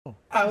Oh,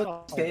 I would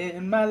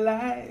spend my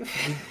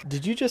life.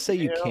 did you just say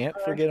you If can't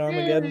I forget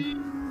Armageddon?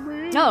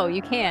 gave No, me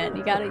you can't.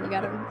 You gotta.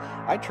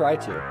 I try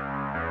to.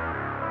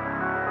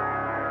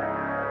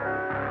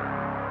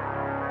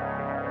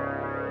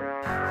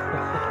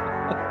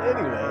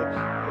 Anyway,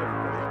 hey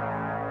everybody.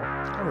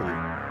 How are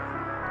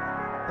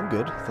you? I'm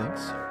good,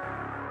 thanks.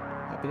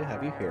 Happy to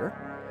have you here.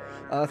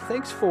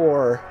 Thanks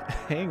for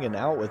hanging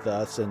out with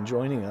us and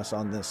joining us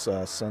on this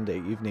Sunday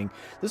evening.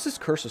 This is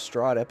Curse of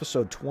Strahd,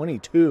 episode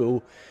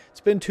 22. It's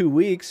been 2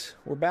 weeks.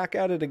 We're back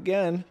at it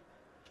again.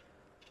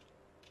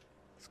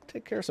 Let's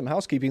take care of some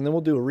housekeeping, then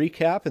we'll do a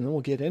recap, and then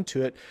we'll get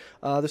into it.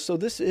 So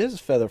this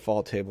is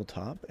Featherfall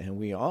Tabletop, and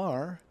we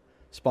are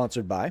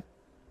sponsored by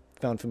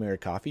Found Familiar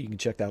Coffee. You can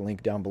check that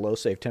link down below.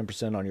 Save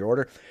 10% on your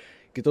order.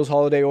 Get those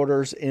holiday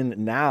orders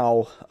in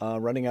now.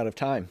 Running out of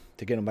time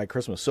to get them by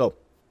Christmas. So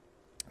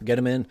get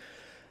them in.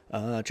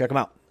 Check them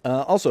out.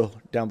 Also,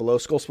 down below,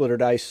 Skull Splitter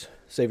Dice.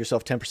 Save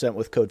yourself 10%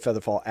 with code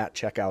Featherfall at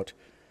checkout.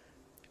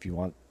 If you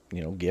want,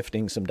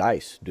 gifting some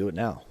dice, do it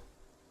now.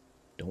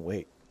 Don't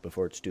wait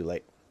before it's too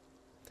late.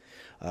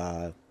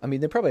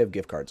 They probably have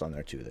gift cards on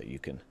there too that you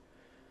can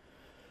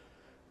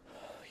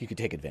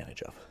take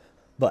advantage of.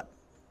 But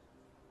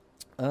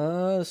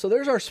so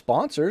there's our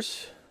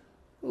sponsors.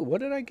 Ooh,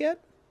 what did I get?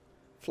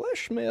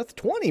 Fleshsmith,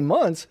 20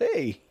 months.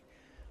 Hey,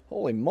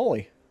 holy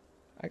moly!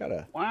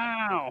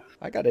 wow.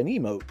 I got an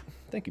emote.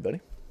 Thank you,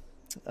 buddy.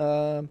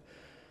 So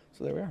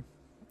there we are.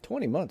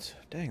 20 months.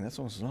 Dang, that's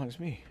almost as long as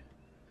me.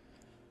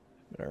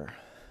 Better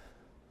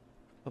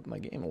up my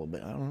game a little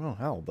bit. I don't know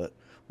how, but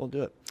we'll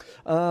do it.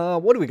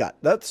 What do we got?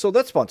 That's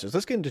sponsors.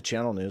 Let's get into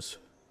channel news.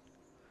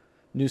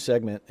 New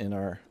segment in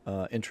our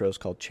intros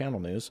called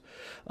Channel News.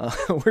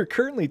 We're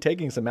currently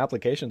taking some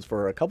applications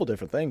for a couple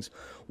different things.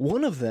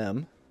 One of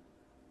them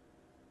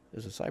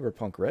is a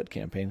Cyberpunk Red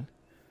campaign.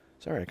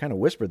 Sorry, I kind of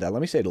whispered that. Let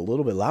me say it a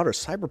little bit louder.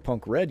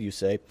 Cyberpunk Red, you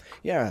say.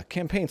 Yeah,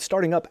 campaign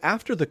starting up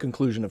after the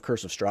conclusion of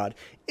Curse of Strahd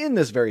in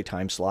this very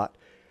time slot.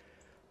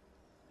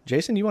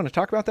 Jason, you want to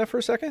talk about that for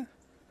a second?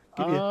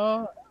 It's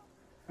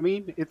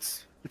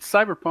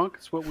cyberpunk.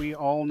 It's what we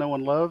all know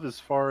and love as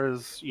far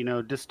as,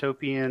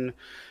 dystopian,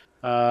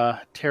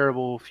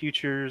 terrible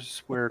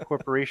futures where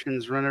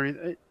corporations run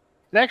everything. It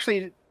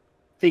actually,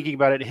 thinking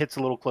about it, it hits a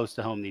little close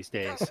to home these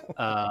days.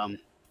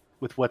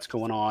 With what's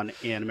going on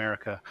in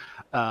America.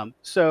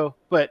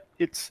 But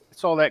it's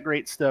all that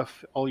great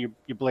stuff, all your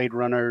Blade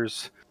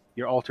Runners,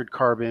 your Altered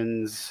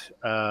Carbons,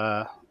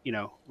 robots,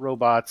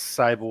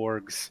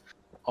 cyborgs,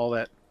 all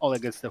that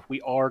good stuff. We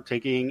are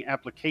taking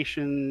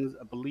applications,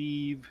 I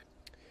believe,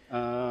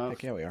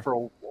 Heck yeah, we are. for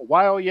a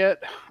while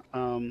yet.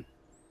 I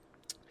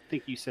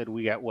think you said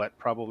we got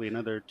probably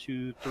another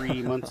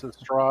 2-3 months of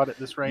Strahd at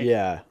this rate.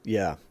 Yeah.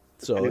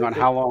 So depending on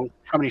how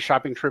many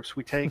shopping trips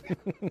we take.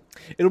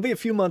 It'll be a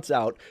few months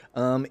out.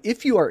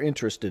 If you are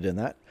interested in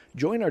that,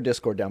 join our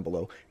Discord down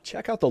below.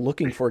 Check out the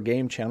Looking for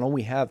Game channel.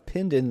 We have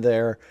pinned in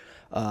there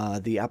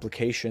the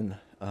application,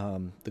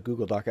 the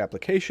Google Doc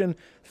application.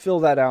 Fill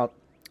that out.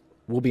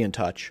 We'll be in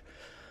touch.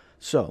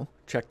 So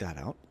check that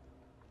out.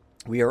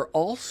 We are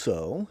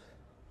also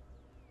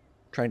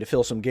trying to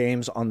fill some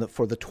games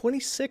for the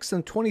 26th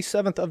and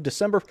 27th of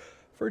December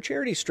for a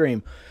charity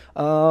stream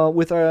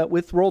with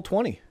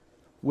Roll20.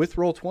 With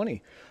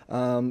Roll20.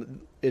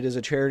 It is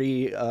a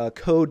charity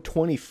code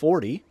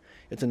 2040.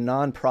 It's a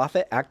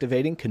nonprofit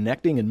activating,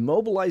 connecting, and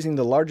mobilizing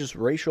the largest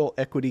racial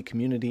equity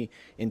community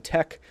in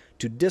tech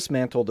to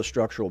dismantle the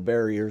structural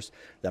barriers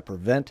that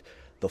prevent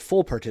the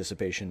full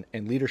participation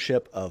and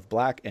leadership of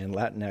Black and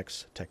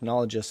Latinx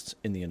technologists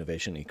in the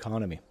innovation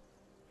economy.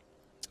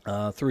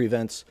 Through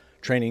events,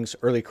 trainings,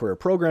 early career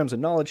programs,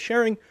 and knowledge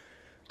sharing,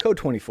 Code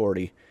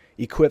 2040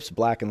 equips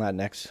Black and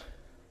Latinx.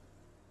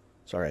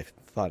 Sorry, I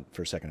thought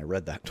for a second I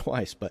read that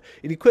twice, but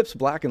it equips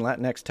Black and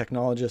Latinx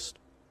technologists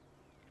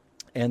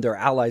and their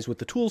allies with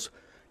the tools,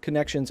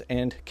 connections,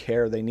 and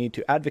care they need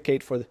to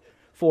advocate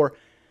for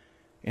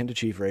and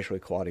achieve racial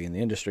equality in the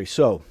industry.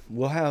 So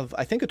we'll have,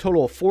 I think, a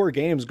total of 4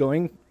 games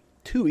going,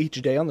 2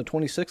 each day on the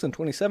 26th and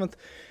 27th.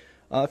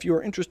 If you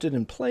are interested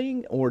in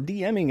playing or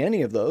DMing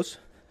any of those,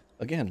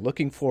 again,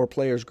 looking for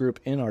players group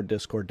in our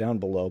Discord down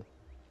below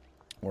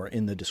or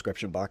in the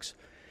description box.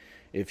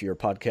 If you're a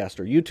podcast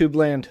or YouTube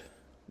land,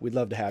 we'd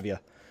love to have you.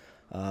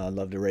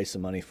 Love to raise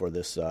some money for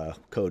this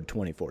code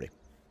 2040.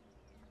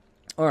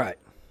 All right.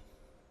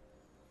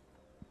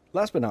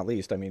 Last but not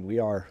least,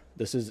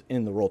 this is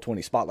in the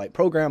Roll20 Spotlight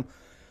program.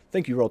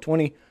 Thank you,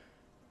 Roll20.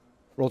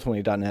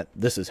 Roll20.net.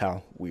 This is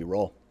how we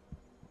roll.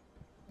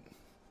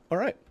 All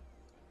right.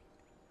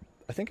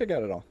 I think I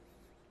got it all.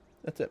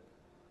 That's it.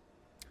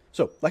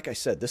 So, like I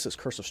said, this is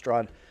Curse of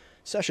Strahd,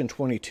 session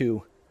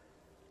 22,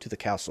 to the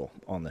castle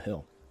on the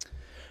hill.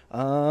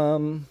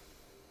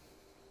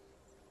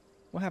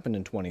 What happened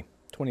in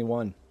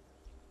 2021?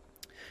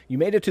 You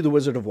made it to the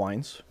Wizard of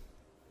Wines,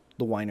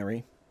 the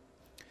winery,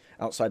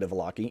 outside of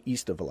Vallaki,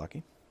 east of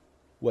Vallaki,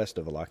 west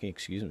of Vallaki,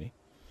 excuse me.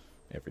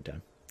 Every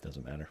time.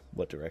 Doesn't matter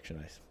what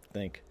direction I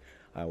think.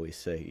 I always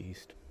say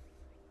east.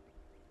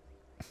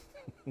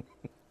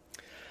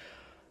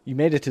 You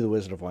made it to the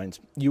Wizard of Wines.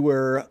 You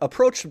were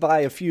approached by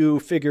a few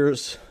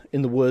figures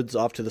in the woods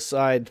off to the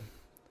side.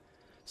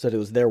 Said it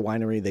was their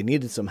winery. They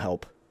needed some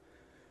help.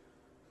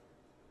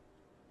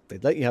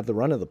 They'd let you have the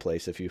run of the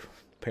place if you...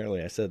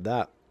 Apparently I said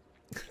that.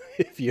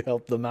 If you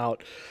helped them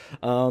out.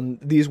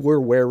 These were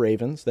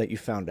were-ravens that you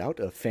found out.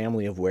 A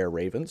family of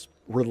were-ravens.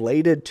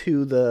 Related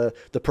to the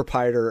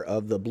proprietor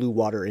of the Blue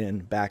Water Inn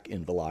back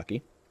in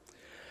Vallaki.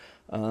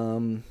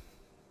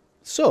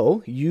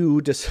 So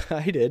you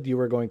decided you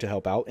were going to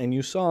help out, and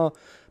you saw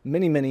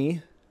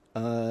many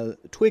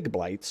twig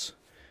blights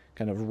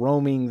kind of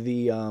roaming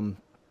the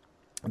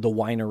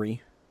winery.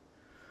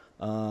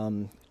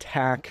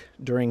 Tack,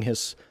 during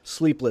his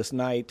sleepless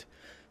night,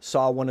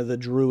 saw one of the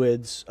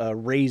druids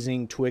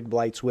raising twig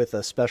blights with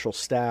a special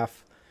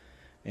staff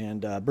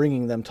and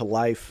bringing them to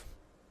life.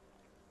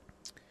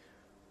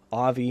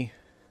 Avi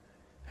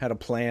had a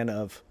plan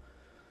of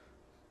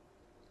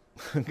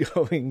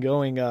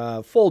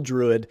going full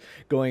druid,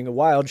 going a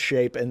wild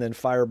shape, and then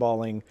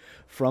fireballing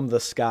from the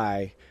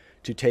sky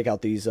to take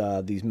out these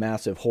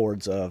massive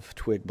hordes of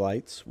twig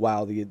blights,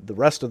 while the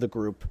rest of the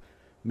group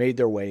made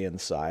their way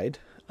inside.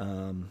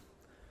 A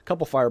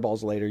couple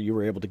fireballs later, you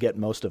were able to get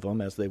most of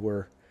them, as they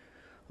were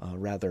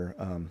rather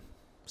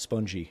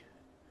spongy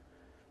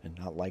and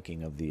not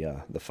liking of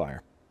the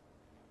fire.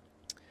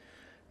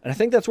 And I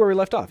think that's where we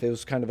left off. It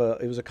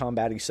was a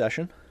combat-y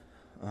session.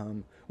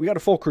 We got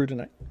a full crew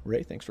tonight.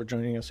 Ray, thanks for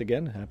joining us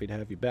again. Happy to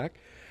have you back.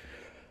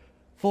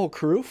 Full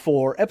crew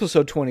for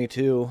episode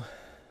 22.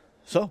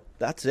 So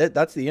that's it.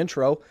 That's the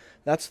intro.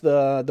 That's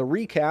the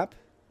recap.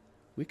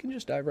 We can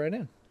just dive right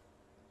in.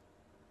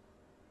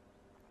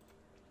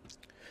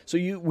 So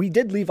we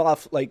did leave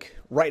off like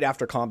right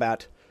after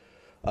combat.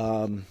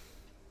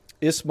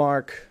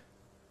 Ismark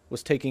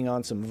was taking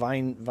on some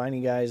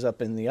viney guys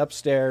up in the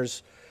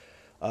upstairs.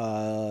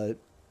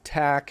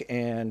 Tack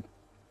and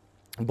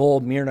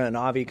Bull, Myrna, and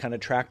Avi kind of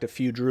tracked a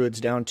few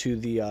druids down to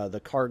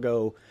the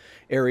cargo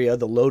area,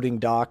 the loading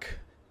dock,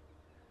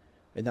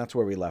 and that's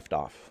where we left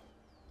off.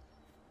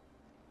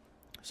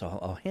 So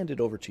I'll hand it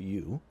over to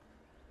you.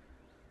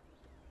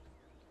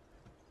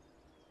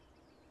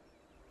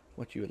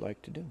 What you would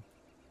like to do?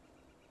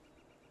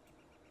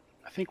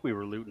 I think we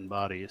were looting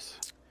bodies.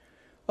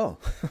 Oh,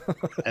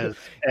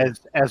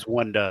 as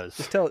one does.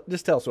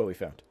 Just tell us what we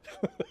found.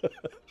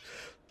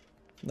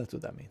 That's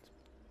what that means.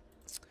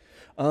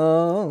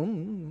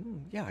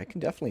 Yeah, I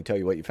can definitely tell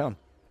you what you found.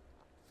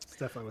 That's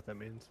definitely what that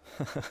means.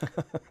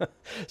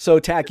 So,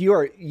 Tack,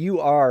 you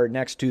are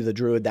next to the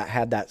druid that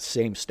had that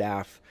same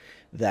staff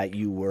that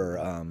you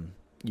were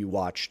you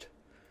watched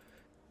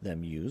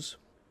them use.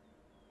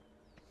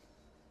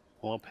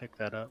 Well, I'll pick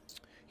that up.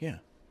 Yeah.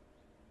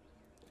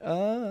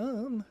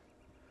 Let's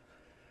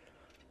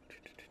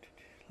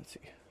see.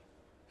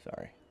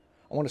 Sorry,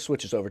 I want to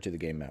switch us over to the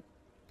game map.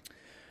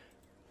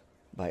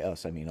 By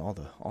us, I mean all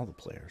the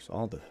players,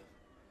 all the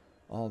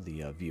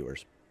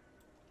viewers.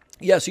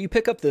 Yeah, so you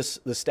pick up the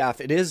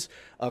staff. It is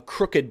a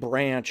crooked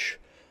branch,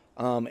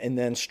 and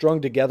then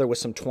strung together with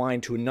some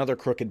twine to another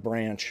crooked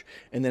branch,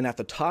 and then at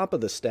the top of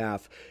the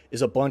staff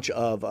is a bunch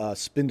of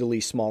spindly,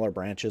 smaller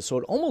branches. So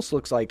it almost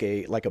looks like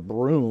a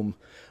broom.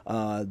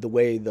 The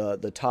way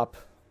the top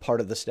part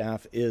of the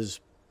staff is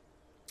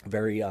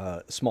very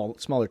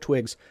smaller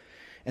twigs,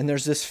 and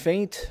there's this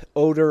faint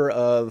odor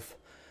of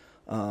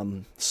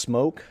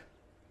smoke.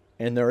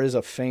 And there is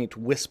a faint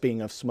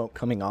wisping of smoke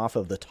coming off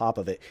of the top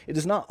of it. It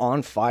is not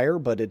on fire,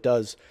 but it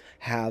does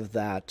have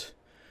that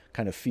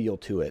kind of feel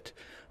to it.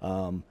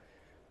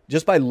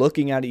 Just by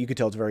looking at it, you could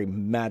tell it's very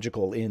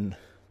magical in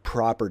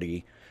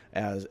property,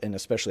 and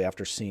especially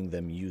after seeing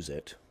them use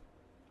it.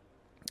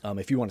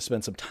 If you want to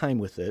spend some time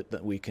with it,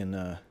 that we can.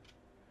 I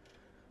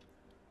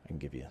can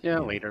give you. Yeah,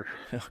 later.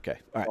 Okay.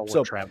 All right. While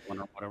So we're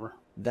traveling or whatever.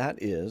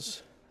 That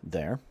is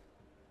there.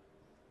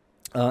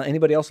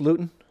 Anybody else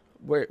looting?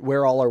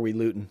 Where all are we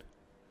looting?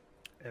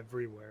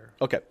 Everywhere.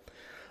 Okay.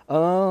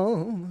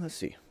 Let's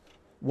see.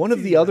 One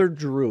of the other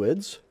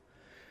druids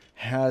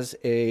has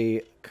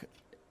it's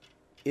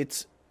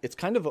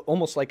kind of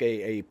almost like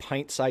a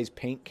pint-sized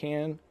paint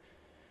can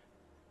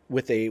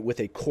with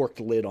a corked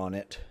lid on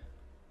it.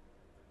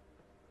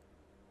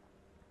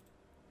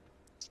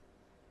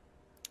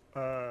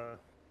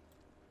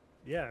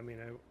 Yeah, I mean,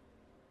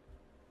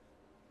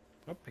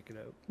 I'll pick it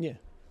up. Yeah.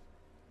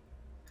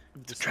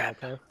 It's a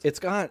trap. It's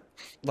got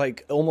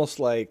like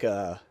almost like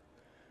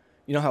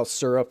you know how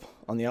syrup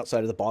on the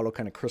outside of the bottle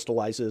kind of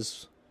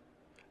crystallizes?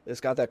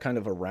 It's got that kind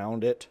of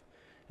around it,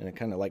 and it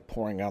kind of like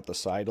pouring out the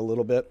side a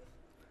little bit.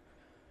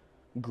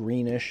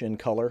 Greenish in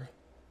color.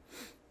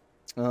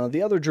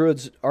 The other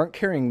druids aren't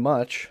carrying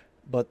much,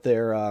 but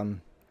they're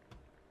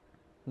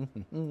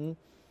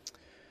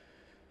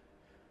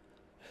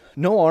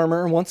no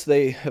armor. Once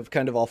they have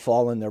kind of all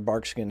fallen, their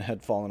barkskin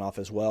had fallen off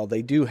as well.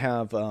 They do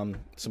have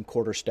some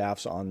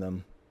quarterstaffs on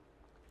them,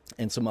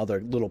 and some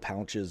other little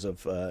pouches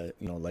of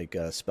like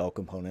spell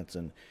components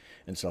and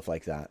stuff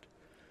like that,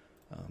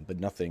 but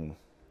nothing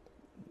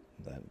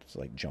that's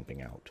like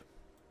jumping out.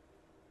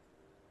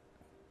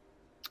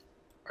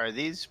 Are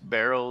these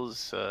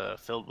barrels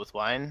filled with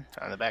wine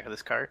on the back of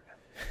this cart?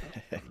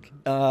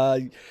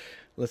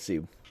 Let's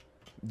see.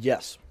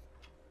 Yes.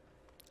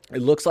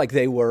 It looks like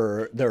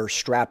they're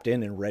strapped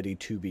in and ready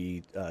to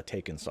be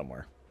taken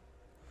somewhere.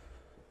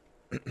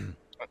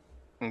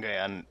 Okay,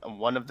 on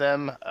one of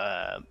them,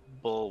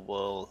 Bull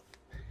will,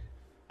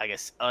 I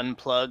guess,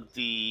 unplug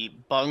the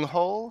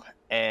bunghole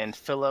and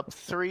fill up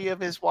 3 of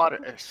his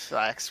water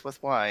sacks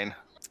with wine.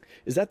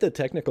 Is that the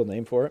technical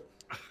name for it?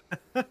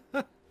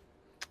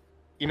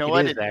 You know It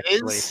what? is, It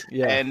actually. is,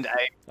 Yeah, and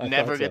I I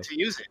never thought get so. to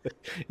use it.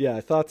 Yeah,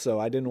 I thought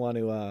so. I didn't want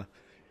to,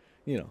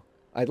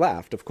 I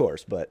laughed, of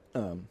course, but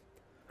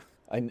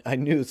I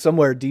knew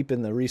somewhere deep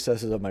in the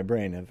recesses of my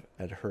brain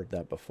I'd heard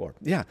that before.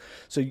 Yeah,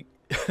 so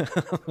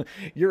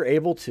you're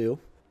able to.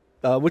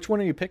 Which one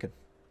are you picking?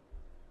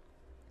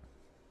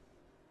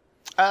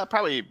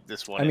 Probably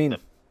this one. I in mean, the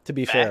to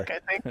be back, fair,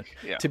 I think.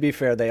 Yeah. to be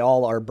fair, they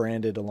all are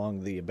branded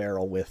along the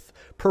barrel with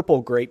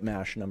purple grape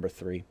mash number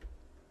 3.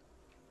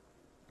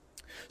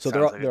 So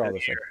Sounds like a they're all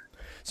good the same. year.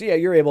 So yeah,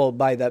 you're able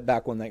by that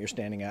back one that you're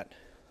standing at.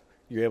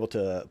 You're able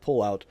to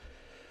pull out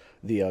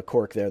the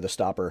cork there, the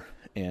stopper,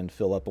 and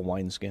fill up a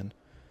wineskin.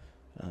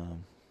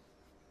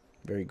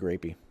 Very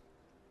grapey.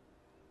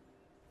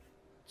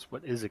 That's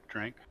what Isaac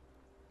drank.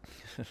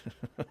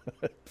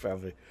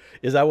 Probably.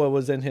 Is that what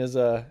was in his?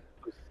 Yeah,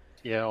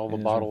 all the In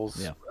his room.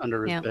 bottles Yeah.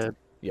 under his Yeah. bed.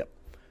 Yep.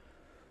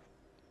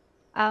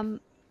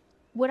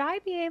 Would I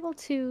be able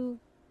to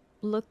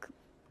look?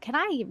 Can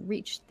I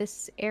reach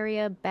this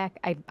area back?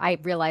 I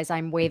realize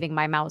I'm waving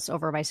my mouse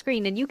over my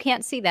screen, and you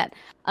can't see that.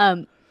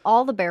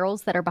 All the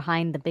barrels that are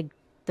behind the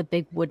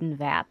big wooden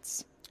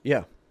vats,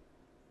 Yeah.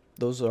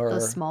 Those are.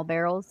 those small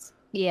barrels.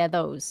 Yeah,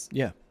 those.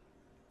 Yeah.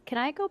 Can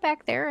I go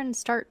back there and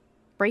start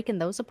breaking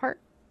those apart?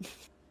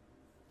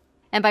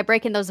 And by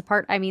breaking those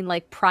apart, I mean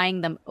like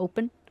prying them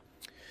open.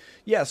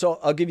 Yeah. So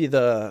I'll give you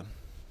the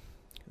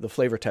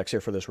flavor text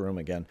here for this room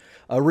again.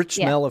 A rich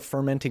Yeah. smell of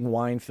fermenting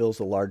wine fills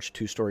the large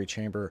 2-story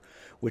chamber,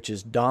 which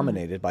is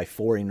dominated by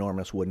 4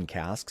 enormous wooden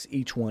casks,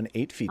 each one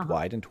 8 feet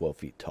wide and 12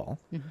 feet tall.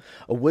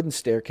 A wooden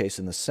staircase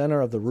in the center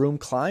of the room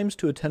climbs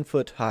to a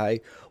 10-foot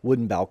high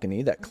wooden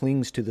balcony that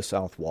clings to the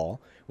south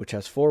wall, which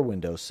has 4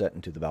 windows set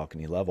into the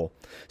balcony level.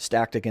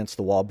 Stacked against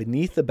the wall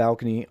beneath the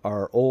balcony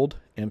are old,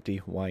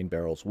 empty wine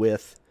barrels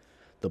with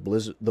the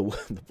Wizard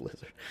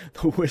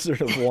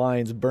of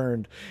Wines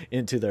burned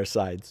into their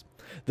sides.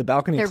 The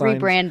balcony They're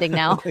climbs, rebranding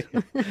now.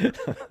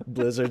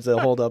 blizzards. They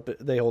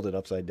hold it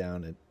upside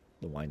down, and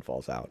the wine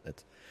falls out.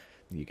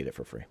 You get it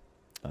for free.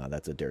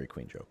 That's a Dairy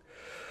Queen joke.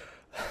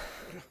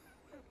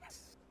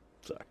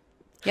 Sorry.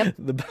 Yep.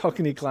 The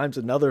balcony climbs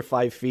another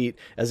 5 feet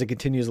as it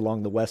continues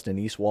along the west and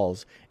east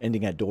walls,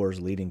 ending at doors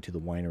leading to the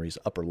winery's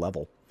upper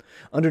level.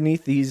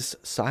 Underneath these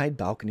side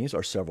balconies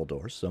are several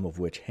doors, some of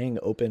which hang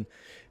open.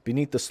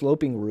 Beneath the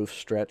sloping roof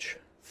stretch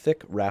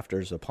thick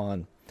rafters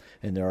upon,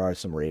 and there are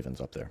some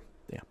ravens up there.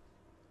 Yeah.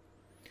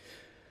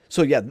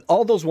 So yeah,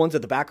 all those ones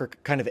at the back are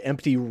kind of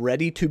empty,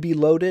 ready to be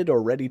loaded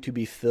or ready to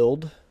be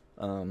filled.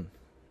 So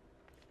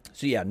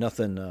yeah,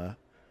 nothing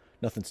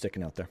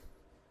sticking out there.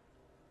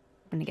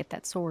 I'm gonna get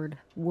that sword,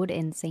 wood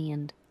and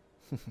sand.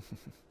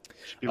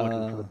 Should be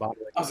looking for the bottle.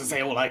 I was gonna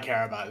say all I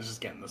care about is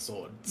just getting the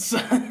swords.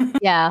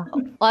 Yeah,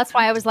 well, that's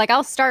why I was like,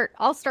 I'll start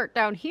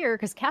down here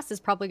because Cass is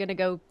probably gonna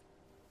go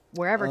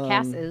wherever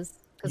Cass is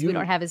because we you-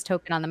 don't have his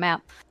token on the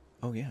map.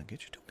 Oh yeah,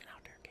 get your token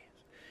out there, Cass.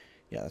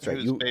 Yeah, that's He right.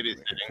 was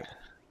babysitting.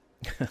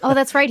 Oh,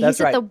 that's right. That's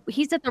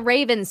He's at the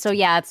Ravens. So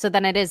yeah, so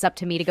then it is up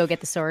to me to go get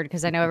the sword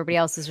because I know everybody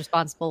else is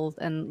responsible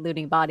and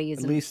looting bodies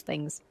At and least-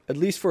 things. At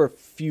least for a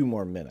few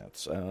more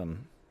minutes.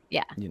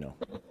 Yeah.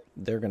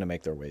 They're gonna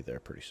make their way there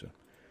pretty soon.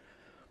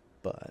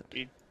 But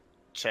We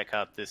check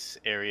out this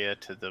area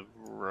to the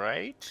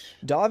right.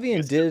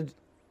 Davian did,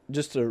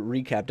 just to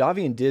recap,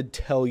 Davian did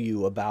tell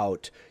you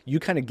about, you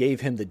kind of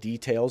gave him the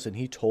details, and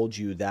he told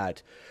you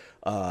that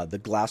the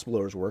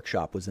glassblower's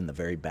workshop was in the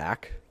very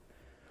back.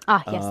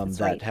 Ah, yes, that's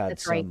that right. had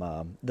That's some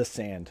right. the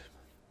sand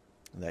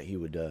that he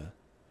would,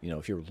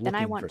 if you were Then I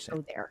looking want for to go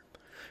sand. there.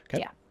 Okay.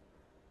 Yeah.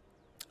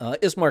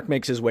 Ismark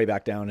makes his way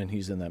back down, and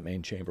he's in that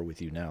main chamber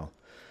with you now,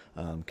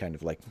 kind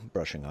of like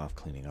brushing off,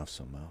 cleaning off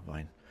some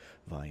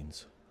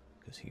vines,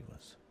 because he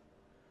was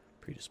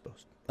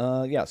predisposed.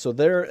 Yeah, so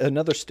there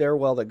another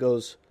stairwell that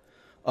goes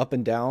up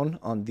and down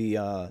on the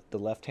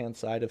left-hand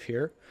side of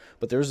here,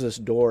 but there's this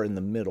door in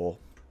the middle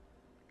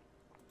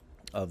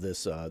of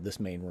this this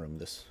main room.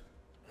 This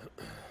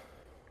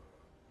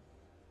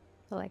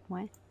So like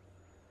what?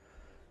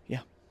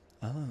 yeah.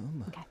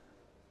 Okay.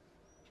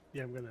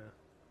 Yeah, I'm gonna.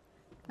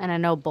 And I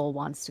know Bull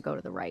wants to go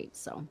to the right,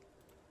 so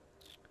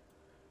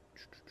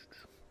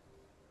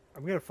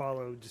I'm gonna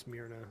follow just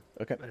Myrna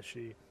Okay. as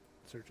she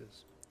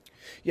searches.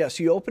 Yeah,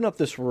 so you open up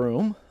this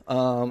room.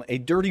 A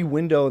dirty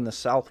window in the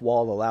south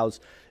wall allows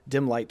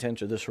dim light to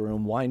enter this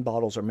room. Wine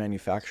bottles are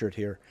manufactured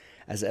here,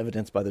 as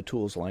evidenced by the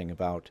tools lying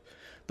about.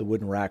 The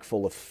wooden rack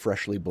full of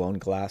freshly blown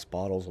glass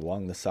bottles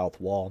along the south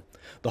wall.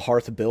 The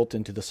hearth built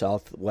into the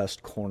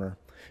southwest corner,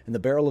 and the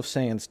barrel of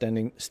sand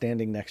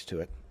standing next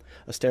to it.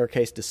 A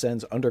staircase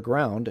descends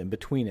underground, and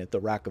between it, the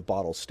rack of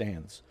bottles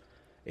stands,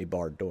 a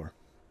barred door.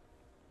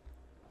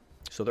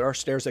 So there are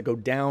stairs that go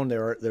down.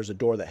 There's a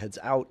door that heads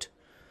out.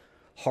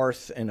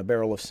 Hearth and a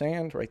barrel of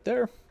sand right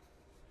there.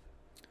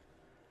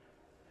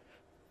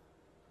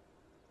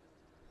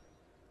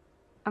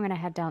 I'm gonna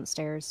head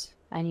downstairs,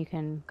 and you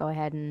can go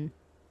ahead and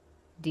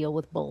deal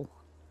with Bull.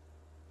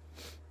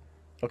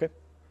 Okay.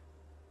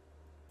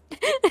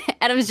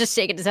 Adam's just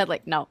shaking his head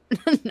like, no,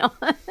 no.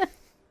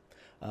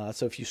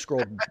 So if you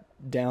scroll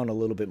down a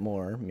little bit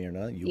more,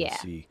 Myrna, you will Yeah.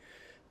 see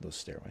that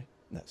stairway.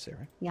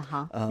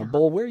 Uh-huh.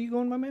 Bull, where are you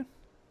going, my man?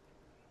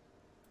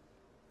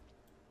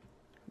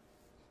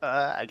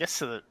 I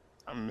guess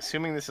I'm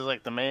assuming this is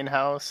like the main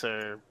house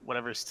or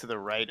whatever's to the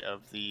right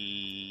of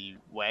the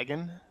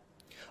wagon.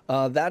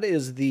 That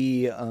is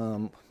the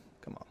come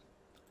on.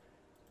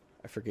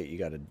 I forget you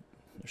got to.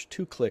 There's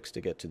 2 clicks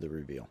to get to the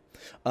reveal.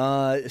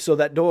 So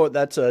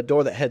that's a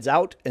door that heads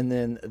out, and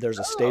then there's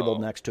a stable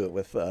next to it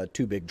with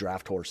 2 big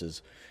draft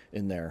horses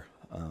in there.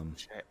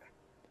 Shit.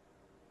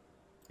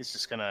 He's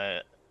just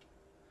gonna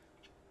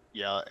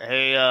yell,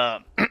 "Hey,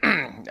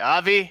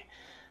 Avi,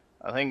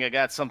 I think I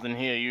got something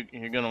here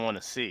you're gonna want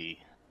to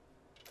see."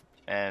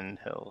 And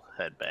he'll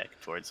head back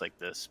towards like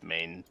this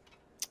main,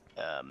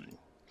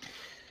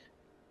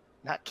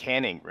 not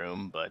canning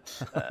room, but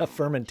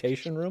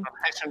Fermentation room?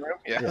 fermentation room.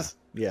 Yes.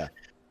 Yeah.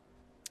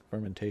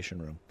 Fermentation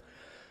room.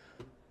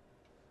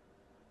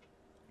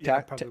 Yeah, I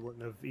Tac- probably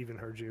wouldn't have even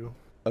heard you.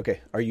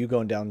 Okay. Are you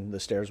going down the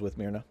stairs with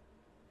Myrna?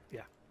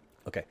 Yeah.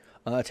 Okay.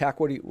 Tack,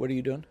 what are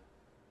you doing?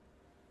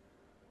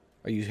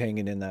 Are you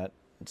hanging in that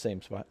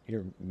same spot?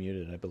 You're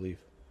muted, I believe.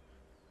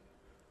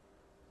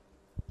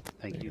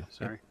 Thank There you. you go.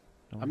 Sorry.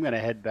 No I'm going to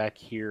head back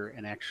here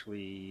and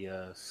actually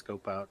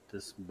scope out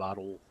this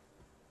bottle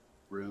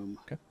room.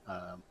 Okay.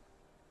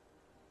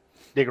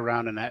 Dig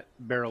around in that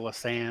barrel of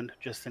sand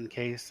just in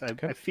case.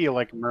 Okay. I feel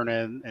like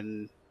Myrna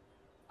and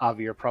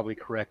Avi are probably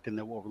correct in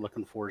that what we're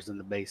looking for is in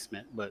the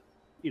basement, but,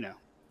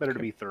 better to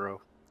Okay. be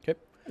thorough. Okay.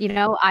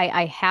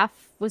 I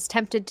half was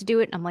tempted to do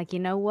it, and I'm like, you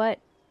know what?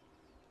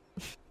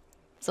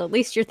 So at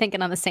least you're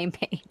thinking on the same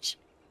page.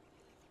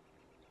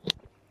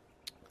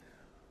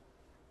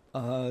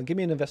 Give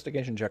me an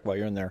investigation check while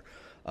you're in there.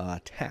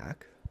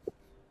 Tack.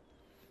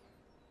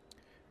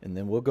 And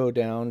then we'll go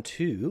down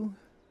to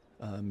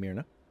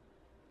Myrna.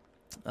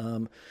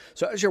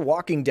 So as you're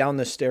walking down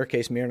this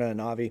staircase, Myrna and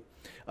Avi,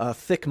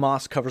 thick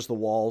moss covers the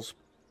walls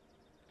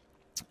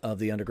of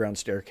the underground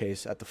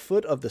staircase. At the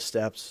foot of the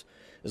steps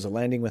is a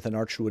landing with an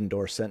arched wooden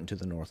door set into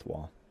the north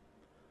wall.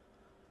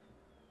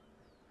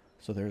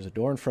 So there's a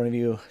door in front of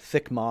you,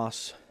 thick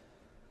moss,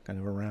 kind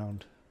of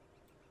around.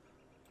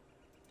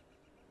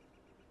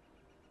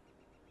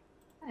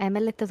 I'm a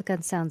little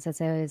concerned that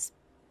there is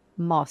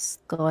moss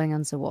growing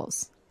on the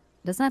walls.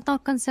 Does that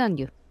not concern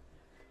you?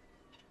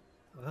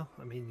 Well,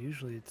 I mean,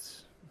 usually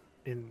it's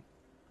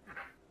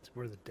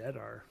where the dead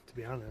are, to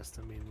be honest.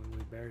 I mean, when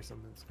we bury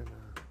something, it's gonna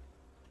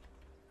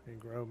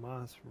grow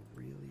moss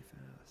really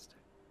fast.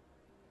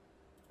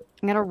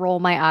 I'm gonna roll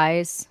my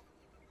eyes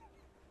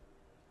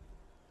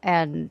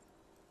and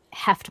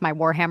heft my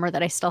warhammer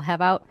that I still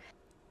have out.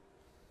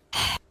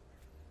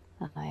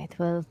 All right,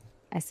 well,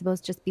 I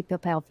suppose just be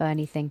prepared for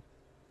anything.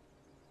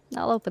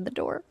 I'll open the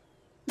door.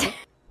 I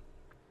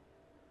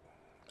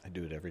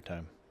do it every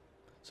time.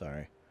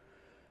 Sorry.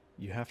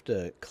 You have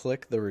to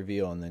click the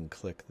reveal and then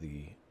click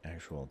the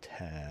actual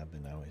tab,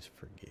 and I always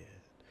forget.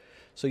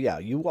 So yeah,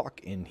 you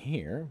walk in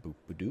here. Boop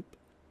a doop.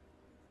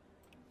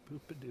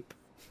 Boop a doop.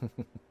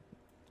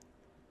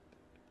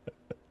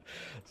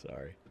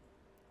 Sorry.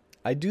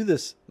 I do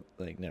this,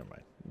 never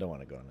mind. Don't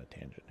want to go on a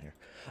tangent here.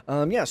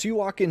 Yeah, so you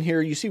walk in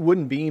here, you see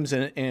wooden beams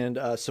and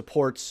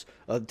supports,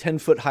 a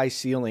 10-foot high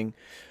ceiling,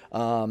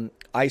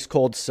 ice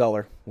cold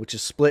cellar, which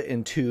is split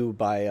in two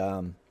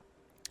by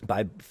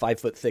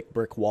 5-foot thick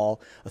brick wall.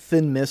 A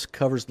thin mist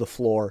covers the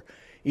floor.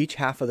 Each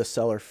half of the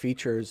cellar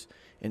features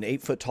an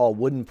 8-foot tall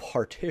wooden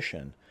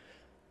partition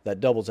that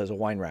doubles as a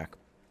wine rack.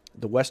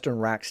 The western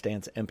rack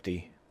stands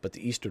empty, but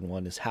the eastern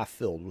one is half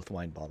filled with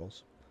wine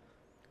bottles.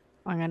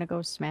 I'm gonna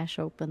go smash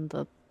open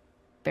the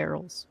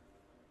barrels.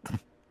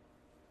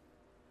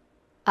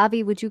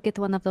 Avi, would you get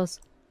one of those?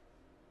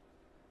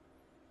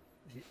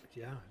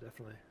 Yeah,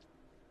 definitely.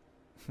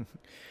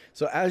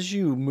 So as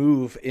you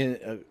move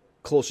in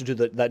closer to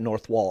that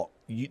north wall,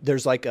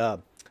 there's like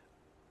a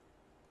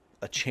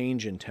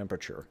change in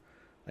temperature.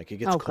 Like it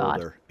gets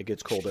colder. God. It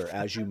gets colder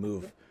as you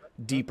move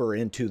deeper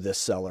into this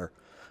cellar.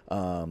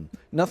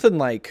 Nothing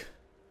like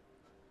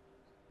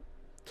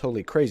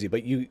totally crazy,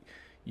 but you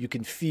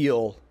can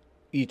feel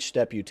each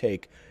step you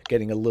take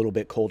getting a little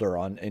bit colder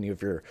on any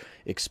of your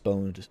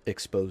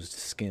exposed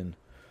skin.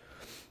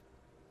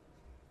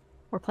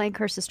 We're playing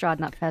Curse of Strahd,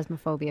 not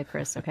Phasmophobia,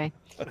 Chris, okay?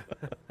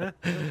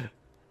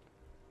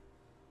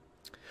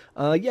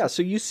 Yeah,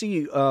 so you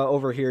see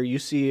over here, you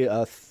see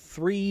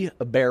 3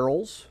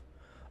 barrels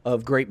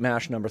of Great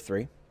Mash number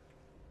 3.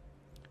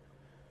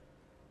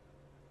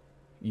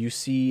 You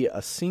see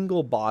a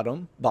single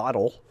bottle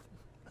of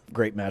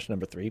Great Mash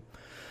number 3.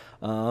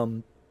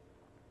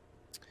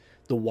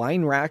 The The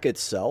wine rack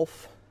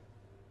itself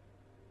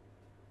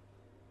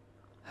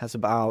has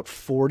about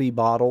 40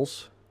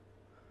 bottles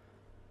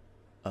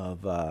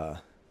of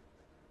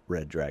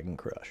Red Dragon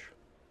Crush.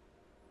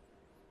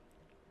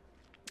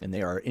 And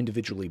they are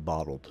individually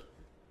bottled.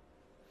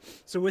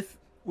 So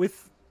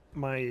with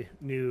my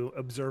new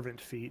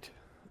observant feat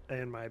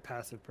and my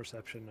passive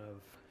perception of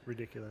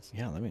ridiculous,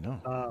 Yeah, let me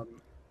know.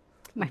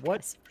 My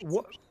what passive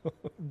what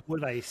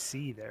would I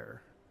see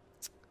there?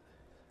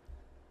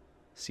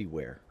 See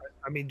where.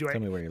 I mean, Tell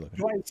me where you're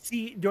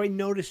looking. do I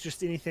notice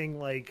just anything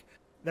like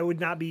that would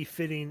not be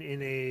fitting in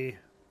a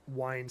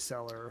wine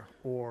cellar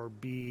or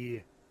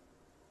be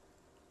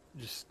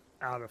just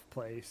out of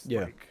place?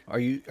 Yeah. Like, Are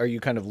you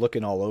kind of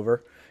looking all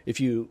over? Did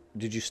you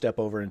step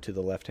over into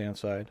the left-hand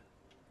side?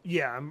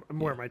 yeah, I'm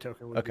where my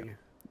token would Okay.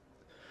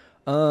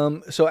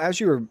 be. So as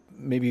you're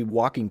maybe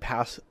walking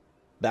past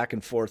back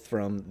and forth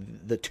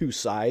from the two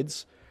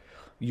sides,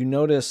 you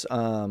notice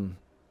the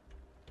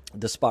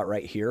spot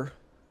right here.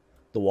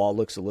 The wall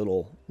looks a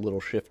little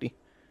shifty.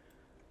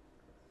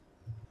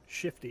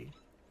 Shifty.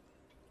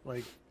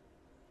 Like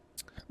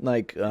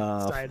Like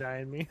side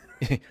eyeing me.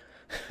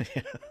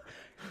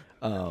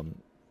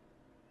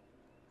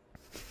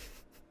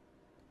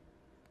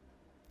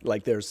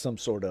 like there's some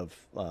sort of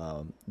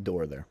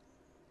door there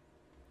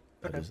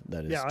that Okay. is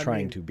Yeah, I trying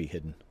mean- to be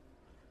hidden.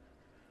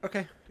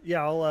 Okay.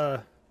 Yeah, I'll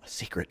A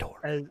secret door.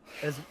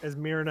 as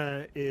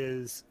Myrna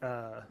is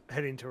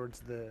heading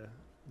towards the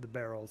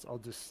barrels, I'll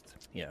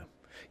just Yeah.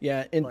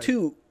 Yeah, and Like-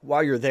 two,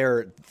 while you're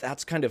there,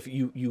 that's kind of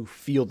you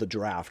feel the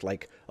draft,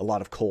 like a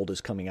lot of cold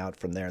is coming out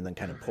from there and then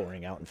kind of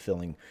pouring out and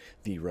filling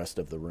the rest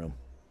of the room.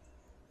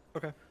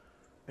 okay.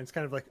 And it's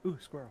kind of like ooh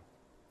squirrel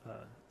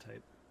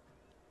type.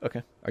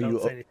 Okay. I don't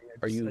say anything.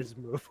 are you- I just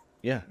move.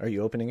 Yeah, are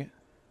you opening it?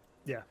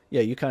 Yeah.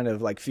 Yeah, you kind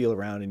of like feel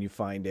around and you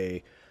find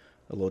a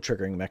little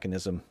triggering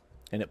mechanism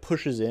and it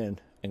pushes in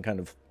and kind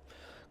of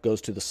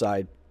goes to the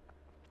side.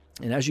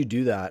 And as you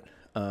do that,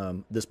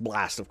 this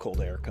blast of cold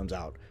air comes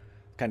out,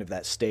 kind of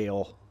that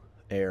stale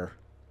air.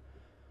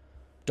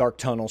 Dark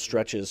tunnel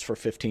stretches for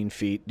 15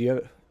 feet.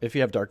 If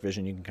you have dark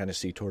vision, you can kind of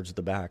see towards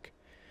the back,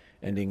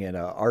 ending in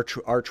a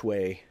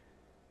archway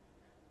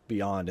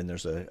beyond, and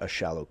there's a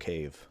shallow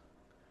cave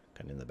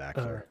kind of in the back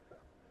here.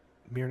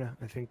 Myrna,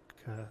 I think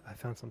I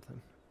found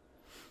something.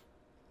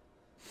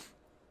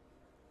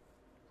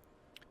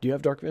 Do you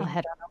have dark I'll vision?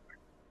 head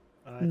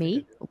on. I think Me? I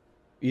do.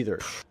 Either.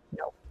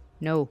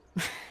 No,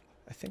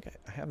 I think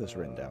I have this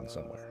written down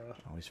somewhere. I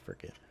always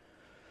forget.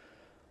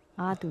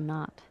 I do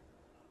not.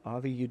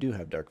 Avi, you do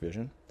have dark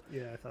vision.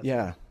 Yeah, I thought.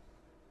 Yeah.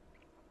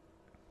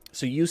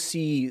 So you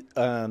see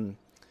the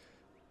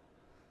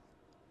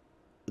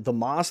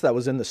moss that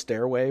was in the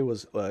stairway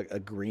was a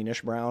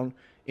greenish brown.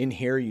 In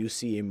here, you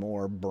see a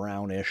more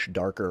brownish,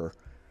 darker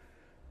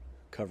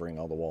covering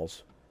all the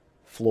walls,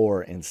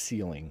 floor, and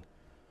ceiling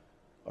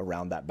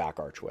around that back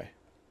archway.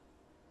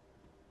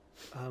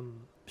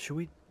 Should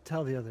we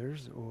tell the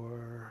others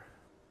or?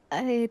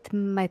 It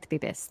might be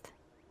best.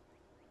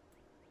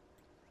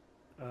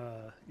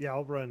 Yeah,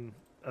 I'll run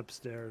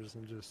upstairs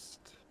and just.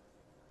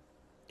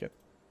 Okay.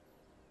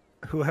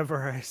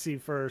 Whoever I see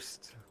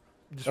first,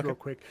 just Okay. real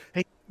quick.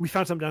 Hey, we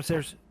found something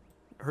downstairs.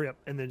 Hurry up,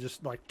 and then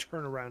just like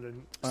turn around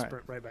and All right.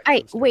 sprint right back.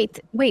 Hey, downstairs.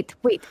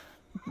 wait.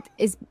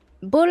 Is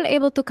Bull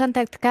able to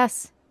contact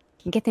Cass?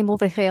 Get him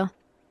over here.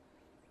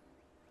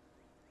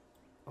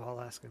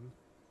 I'll ask him.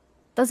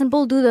 Doesn't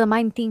Bull do the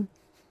mine thing?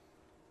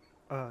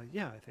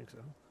 Yeah, I think so.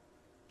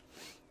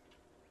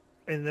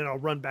 And then I'll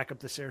run back up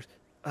the stairs.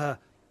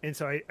 And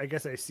so I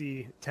guess I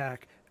see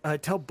Tack.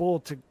 Tell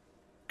Bull to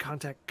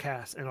contact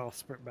Cass, and I'll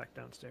sprint back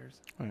downstairs.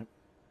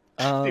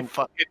 The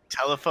fucking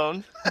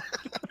telephone.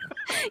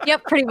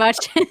 Yep, pretty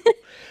much.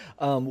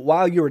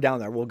 While you were down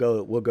there, we'll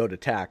go to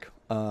TAC.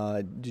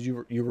 Did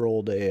you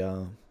rolled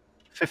a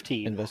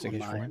 15. on Investigation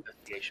my for it?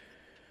 investigation.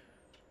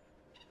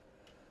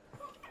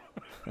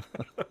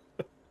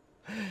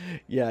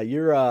 Yeah,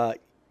 you're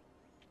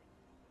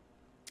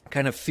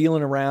kind of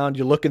feeling around.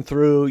 You're looking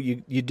through.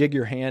 You dig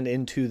your hand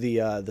into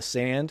the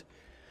sand.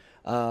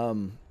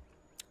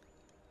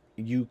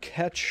 You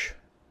catch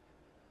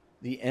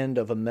the end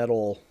of a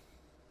metal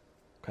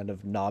kind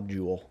of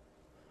nodule,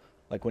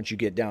 like once you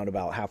get down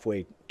about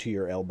halfway to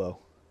your elbow.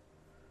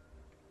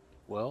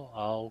 Well,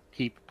 I'll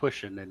keep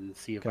pushing and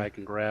see if Okay. I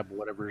can grab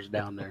whatever's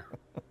down there.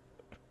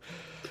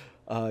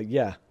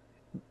 Yeah.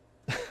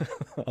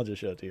 I'll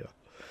just show it to you,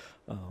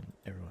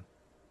 everyone.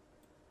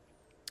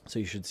 So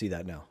you should see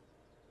that now.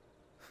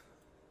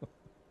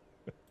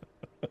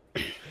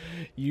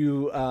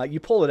 You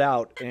pull it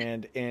out,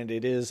 and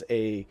it is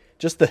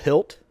just the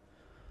hilt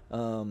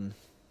of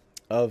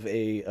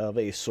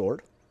a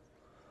sword.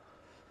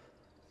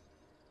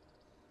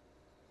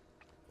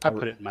 I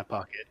put it in my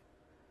pocket.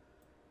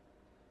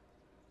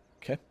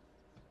 Okay.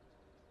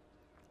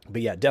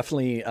 But yeah,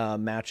 definitely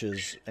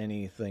matches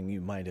anything you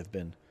might have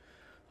been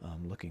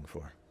looking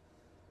for.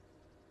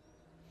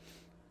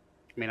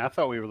 I mean, I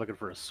thought we were looking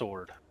for a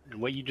sword, and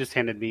what you just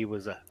handed me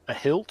was a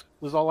hilt.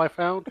 Was all I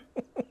found.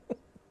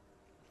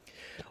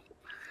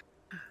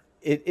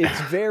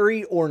 It's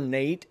very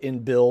ornate in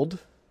build.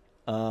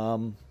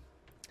 I'm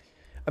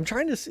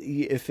trying to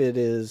see if it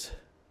is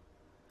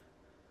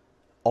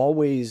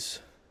always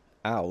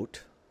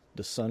out,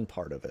 the sun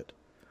part of it.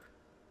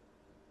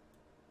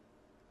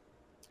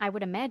 I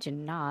would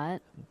imagine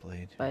not,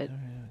 Blade. but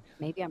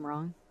maybe I'm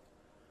wrong.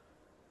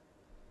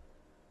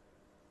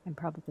 I'm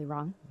probably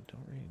wrong.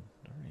 Don't read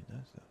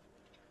that stuff.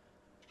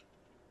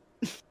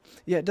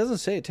 Yeah, it doesn't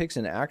say it takes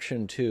an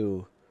action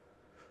to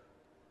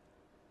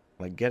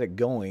like get it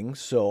going,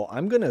 so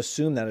I'm going to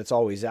assume that it's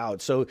always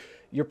out. So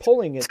you're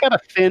pulling it. It's got a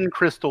thin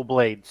crystal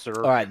blade, sir.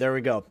 All right, there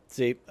we go.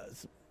 See,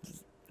 it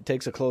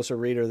takes a closer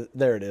reader.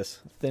 There it is.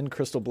 Thin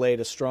crystal blade,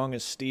 as strong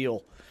as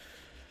steel.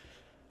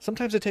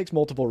 Sometimes it takes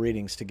multiple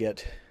readings to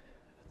get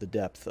the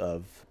depth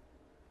of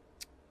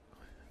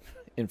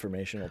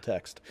informational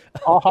text.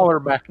 I'll holler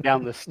back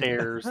down the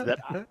stairs that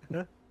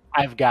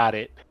I've got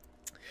it.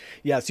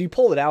 Yeah, so you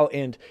pull it out,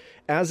 and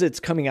as it's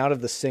coming out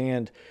of the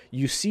sand,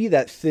 you see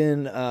that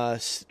thin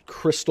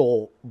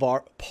crystal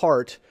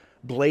part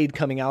blade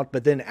coming out,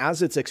 but then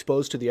as it's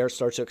exposed to the air, it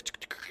starts to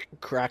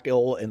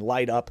crackle and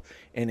light up,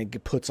 and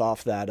it puts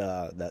off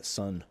that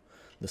sun,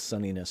 the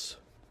sunniness.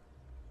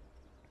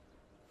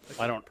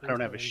 I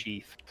don't have a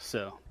sheath,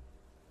 so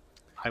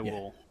I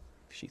will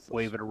Sheathless.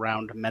 wave it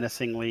around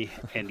menacingly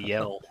and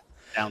yell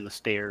down the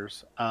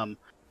stairs.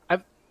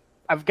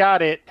 I've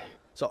got it.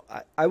 So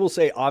I will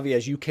say, Avi,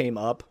 as you came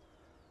up,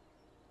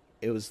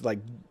 it was like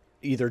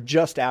either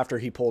just after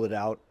he pulled it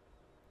out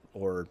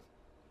or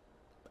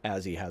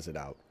as he has it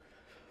out.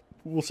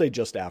 We'll say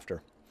just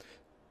after.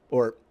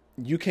 Or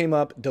you came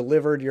up,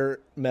 delivered your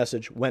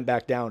message, went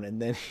back down,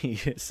 and then he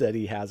said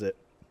he has it.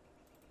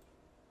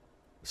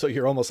 So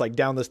you're almost like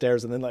down the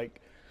stairs and then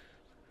like,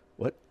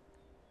 what?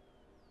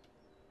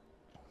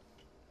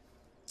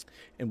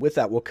 And with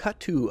that, we'll cut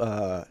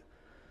to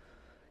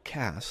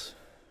Cass,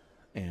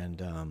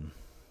 and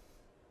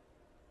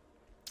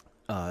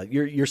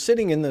you're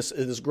sitting in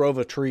this grove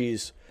of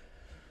trees,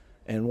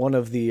 and one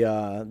of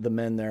the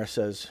men there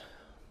says,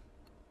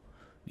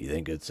 "You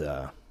think it's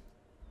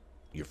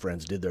your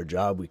friends did their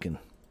job? We can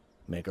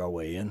make our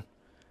way in.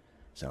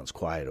 Sounds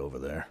quiet over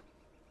there."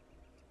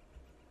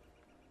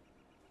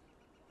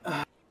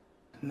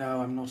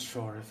 No, I'm not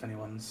sure if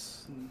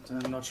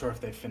I'm not sure if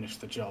they've finished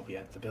the job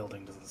yet. The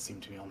building doesn't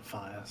seem to be on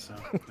fire, so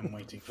I'm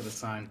waiting for the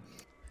sign.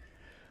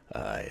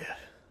 I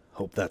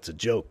hope that's a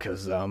joke,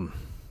 because that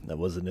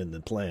wasn't in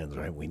the plans,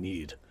 right? We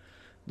need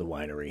the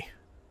winery.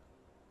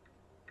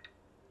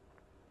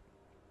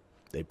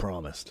 They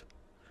promised.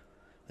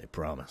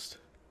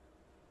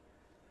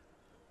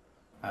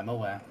 I'm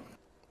aware.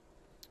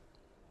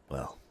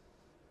 Well,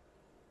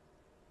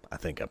 I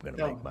think I'm going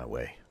to make my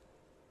way.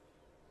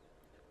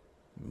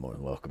 You're more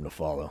than welcome to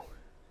follow.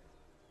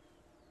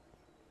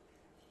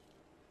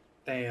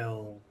 They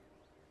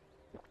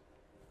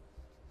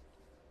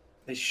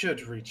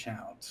should reach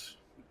out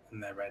when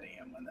they're ready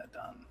and when they're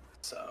done.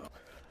 So.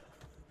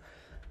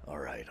 All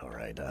right.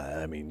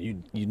 I mean,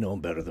 you know them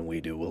better than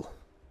we do.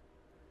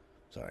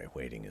 Sorry,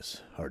 waiting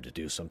is hard to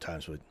do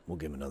sometimes. We'll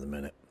give them another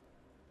minute.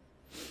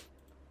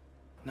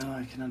 No,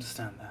 I can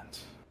understand that.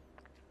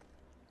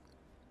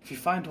 If you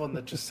find one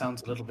that just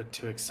sounds a little bit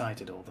too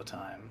excited all the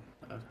time,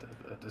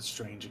 a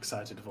strange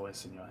excited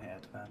voice in your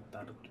head,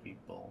 that would be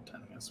Bull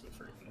telling us we're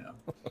free. Yeah.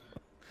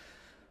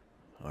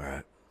 All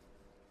right.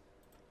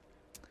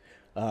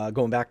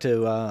 Going back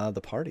to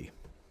the party.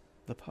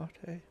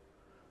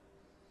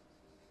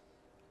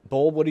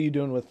 Bull, what are you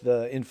doing with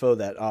the info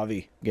that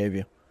Avi gave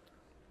you?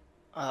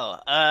 Oh,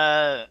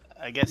 I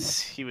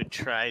guess he would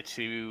try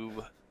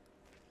to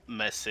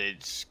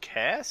message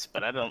Cass,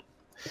 but I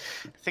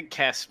think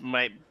Cass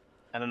might.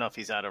 I don't know if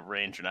he's out of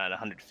range or not.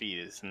 100 feet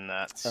is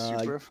not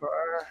super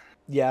far.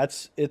 Yeah,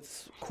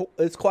 it's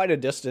quite a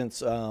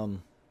distance.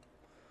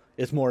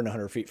 It's more than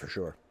 100 feet for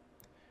sure.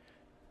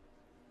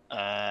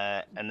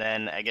 And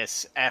then I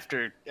guess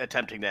after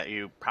attempting that,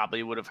 you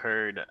probably would have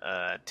heard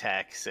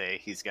Tak say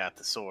he's got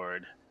the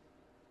sword,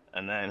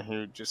 and then he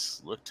would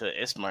just look to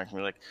Ismark and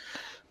be like,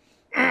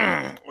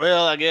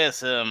 "Well, I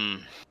guess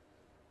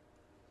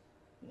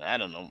I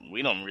don't know.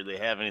 We don't really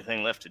have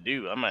anything left to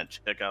do. I might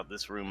check out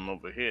this room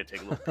over here,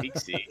 take a little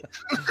peek-see."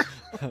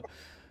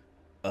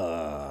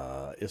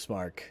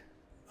 Ismark,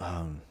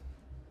 do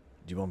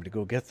you want me to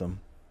go get them?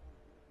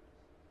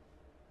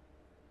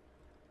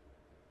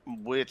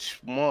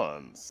 Which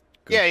ones?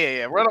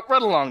 Yeah. Run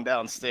along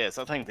downstairs.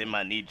 I think they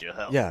might need your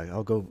help. Yeah,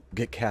 I'll go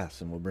get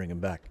Cass and we'll bring him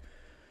back.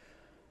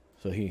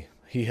 So he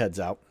heads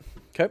out.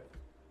 Okay.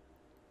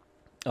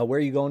 Where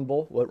are you going,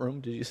 Bull? What room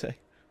did you say?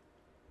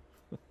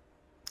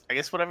 I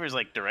guess whatever's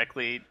like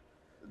directly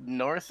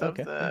north of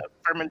the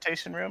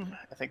fermentation room.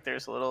 I think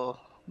there's a little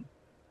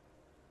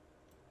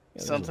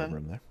something. There's a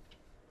room there.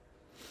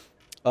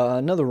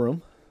 Another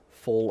room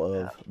full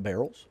of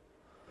barrels.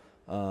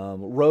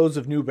 Rows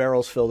of new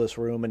barrels fill this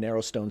room. A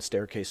narrow stone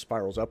staircase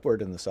spirals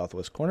upward in the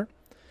southwest corner.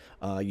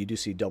 You do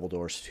see double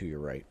doors to your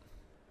right.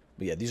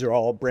 But yeah, these are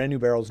all brand new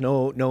barrels.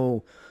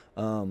 No,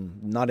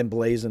 not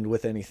emblazoned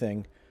with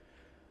anything.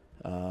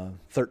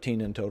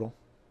 13 in total.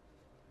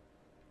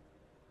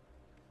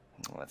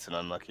 Well, that's an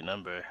unlucky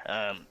number.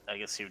 I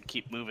guess he would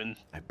keep moving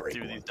I break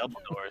through one. these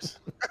double doors.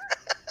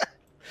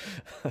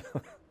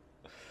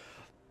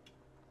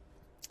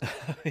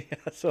 Yeah,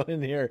 so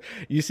in here,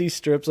 you see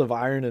strips of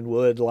iron and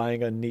wood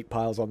lying on neat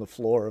piles on the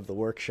floor of the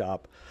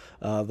workshop,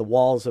 the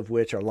walls of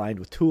which are lined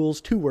with tools.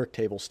 2 work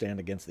tables stand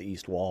against the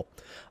east wall.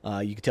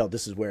 You can tell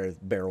this is where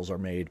barrels are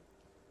made.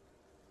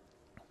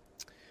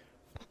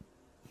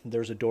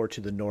 There's a door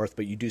to the north,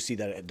 but you do see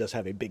that it does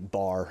have a big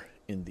bar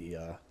in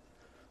the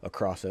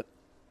across it.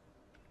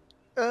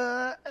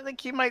 I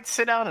think he might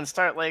sit down and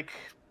start like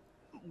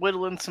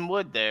whittling some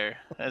wood there,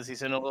 as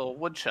he's in a little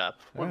wood shop,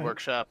 All right.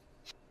 workshop.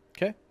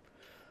 Okay.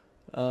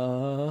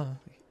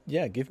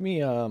 Yeah, give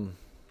me I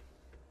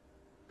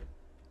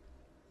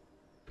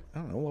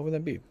don't know, what would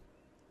that be?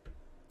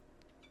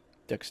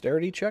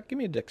 Dexterity check? Give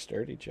me a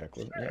dexterity check.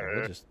 Yeah,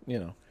 we'll just,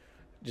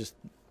 just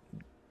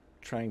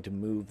trying to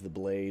move the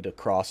blade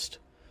across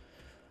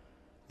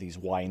these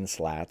wine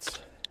slats.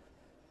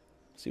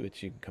 See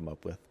what you can come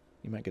up with.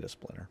 You might get a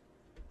splinter.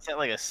 Is that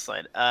like a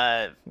slide?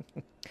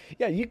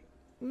 Yeah, you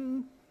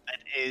That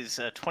is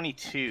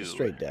 22.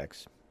 straight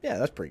dex. Yeah,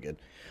 that's pretty good.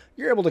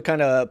 You're able to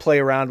kind of play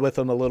around with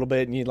them a little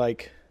bit, and you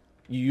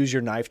use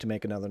your knife to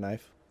make another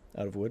knife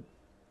out of wood.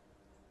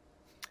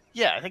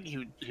 Yeah, I think he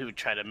would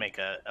try to make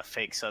a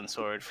fake sun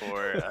sword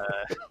for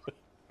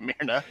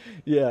Myrna.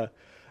 Yeah,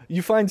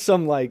 you find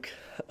some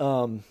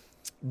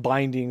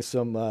bindings,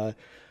 some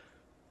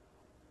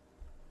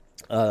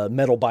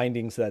metal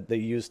bindings that they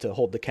use to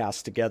hold the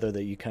cast together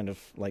that you kind of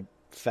like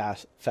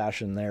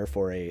fashion there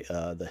for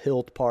the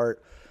hilt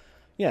part.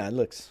 Yeah, it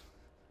looks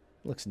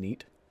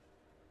neat.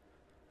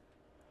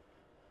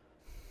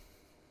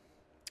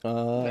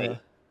 Hey,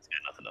 he's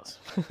got nothing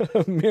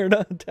else.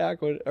 Myrna,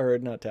 attack, or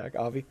not attack,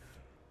 Avi.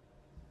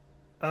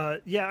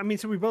 Yeah, I mean,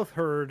 so we both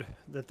heard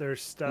that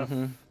there's stuff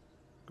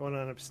going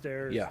on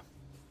upstairs. Yeah.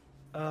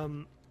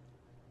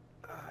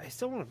 I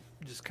still want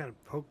to just kind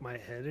of poke my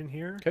head in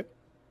here. Okay.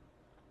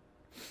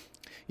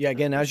 Yeah,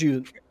 again, as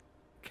you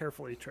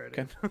Carefully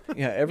treading. okay.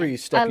 Yeah, every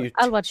step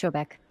I'll watch your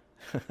back.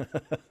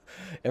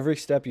 every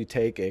step you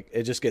take,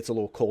 it just gets a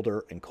little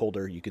colder and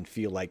colder. You can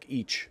feel like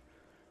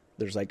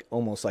there's like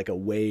almost like a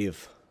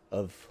wave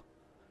of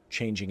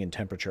changing in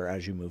temperature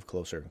as you move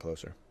closer and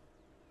closer.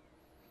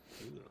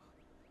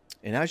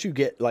 And as you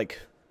get like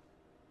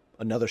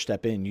another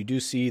step in, you do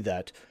see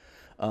that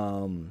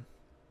the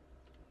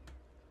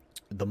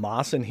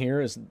moss in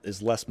here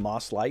is less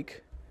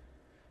moss-like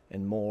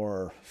and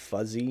more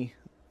fuzzy.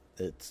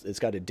 It's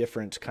got a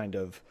different kind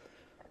of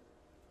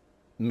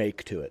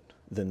make to it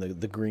than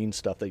the green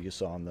stuff that you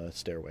saw on the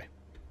stairway.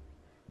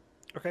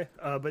 Okay,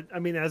 but I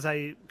mean, as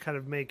I kind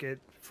of make it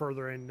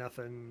further in,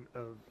 nothing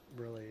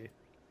really.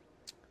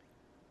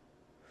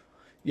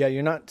 Yeah,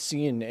 you're not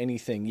seeing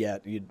anything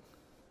yet. And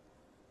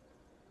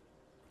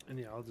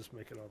yeah, I'll just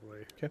make it all the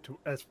way to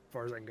as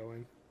far as I'm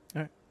going.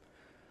 All right.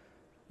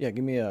 Yeah,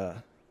 give me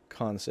a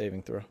con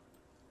saving throw.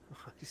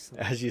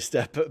 As you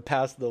step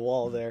past the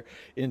wall there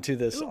into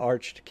this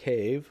arched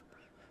cave.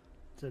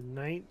 It's a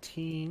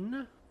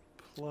 19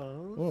 plus.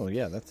 Oh,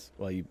 yeah,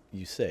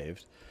 you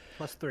saved.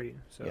 Plus 3,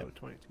 so Yep.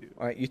 22.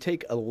 All right, you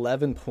take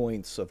 11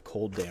 points of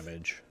cold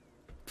damage.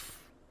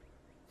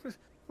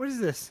 What is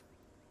this?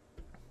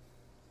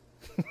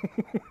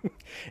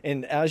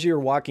 And as you're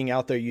walking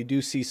out there, you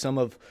do see some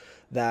of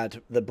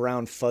the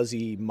brown,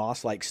 fuzzy,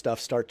 moss-like stuff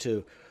start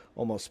to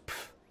almost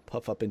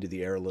puff up into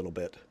the air a little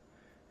bit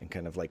and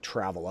kind of like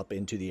travel up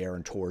into the air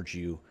and towards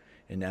you.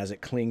 And as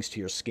it clings to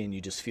your skin, you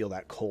just feel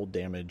that cold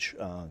damage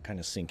kind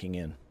of sinking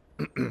in.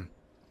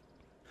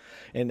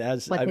 And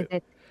as What is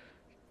it?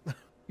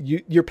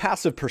 your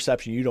passive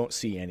perception, you don't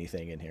see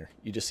anything in here.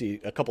 You just see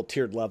a couple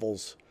tiered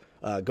levels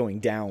going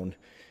down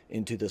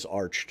into this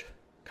arched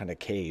kind of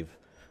cave,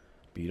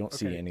 but you don't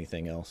see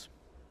anything else.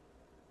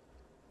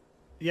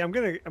 Yeah, I'm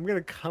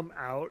gonna come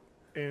out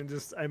and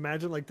just I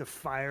imagine like the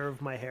fire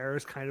of my hair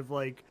is kind of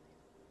like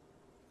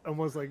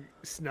almost like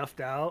snuffed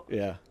out.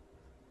 Yeah.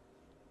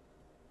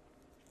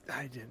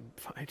 I didn't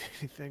find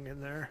anything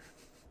in there.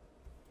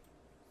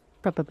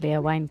 Probably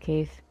a wine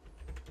cave.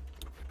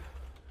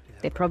 Yeah,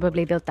 They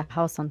probably built a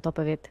house on top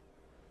of it.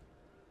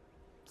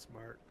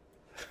 smart.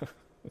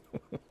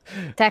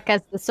 Tack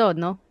has the sword,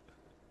 no?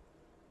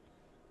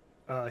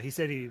 He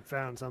said he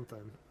found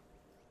something,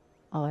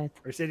 All right.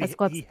 or he said Let's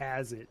go he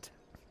has it.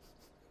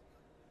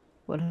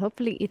 Well,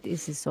 hopefully it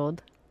is his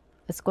sword.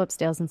 Let's go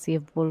upstairs and see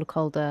if Bull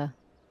called a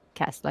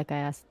cast like I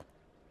asked.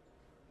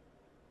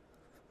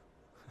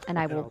 And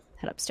I And will I'll-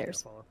 head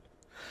upstairs.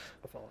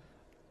 I'll follow.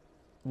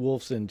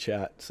 Wolf's in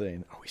chat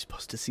saying, "Are we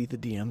supposed to see the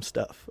DM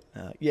stuff?"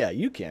 Yeah,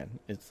 you can.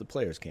 It's the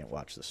players can't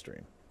watch the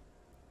stream.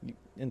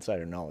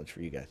 Insider knowledge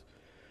for you guys.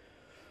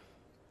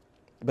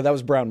 But that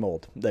was brown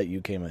mold that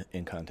you came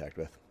in contact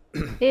with.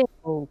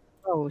 Ew,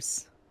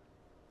 gross.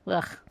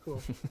 Ugh.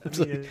 Cool. I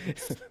mean,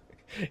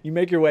 You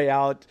make your way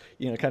out,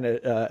 kind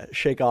of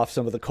shake off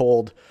some of the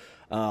cold,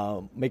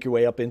 make your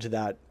way up into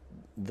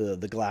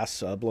the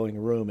glass blowing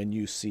room, and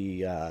you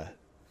see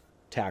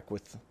Tack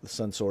with the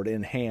sun sword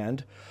in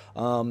hand.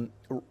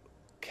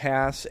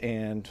 Cass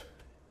and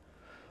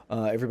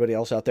everybody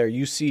else out there,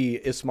 you see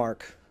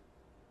Ismark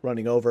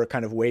running over,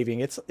 kind of waving.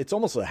 It's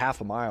almost a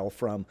half a mile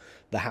from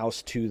the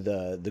house to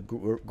the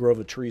grove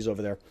of trees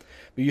over there,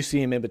 but you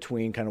see him in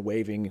between, kind of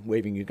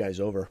waving you guys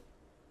over.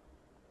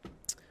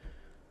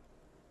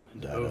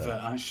 And over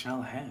I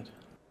shall head.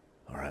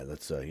 All right,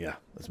 let's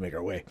make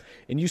our way.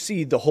 And you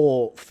see the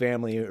whole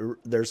family.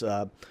 There's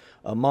a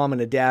mom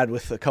and a dad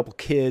with a couple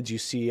kids. You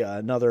see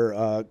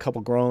another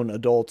couple grown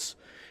adults,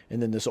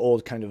 and then this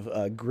old kind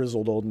of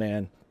grizzled old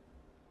man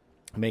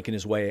making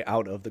his way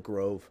out of the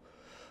grove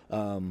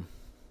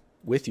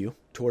with you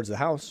towards the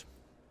house.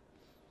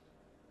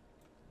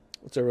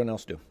 What's everyone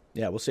else do?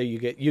 Yeah, we'll say you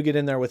get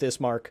in there with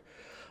Ismark.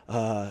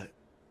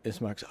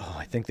 Ismark's,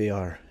 I think they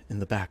are in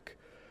the back.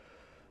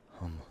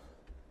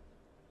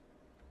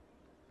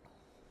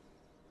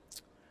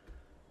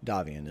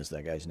 Davian is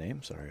that guy's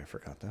name. Sorry, I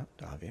forgot that.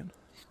 Davian.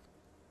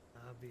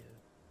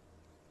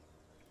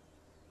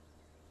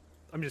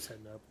 I'm just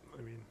heading up.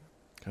 I mean,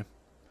 okay.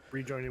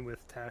 Rejoining with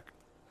Tack.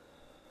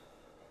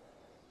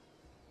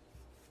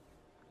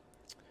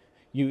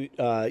 You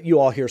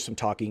all hear some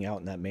talking out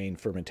in that main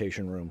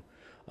fermentation room.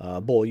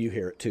 Bull, you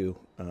hear it too.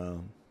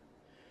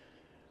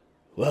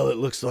 Well, it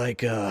looks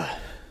like they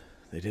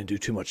didn't do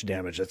too much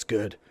damage. That's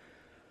good.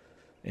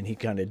 And he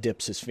kind of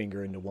dips his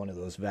finger into one of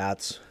those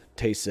vats,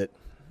 tastes it.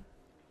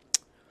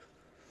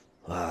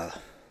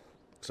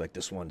 Looks like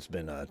this one's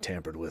been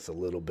tampered with a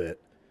little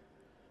bit,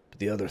 but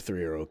the other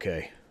three are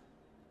okay.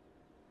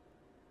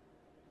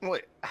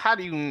 Wait, how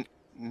do you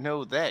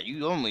know that?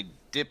 You only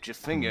dipped your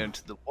finger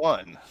into the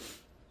one.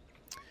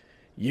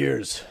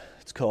 Years.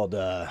 It's called,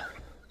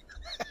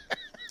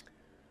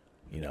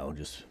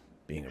 just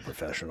being a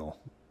professional.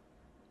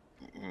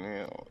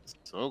 Yeah,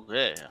 it's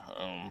okay.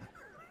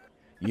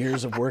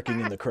 Years of working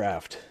in the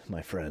craft,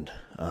 my friend.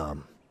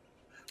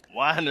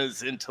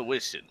 Winer's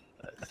intuition.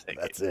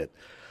 That's it.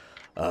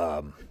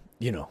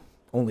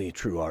 Only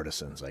true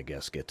artisans, I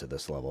guess, get to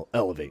this level,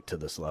 elevate to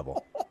this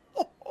level.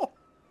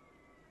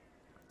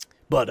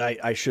 But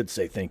I should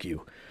say thank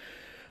you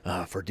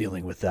for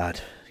dealing with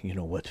that. You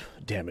know what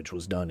damage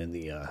was done in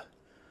the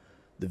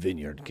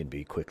vineyard can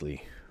be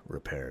quickly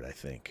repaired, I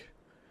think.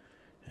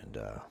 And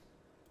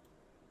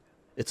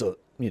it's an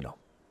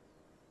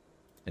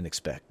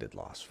expected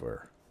loss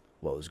for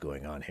what was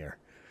going on here.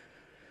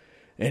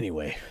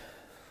 Anyway,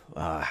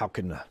 how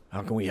can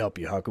we help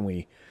you? How can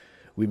we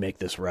make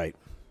this right?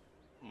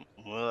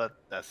 Well,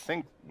 I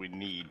think we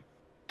need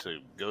to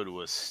go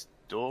to a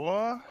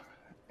store,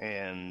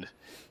 and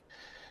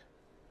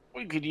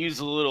we could use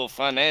a little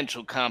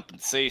financial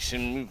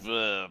compensation. We've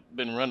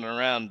been running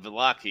around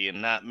Vallaki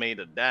and not made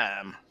a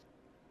dime.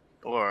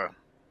 Or a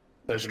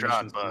Those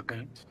missions Strahd buck.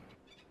 complete.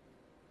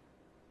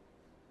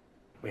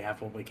 We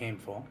have what we came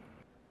for.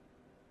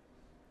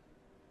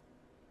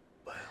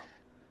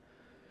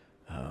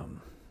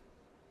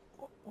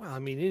 Well, I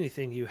mean,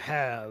 anything you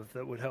have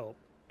that would help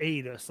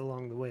aid us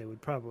along the way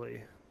would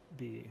probably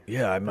be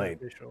Yeah, I might.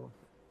 beneficial.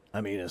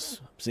 I mean,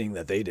 seeing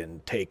that they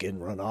didn't take it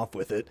and run off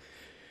with it,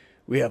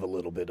 we have a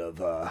little bit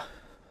of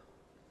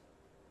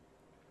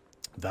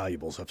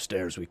valuables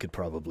upstairs. We could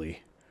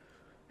probably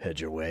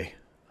head your way.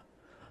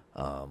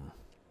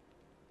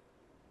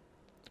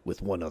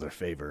 With one other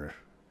favor,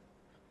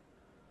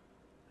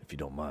 if you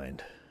don't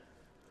mind.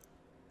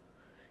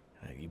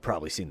 You've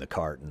probably seen the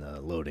cart in the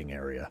loading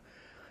area.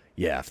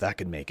 Yeah, if that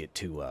could make it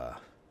to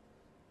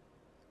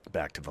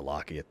back to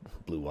Vallaki at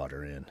Blue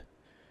Water Inn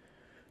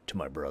to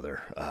my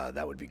brother,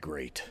 that would be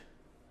great.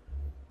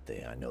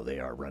 I know they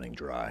are running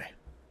dry.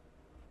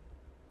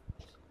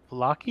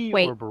 Vallaki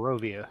Wait. or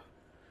Barovia?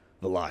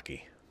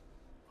 Vallaki.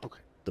 Okay.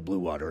 The Blue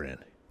Water Inn.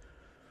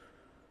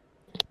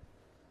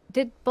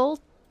 Did Bull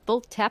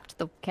tapped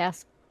the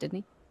cask, didn't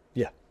he?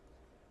 Yeah.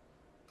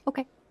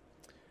 Okay.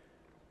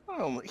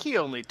 Oh, he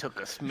only took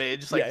a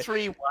smidge, like Yeah.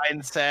 3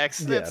 wine sacks.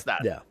 That's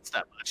not. yeah. It's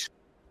not much.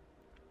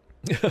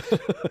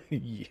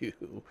 You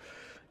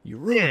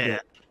ruined Yeah.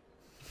 it.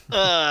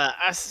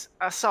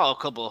 I saw a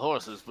couple of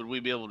horses. Would we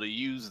be able to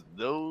use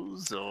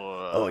those,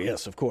 or? Oh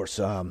yes, of course.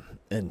 And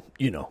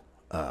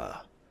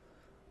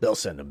they'll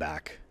send them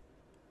back.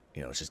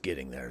 It's just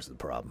getting there is the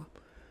problem.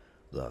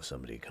 They'll have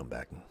somebody come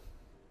back and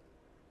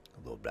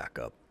load back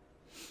up.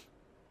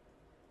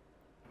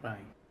 Right.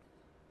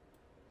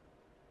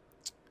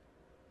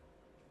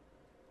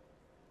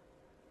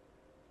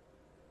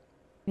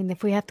 I mean,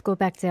 if we have to go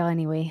back there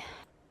anyway.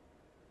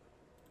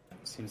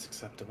 Seems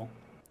acceptable.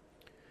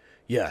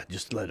 Yeah,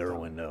 just let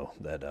Erwin know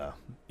that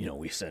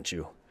we sent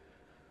you.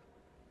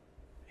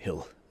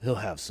 He'll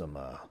have some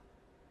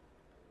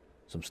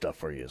stuff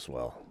for you as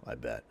well, I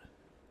bet.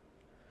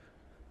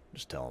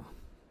 Just tell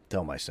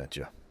him I sent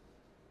you.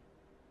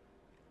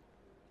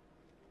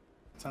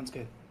 Sounds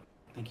good.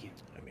 Thank you.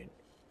 I mean,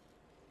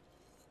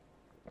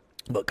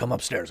 but come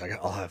upstairs.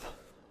 I'll have.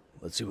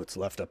 Let's see what's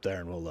left up there,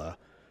 and we'll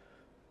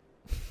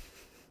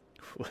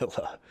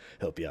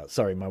help you out.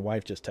 Sorry, my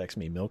wife just texted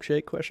me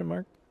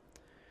milkshake ?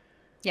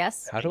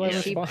 Yes. How do I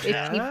Is she,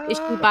 respond? is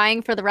she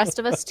buying for the rest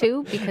of us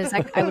too? Because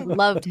I would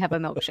love to have a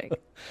milkshake.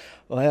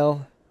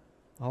 Well,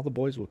 all the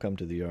boys will come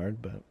to the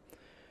yard, but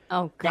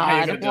Oh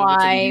Now you're God, gonna deliver to the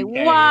why?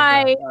 UK,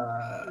 Why?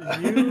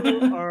 but,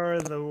 You are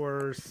the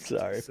worst.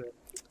 Sorry.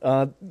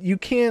 So- You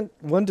can't.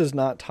 One does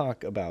not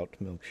talk about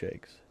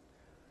milkshakes.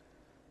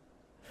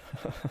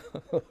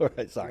 All right,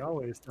 We sorry.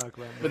 always talk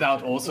about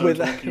without milkshakes. also With-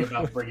 talking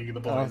about bringing the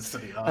boys to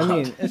the yard. I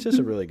mean, it's just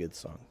a really good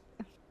song.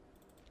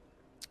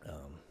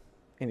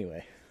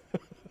 Anyway.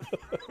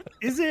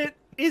 Is it?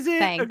 Is it a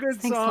Thanks. good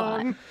Thanks a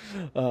lot. song?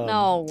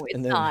 No, it's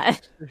and then-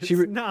 not. She It's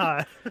re-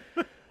 not.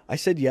 I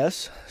said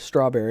yes,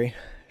 strawberry.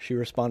 She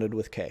responded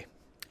with K.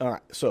 All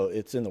right, so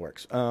it's in the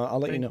works. I'll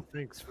let you know.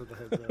 Thanks for the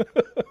heads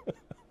up.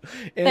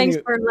 Thanks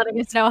Any- for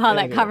letting us know how that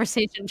anyway.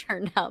 conversation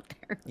turned out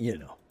there. You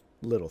know,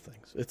 little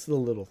things. It's the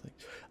little things.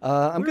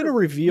 I'm going to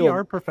We reveal.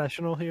 are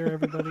professional here,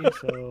 everybody.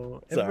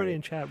 So Sorry. everybody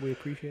in chat, we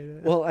appreciate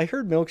it. Well, I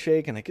heard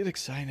milkshake and I get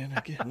excited.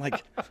 I'm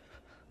like,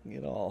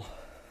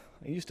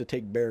 I used to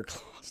take bear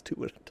claws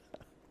two at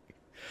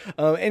a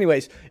time.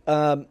 Anyways,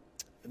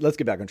 let's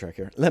get back on track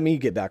here. Let me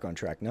get back on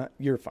track. Not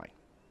you're fine.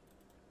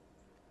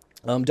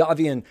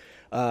 Davian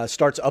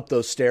starts up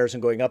those stairs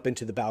and going up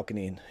into the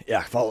balcony. And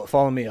yeah,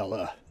 follow me.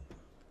 We'll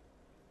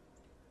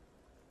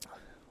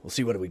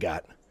see what we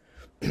got.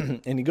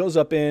 And he goes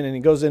up in and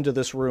he goes into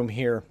this room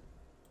here.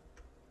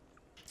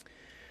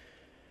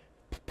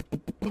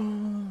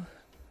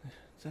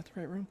 Is that the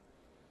right room?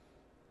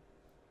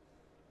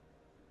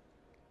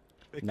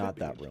 It Not could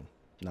be. that room.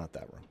 Not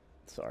that room.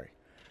 Sorry.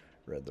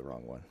 Read the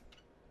wrong one.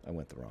 I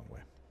went the wrong way.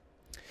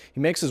 He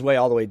makes his way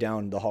all the way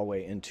down the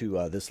hallway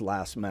into this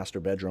last master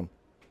bedroom.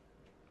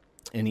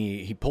 And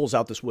he pulls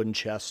out this wooden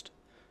chest,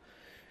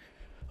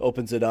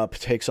 opens it up,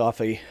 takes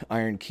off a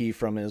iron key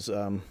from his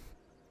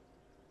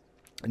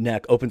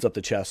neck, opens up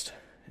the chest,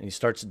 and he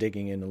starts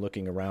digging in and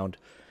looking around.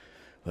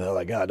 Well,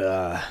 I got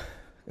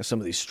some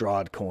of these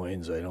Strahd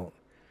coins. I don't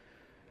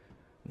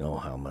know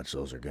how much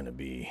those are going to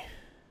be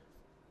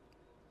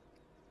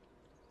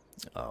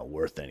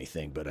worth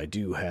anything, but I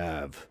do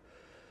have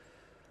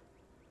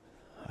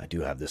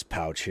this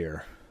pouch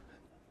here.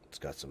 It's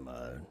got some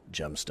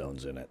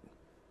gemstones in it.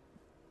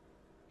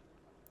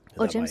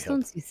 Oh, That might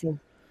help. gemstones, you see.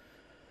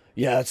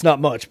 Yeah, it's not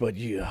much, but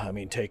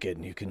take it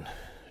and you can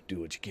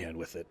do what you can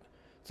with it.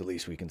 It's the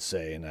least we can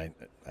say, and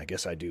I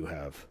guess I do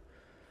have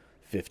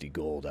 50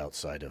 gold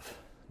outside of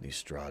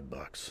these Strahd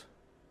bucks.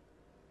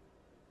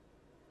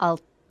 I'll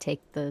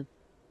take the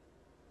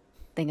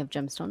thing of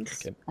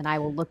gemstones, Okay. and I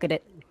will look at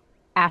it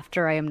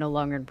after I am no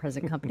longer in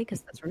present company,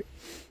 because that's rude.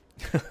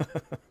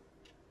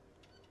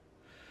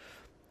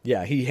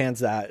 Yeah, he hands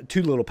that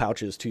two little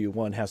pouches to you.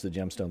 One has the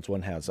gemstones.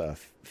 One has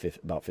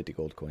about 50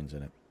 gold coins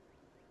in it.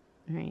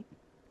 All right.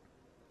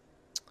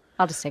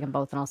 I'll just take them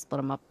both, and I'll split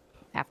them up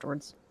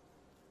afterwards.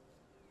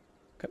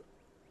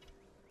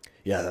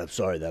 Yeah, I'm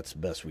sorry. That's the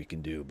best we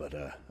can do. But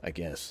I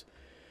guess,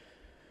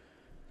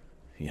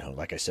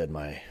 like I said,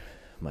 my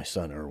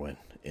son Erwin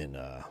in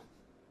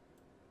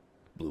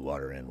Blue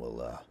Water Inn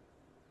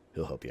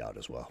he'll help you out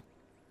as well.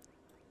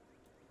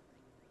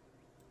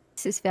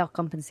 This is fair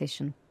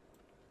compensation.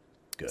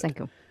 Good. Thank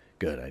you.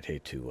 Good. I'd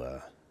hate to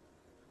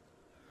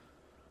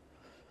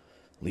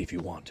leave you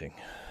wanting.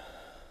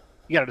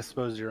 You got to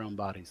dispose of your own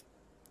bodies.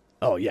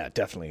 Oh yeah,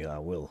 definitely.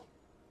 Will.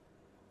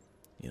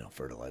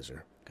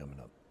 Fertilizer coming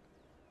up.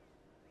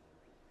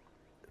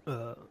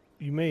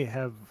 You may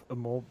have a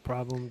mold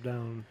problem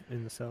down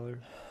in the cellar.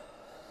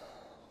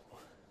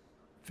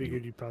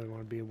 Figured you'd probably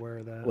want to be aware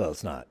of that. Well,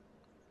 it's not.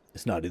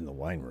 It's not in the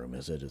wine room,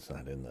 is it? It's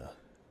not in the.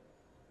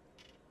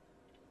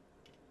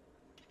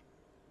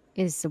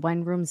 Is the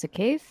wine room's a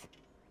cave?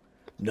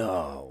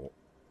 No.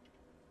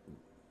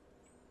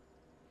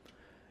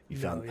 You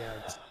No, found. yeah,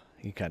 it's-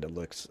 He kind of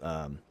looks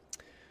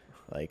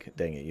like,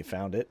 dang it, you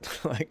found it.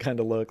 I kind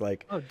of look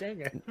like. Oh, dang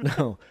it.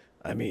 No,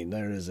 I mean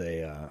there is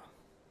a.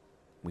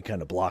 We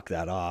kind of blocked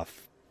that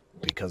off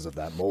because of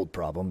that mold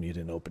problem. You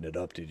didn't open it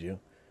up, did you?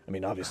 I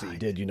mean, obviously you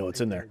did. You know it's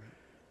in there.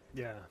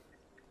 Yeah,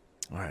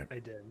 All right. I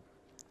did.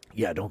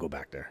 Yeah, don't go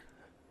back there.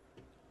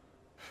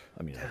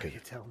 I mean, I You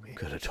tell me.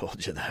 could have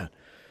told you that.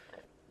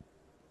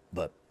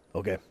 But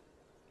okay.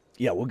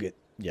 Yeah,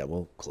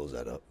 we'll close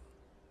that up.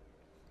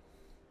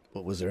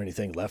 But was there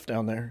anything left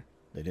down there?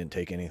 They didn't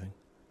take anything?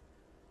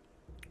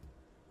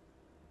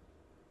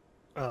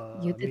 You I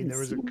mean, didn't there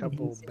was a see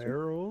couple anything, did you?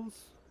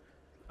 barrels.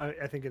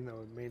 I think in the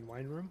main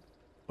wine room.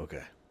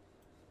 Okay.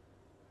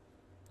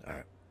 All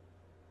right.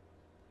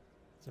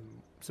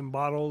 Some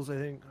bottles. I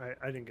think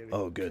I didn't get.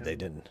 Oh, good. They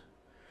didn't.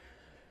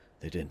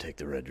 didn't take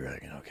the red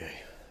dragon. Okay.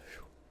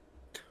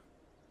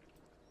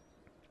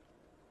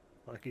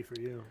 Lucky for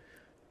you.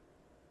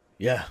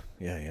 Yeah.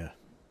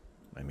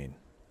 I mean,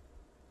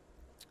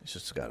 it's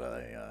just got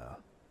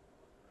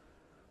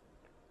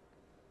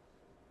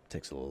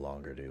takes a little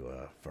longer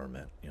to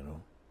ferment,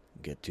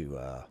 get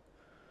to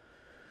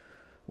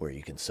where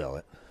you can sell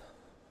it.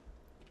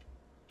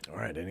 All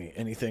right.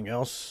 Anything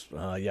else?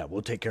 Yeah,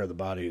 we'll take care of the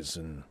bodies.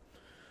 And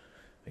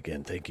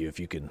again, thank you. If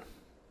you can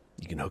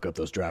hook up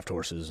those draft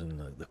horses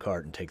and the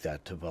cart and take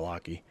that to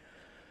Valaki,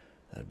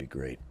 that'd be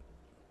great.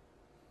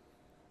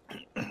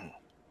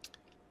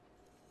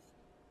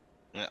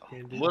 Yeah.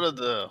 Can do. What are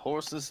the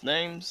horses'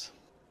 names?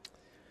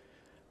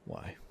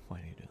 Why? Why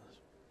do you do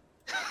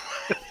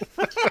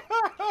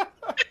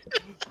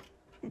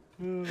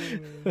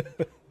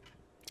this?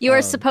 You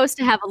are supposed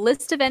to have a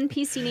list of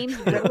NPC names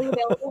readily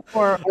available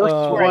for Horse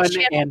for a 1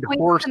 channel and point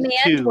Horse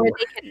command 2. where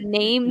they can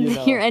name You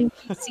know. your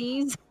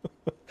NPCs.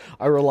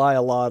 I rely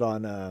a lot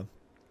on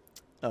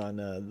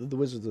the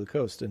Wizards of the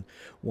Coast, and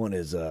one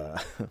is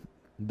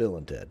Bill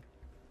and Ted.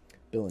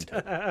 Bill and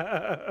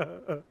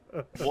Ted.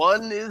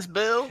 One is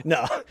Bill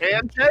No,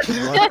 and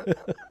Ted.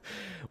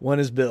 one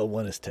is Bill,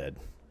 one is Ted.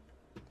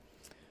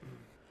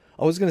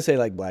 I was gonna say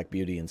like Black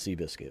Beauty and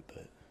Seabiscuit,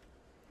 but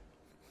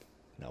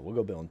no, we'll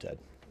go Bill and Ted.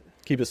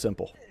 Keep it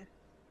simple.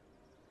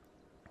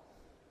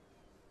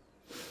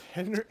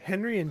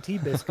 Henry and Tea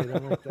Biscuit. I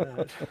like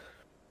that.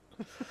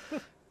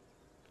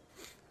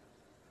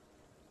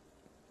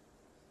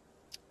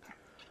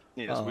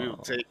 Yes, we will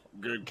take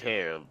good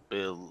care of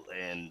Bill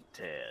and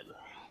Ted.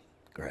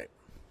 Great.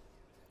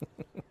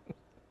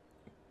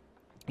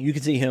 You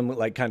can see him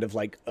like kind of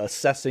like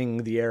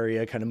assessing the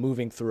area, kind of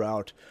moving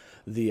throughout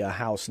the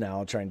house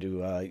now, trying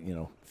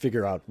to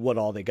figure out what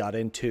all they got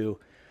into,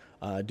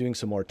 doing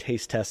some more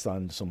taste tests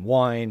on some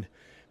wine,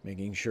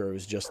 making sure it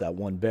was just that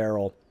one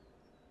barrel,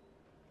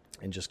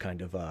 and just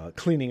kind of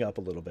cleaning up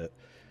a little bit.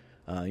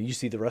 You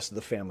see the rest of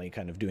the family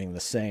kind of doing the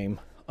same.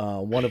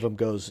 One of them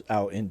goes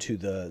out into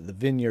the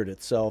vineyard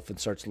itself and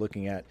starts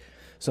looking at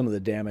some of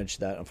the damage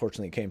that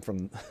unfortunately came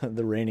from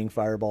the raining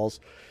fireballs.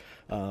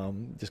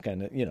 Just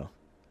kind of,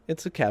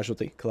 it's a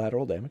casualty,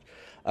 collateral damage.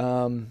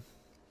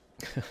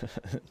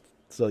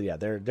 So yeah,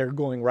 they're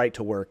going right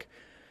to work,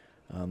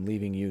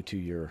 leaving you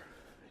to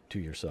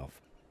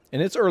yourself.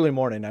 And it's early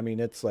morning. I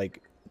mean, it's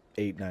like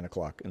 8-9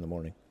 o'clock in the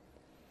morning.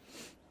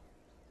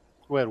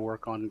 Go ahead and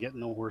work on getting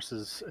the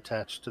horses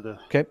attached to the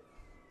Okay.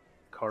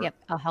 cart. Yep,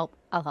 I'll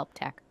help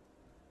Tack.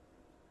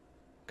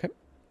 Okay.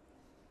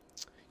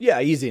 Yeah,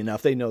 easy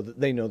enough. They know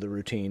the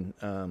routine.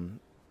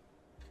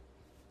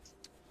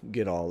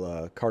 Get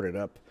all carted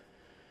up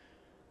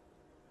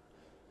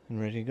and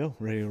ready to go.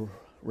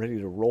 Ready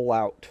to roll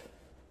out.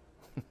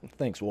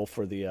 Thanks, Wolf,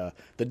 for the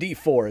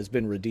D4 has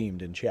been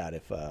redeemed in chat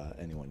if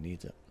anyone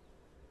needs it.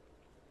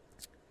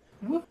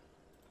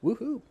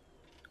 Woohoo!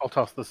 I'll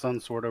toss the sun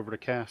sword over to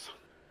Cass.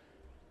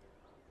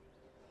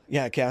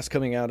 Yeah, Cass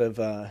coming out of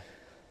I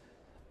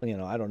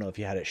don't know if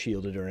you had it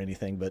shielded or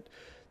anything, but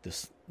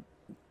this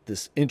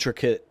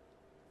intricately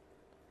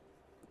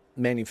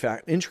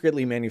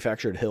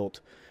manufactured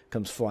hilt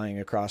comes flying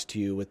across to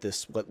you with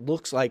this what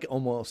looks like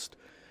almost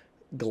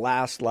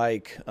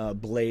glass-like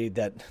blade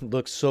that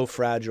looks so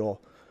fragile,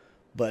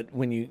 but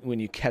when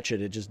you catch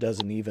it, it just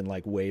doesn't even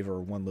like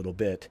waver one little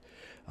bit.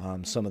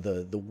 Some of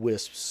the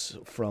wisps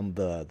from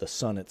the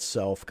sun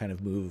itself kind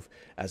of move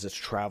as it's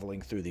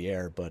traveling through the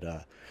air, but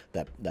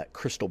that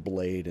crystal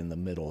blade in the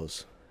middle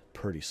is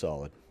pretty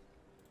solid.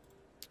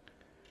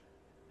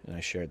 And I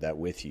shared that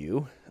with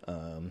you.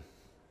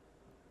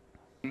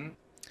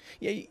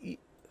 Yeah, I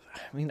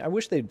mean, I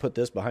wish they'd put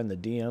this behind the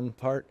DM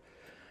part.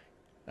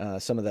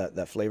 Some of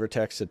that flavor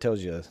text that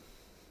tells you,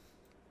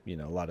 a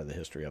lot of the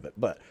history of it,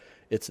 but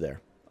it's there.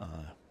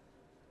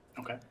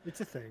 Okay. It's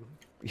a thing.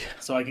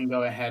 So I can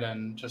go ahead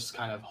and just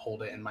kind of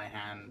hold it in my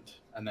hand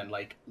and then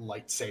like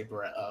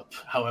lightsaber it up,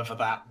 however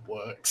that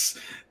works,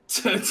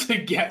 to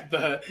get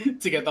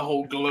the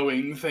whole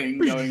glowing thing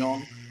going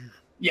on.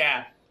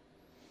 Yeah.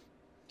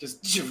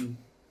 Just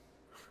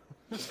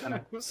kind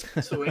of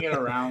swing it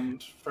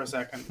around for a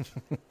second.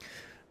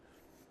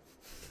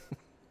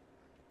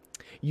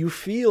 You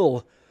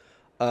feel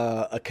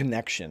a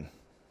connection.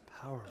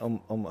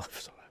 Powerful.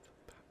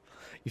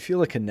 You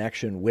feel a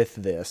connection with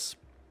this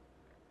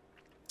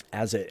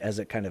as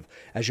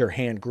your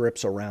hand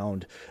grips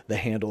around the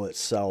handle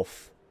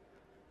itself,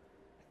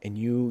 and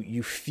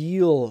you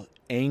feel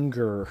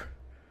anger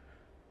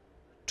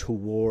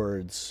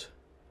towards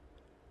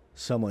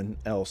someone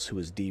else who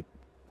is deep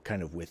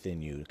kind of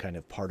within you, kind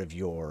of part of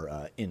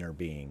your inner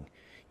being.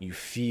 You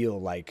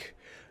feel like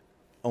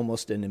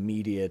almost an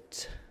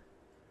immediate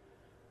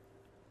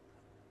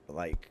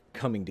like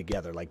coming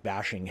together, like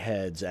bashing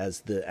heads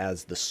as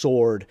the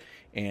sword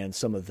and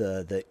some of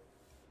the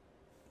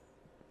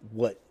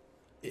what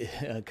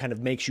kind of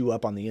makes you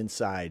up on the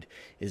inside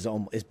is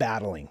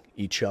battling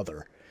each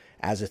other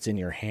as it's in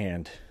your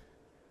hand.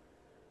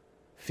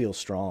 Feels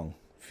strong,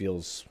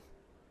 feels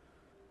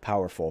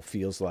powerful,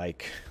 feels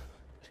like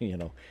you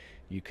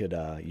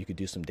could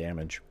do some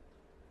damage.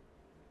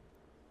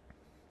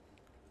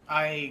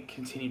 I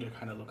continue to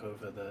kind of look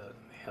over the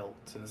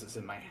hilt, and as it's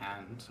in my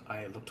hand,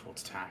 I look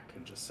towards Tack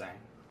and just say,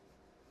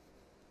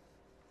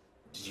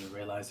 "Did you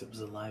realize it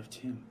was alive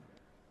too?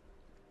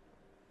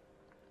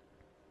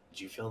 Did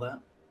you feel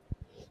that?"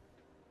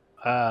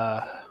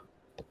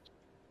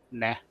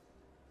 Nah.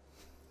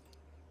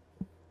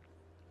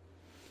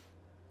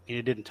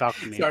 You didn't talk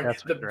to me. Sorry,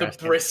 That's what you're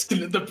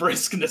asking. the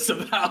briskness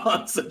of that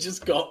answer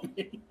just got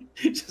me.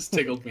 Just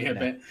tickled me a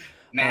bit.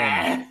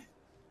 Nah.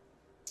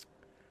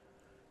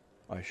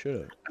 I should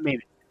have. I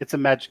mean, it's a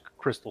magic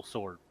crystal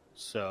sword,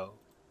 so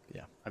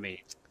Yeah. I mean,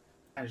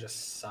 I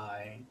just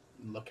sigh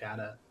and look at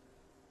it.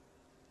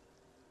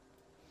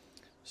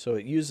 So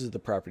it uses the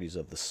properties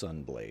of the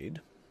Sunblade.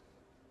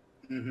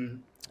 Mm-hmm.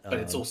 But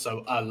it's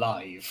also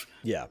alive.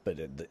 Yeah, but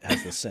it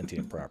has the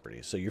sentient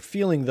properties. So you're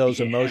feeling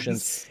those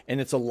emotions, Yes. and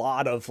it's a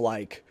lot of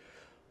like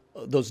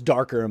those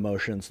darker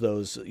emotions,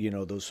 those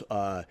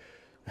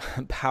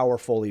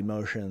powerful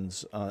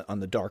emotions on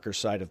the darker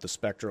side of the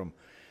spectrum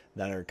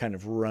that are kind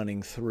of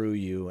running through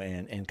you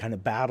and kind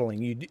of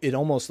battling you. It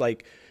almost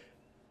like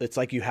it's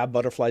like you have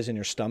butterflies in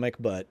your stomach,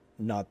 but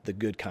not the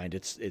good kind.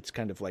 It's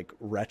kind of like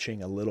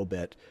retching a little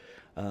bit.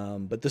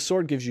 But the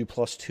sword gives you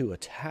 +2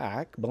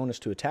 attack, bonus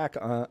to attack,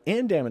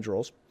 and damage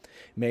rolls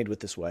made with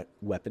this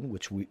weapon,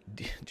 which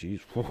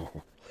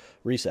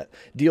reset,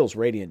 deals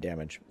radiant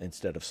damage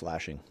instead of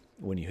slashing.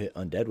 When you hit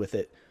undead with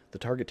it, the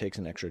target takes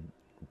an extra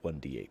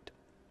 1d8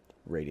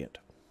 radiant.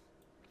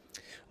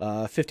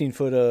 15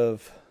 foot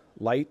of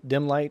light,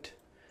 dim light,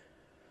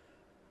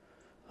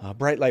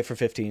 bright light for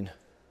 15,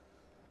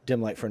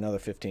 dim light for another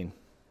 15.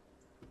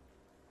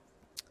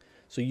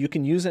 So you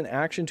can use an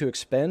action to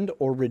expend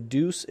or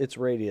reduce its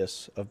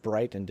radius of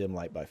bright and dim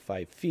light by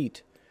 5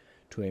 feet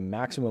to a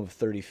maximum of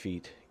 30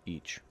 feet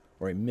each,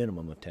 or a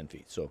minimum of 10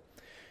 feet. So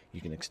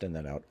you can extend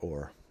that out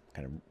or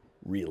kind of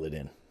reel it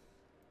in.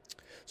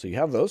 So you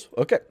have those.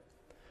 Okay.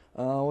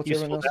 What's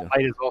Useful. everyone else That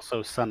doing? light is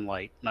also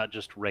sunlight, not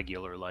just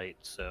regular light.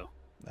 So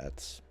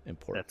That's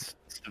important.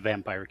 that's the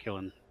vampire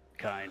killing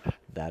kind.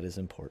 That is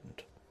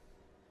important.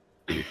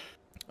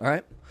 All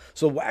right.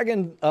 So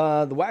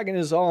the wagon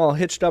is all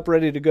hitched up,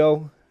 ready to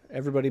go.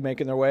 Everybody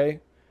making their way.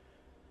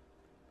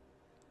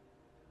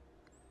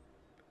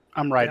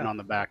 I'm riding Yeah. on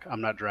the back. I'm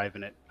not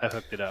driving it. I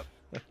hooked it up.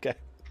 Okay.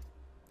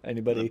 In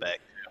Anybody? the back.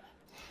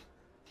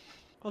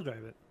 I'll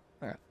drive it.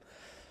 All right.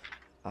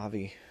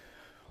 Avi,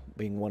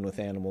 being one with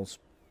animals,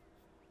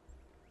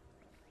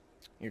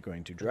 you're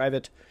going to drive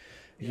it.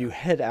 You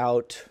head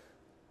out.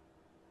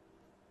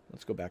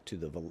 Let's go back to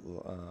the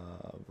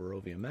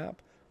Barovia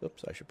map.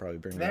 Oops, I should probably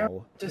bring that There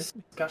all.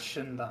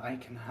 discussion that I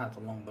can have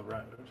along the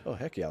road. Oh,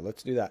 heck yeah,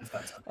 let's do that. If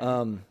that's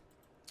okay.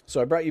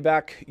 So I brought you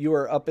back. You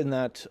are up in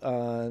that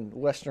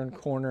western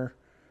corner.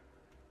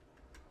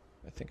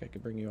 I think I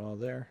could bring you all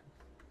there.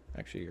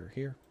 Actually, you're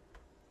here.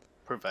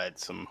 Provide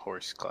some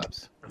horse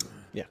claps.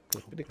 Yeah,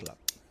 clippity clap.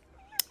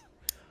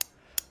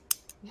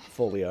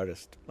 Foley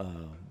artist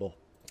bull.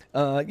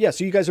 Yeah,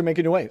 so you guys are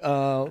making your way.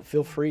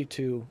 Feel free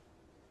to.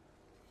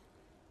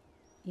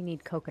 You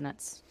need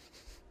coconuts.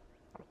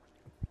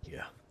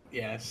 Yeah.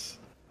 Yes.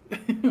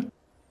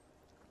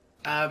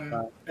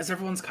 As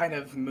everyone's kind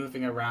of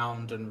moving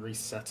around and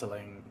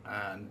resettling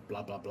and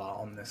blah blah blah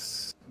on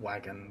this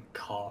wagon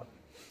cart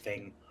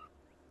thing,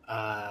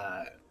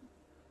 I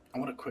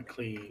want to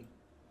quickly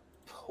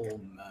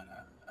pull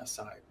Myrna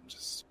aside and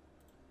just.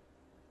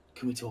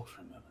 Can we talk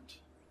for a moment?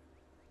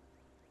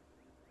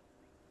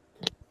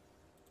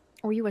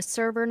 Were you a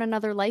server in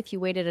another life? You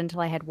waited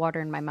until I had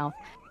water in my mouth.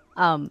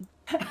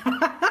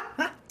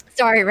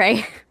 Sorry,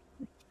 Ray.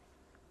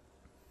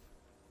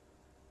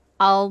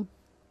 I'll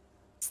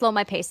slow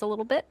my pace a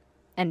little bit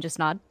and just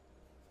nod.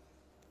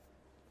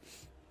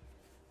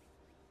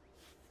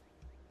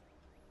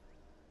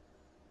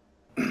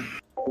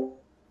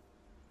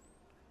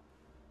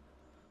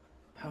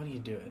 How do you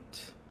do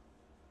it?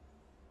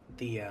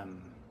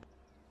 And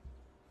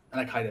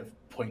I kind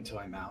of point to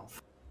my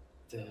mouth.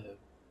 The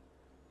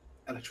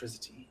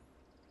electricity.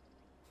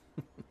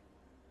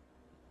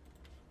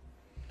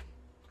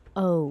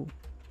 Oh.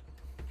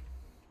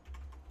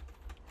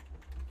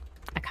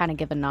 I kind of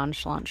give a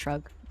nonchalant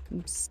shrug.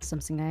 It's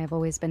something I have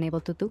always been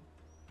able to do.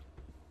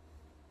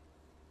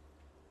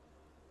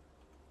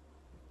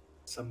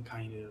 Some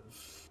kind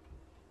of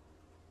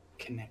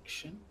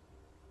connection?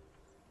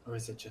 Or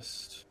is it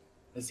just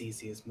as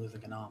easy as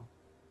moving an arm?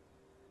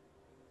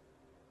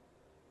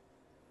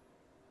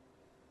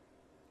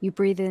 You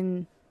breathe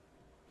in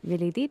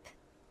really deep,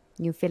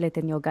 you feel it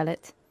in your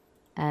gullet,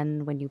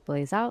 and when you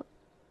blaze out,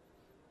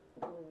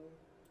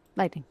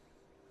 lightning.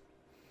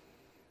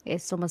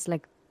 It's almost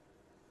like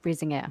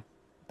breathing air,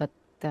 but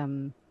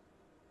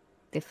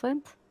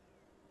different?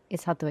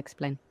 It's hard to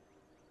explain.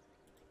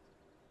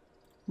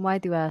 Why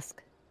do you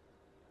ask?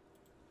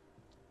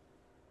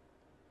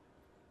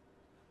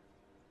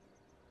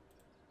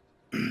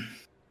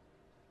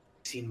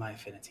 Seen my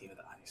affinity with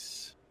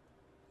ice.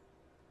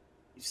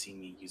 You've seen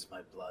me use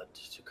my blood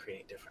to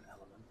create different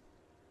elements.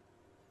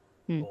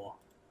 Or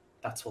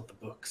that's what the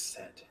books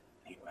said,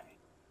 anyway.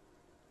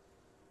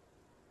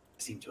 I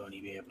seem to only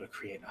be able to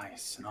create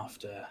ice, and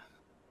after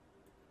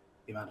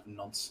the amount of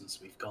nonsense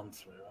we've gone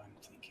through, I'm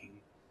thinking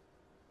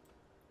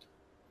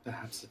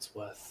perhaps it's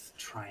worth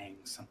trying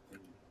something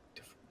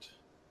different.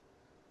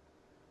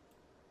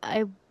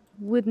 I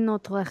would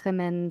not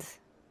recommend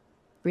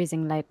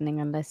breathing lightning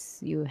unless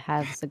you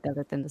have the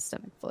gullet and the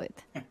stomach for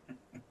it.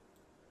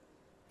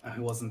 I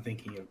wasn't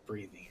thinking of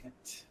breathing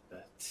it,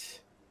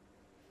 but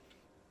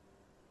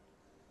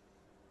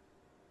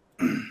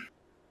the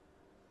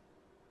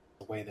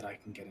way that I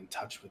can get in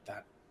touch with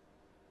that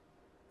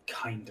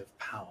kind of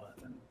power,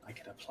 then I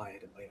can apply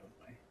it in my own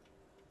way.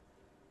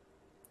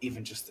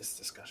 Even just this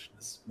discussion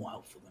is more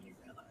helpful than you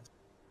realize.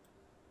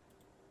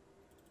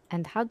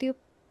 And how do you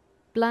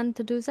plan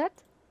to do that?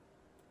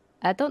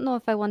 I don't know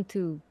if I want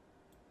to.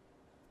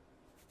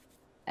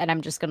 And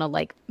I'm just gonna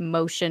like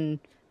motion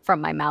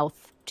from my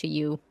mouth to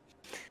you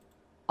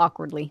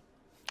awkwardly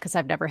because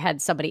I've never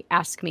had somebody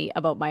ask me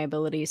about my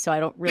abilities, so I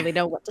don't really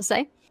know what to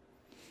say.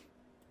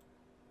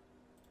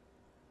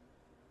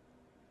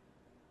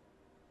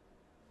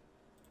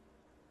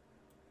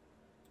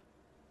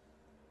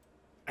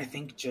 I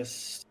think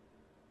just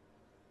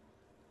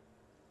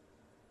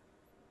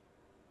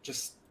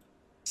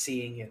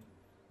seeing it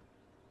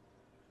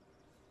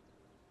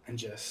and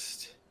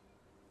just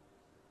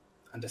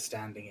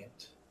understanding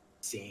it,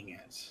 seeing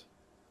it,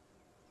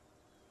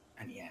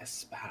 and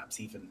yes, perhaps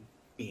even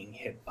being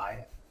hit by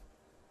it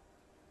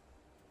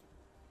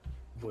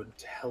would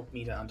help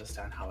me to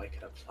understand how I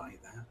could apply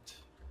that.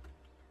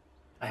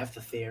 I have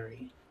the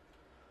theory.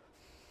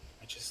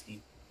 I just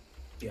need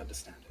the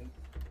understanding.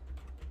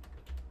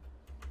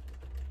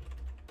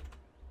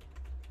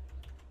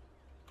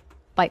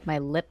 Bite my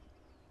lip.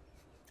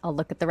 I'll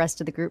look at the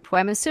rest of the group, who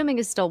I'm assuming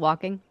is still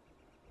walking.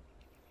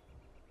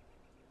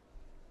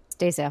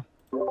 Stasia.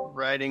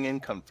 Riding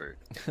in comfort.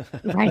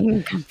 Riding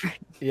in comfort.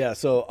 Yeah,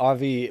 so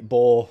Avi,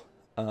 Bull,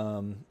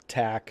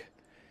 Tack,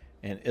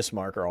 and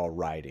Ismark are all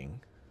riding.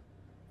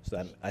 So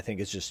that I think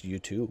it's just you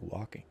two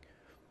walking.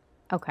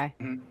 Okay.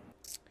 Mhm.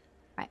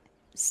 Right.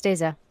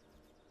 Stasia.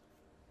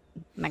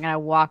 Am I gonna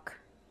walk?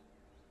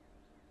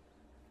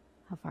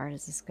 How far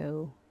does this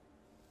go?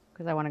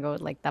 Because I want to go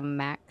with like the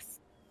max.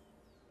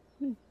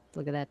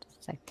 Look at that.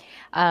 Say.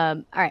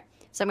 All right.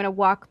 So I'm gonna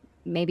walk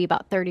maybe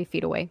about 30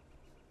 feet away.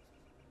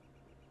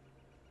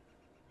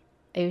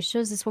 Are you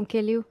sure this won't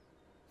kill you?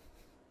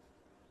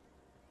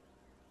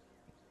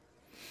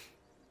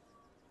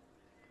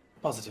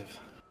 Positive.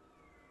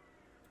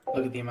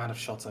 Look at the amount of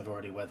shots I've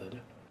already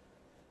weathered.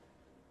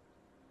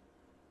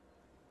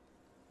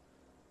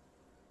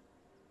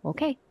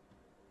 Okay.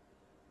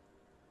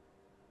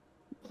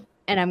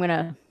 And I'm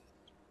gonna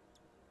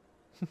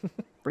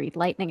breathe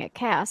lightning at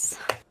Cass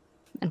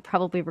and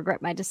probably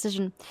regret my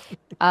decision.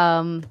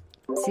 So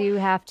you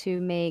have to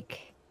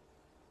make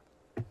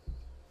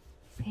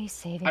a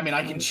saving. I mean,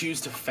 I can throw. choose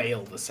to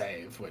fail the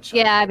save, which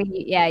Yeah, I mean,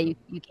 yeah, you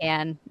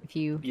can if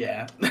you.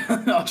 yeah.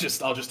 I'll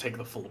just take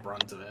the full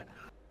brunt of it.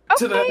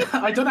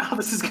 I don't know how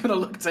this is gonna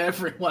look to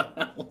everyone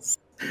else,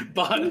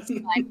 but It's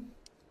fine.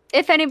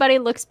 If anybody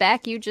looks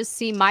back, you just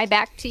see my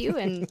back to you,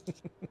 and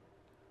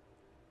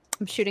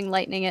I'm shooting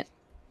lightning at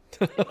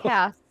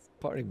Cass.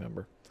 Party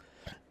member.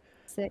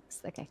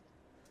 6. Okay.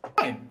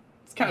 fine.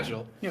 It's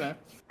casual, you know. All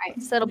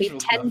right, so that'll be Usual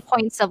 10 stuff.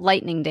 points of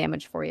lightning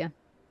damage for you.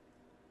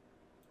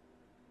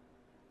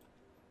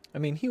 I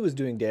mean, he was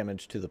doing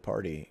damage to the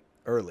party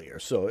earlier,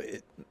 so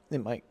it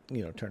might,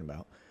 turn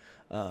about.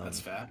 That's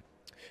fair.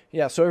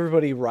 Yeah, so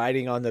everybody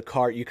riding on the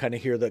cart, you kind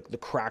of hear the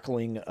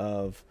crackling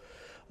of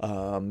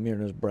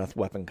Myrna's breath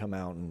weapon come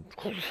out, and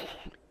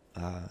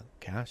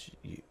Cass,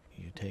 you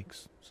take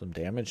some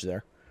damage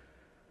there.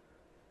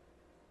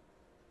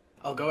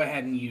 I'll go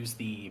ahead and use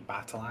the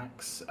battle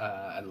axe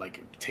and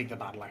like take the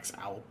battle axe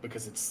out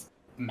because it's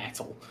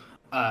metal.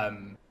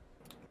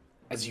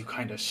 As you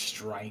kind of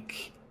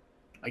strike,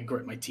 I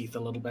grit my teeth a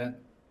little bit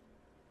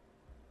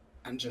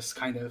and just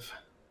kind of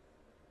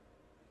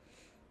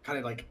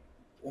like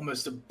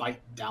almost a bite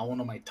down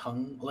on my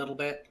tongue a little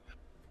bit.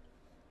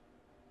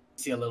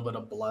 See a little bit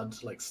of blood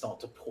like start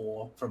to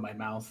pour from my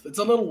mouth. It's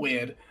a little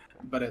weird,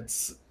 but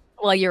it's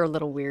Well, you're a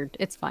little weird.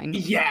 It's fine.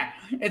 yeah,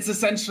 it's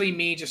essentially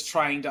me just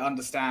trying to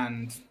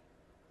understand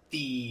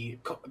the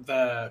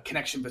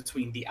connection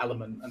between the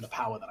element and the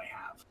power that I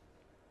have.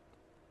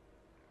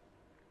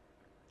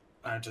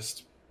 I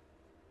just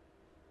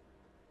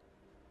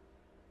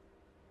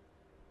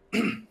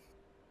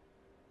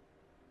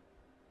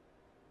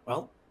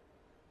well,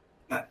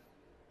 that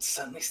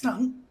certainly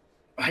stung.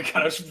 I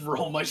kind of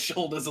roll my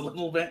shoulders a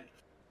little bit.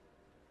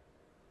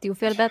 Do you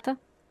feel better?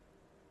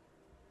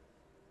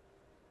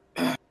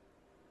 I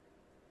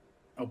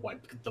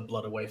wipe the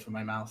blood away from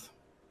my mouth.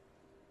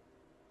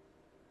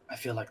 I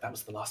feel like that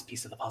was the last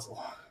piece of the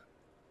puzzle.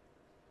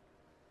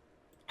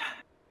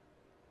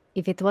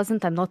 If it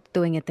wasn't, I'm not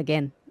doing it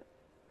again.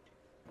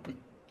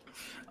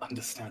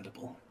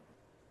 Understandable.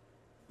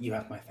 You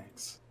have my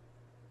thanks.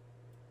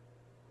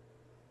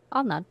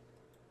 I'll nod.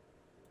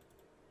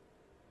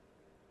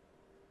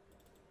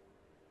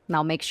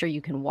 Now make sure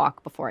you can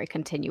walk before I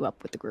continue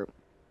up with the group.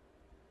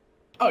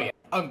 Oh yeah,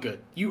 I'm good.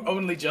 You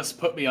only just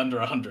put me under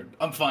 100.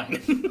 I'm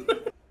fine.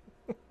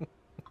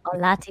 Oh,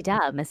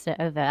 la-ti-da, Mr.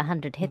 Over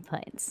 100 hit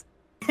points.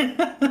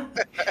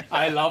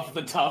 I love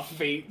the tough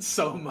feat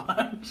so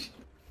much.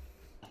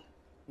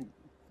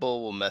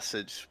 Bull will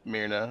message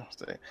Myrna.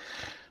 Say,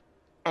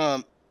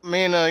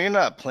 Myrna, you're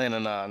not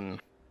planning on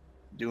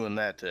doing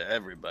that to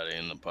everybody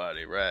in the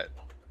party, right?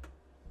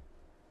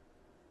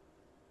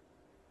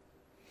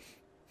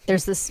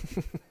 There's this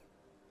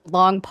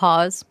long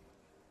pause.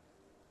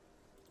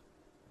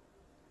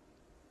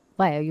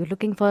 Why, are you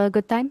looking for a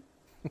good time?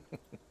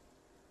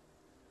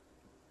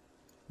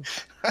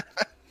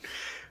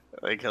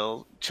 Like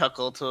he'll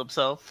chuckle to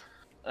himself.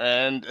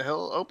 and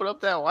he'll open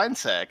up that wine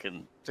sack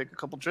and take a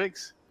couple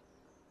drinks.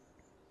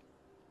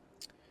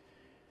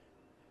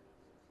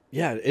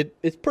 Yeah,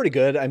 it's pretty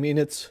good. I mean,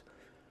 it's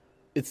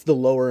the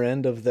lower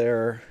end of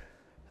their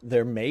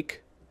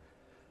make.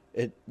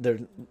 They're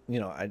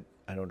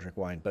I don't drink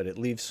wine, but it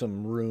leaves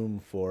some room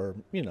for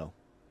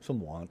some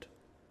want.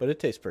 But it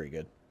tastes pretty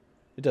good.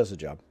 It does the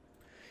job.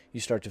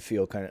 You start to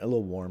feel kind of a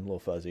little warm, a little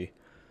fuzzy.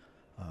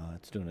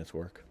 It's doing its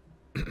work.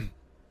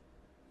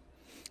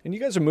 And you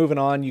guys are moving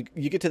on. You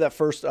get to that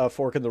first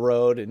fork in the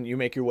road, and you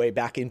make your way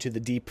back into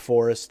the deep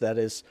forest. That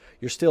is,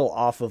 you're still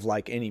off of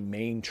like any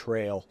main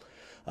trail.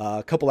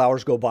 A couple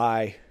hours go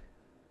by,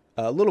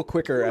 a little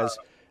quicker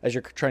as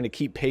you're trying to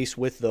keep pace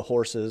with the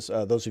horses.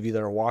 Those of you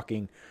that are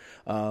walking,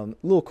 a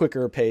little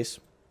quicker pace,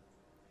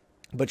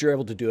 but you're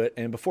able to do it.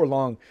 And before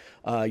long,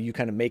 you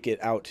kind of make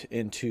it out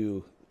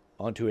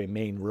onto a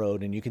main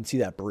road, and you can see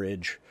that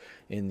bridge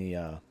in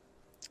the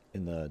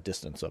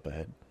distance up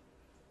ahead.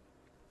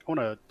 I want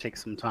to take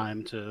some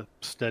time to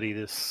study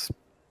this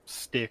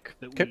stick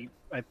that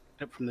I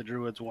picked up from the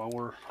druids while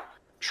we're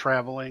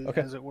traveling,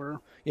 as it were.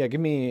 Yeah, give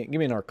me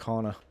an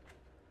Arcana.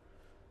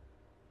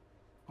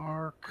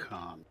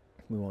 Arcana.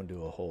 We won't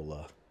do a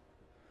whole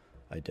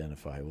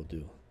identify. We'll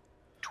do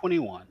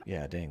 21.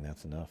 Yeah, dang,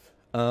 that's enough.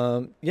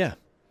 Yeah.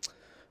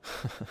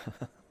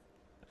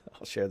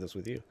 I'll share this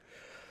with you.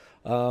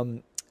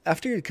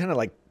 After you're kind of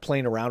like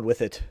playing around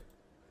with it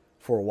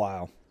for a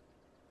while,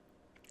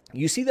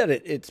 you see that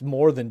it's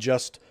more than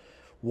just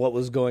what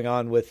was going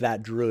on with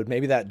that druid.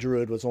 Maybe that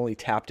druid was only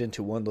tapped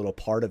into one little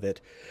part of it,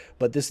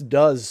 but this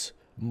does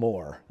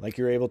more. Like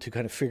you're able to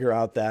kind of figure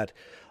out that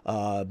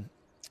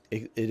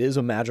it is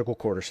a magical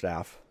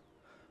quarterstaff,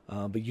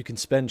 but you can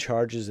spend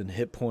charges and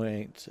hit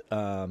points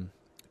to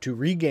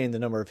regain the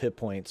number of hit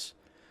points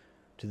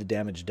to the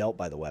damage dealt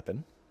by the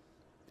weapon.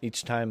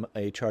 Each time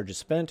a charge is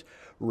spent,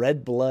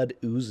 red blood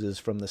oozes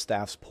from the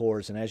staff's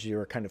pores, and as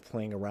you're kind of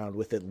playing around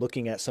with it,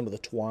 looking at some of the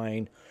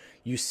twine,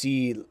 you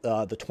see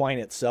the twine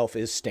itself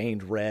is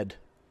stained red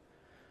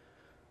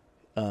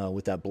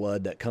with that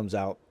blood that comes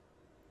out.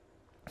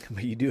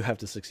 But you do have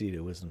to succeed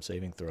a wisdom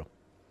saving throw.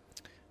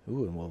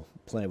 Ooh, and we'll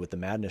play with the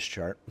madness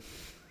chart.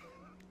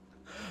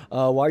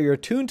 While you're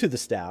attuned to the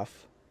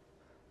staff,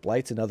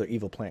 blights and other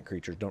evil plant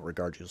creatures don't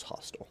regard you as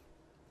hostile.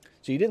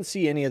 So you didn't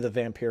see any of the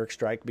vampiric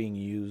strike being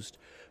used,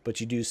 but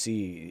you did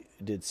see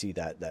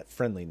that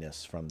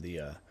friendliness from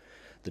the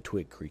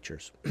twig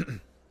creatures.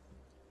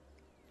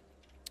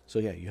 So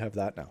yeah, you have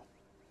that now.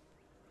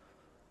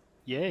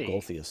 Yay.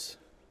 Golthias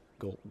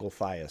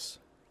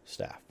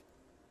staff.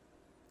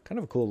 Kind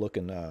of a cool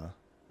looking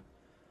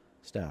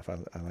staff.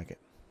 I like it.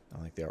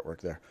 I like the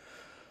artwork there.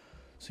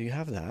 So you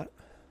have that.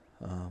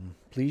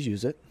 Please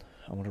use it.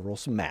 I want to roll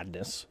some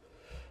madness.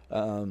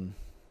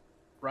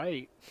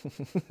 Right.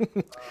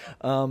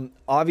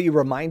 Avi,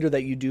 reminder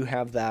that you do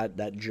have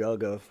that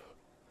jug of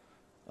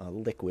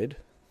liquid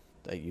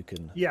that you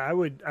can. Yeah, I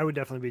would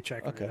definitely be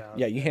checking it out.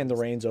 Yeah, you hand the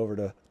reins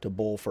over to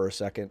Bull for a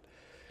second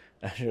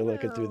as you're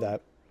looking through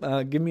that.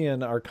 Give me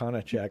an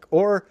Arcana check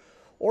or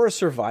a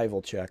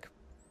survival check.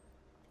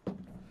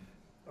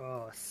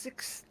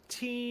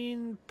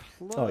 16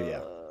 plus. Oh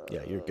yeah,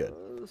 you're good.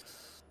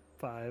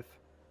 5.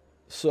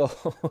 So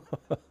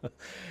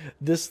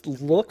this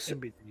looks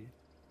MBT.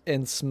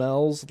 and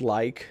smells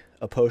like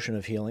a potion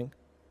of healing,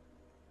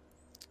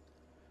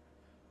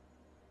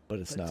 but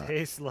it's not.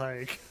 Tastes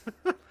like.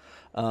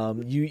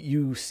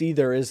 You see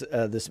there is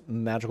this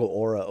magical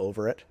aura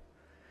over it,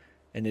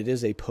 and it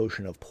is a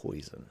potion of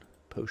poison.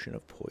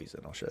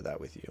 I'll share that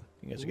with you.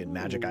 You guys are getting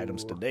magic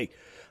items today.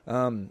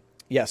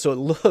 Yeah,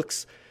 so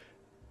it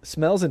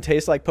smells and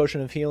tastes like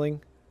potion of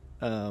healing.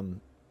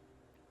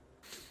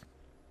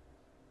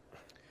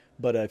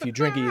 But if you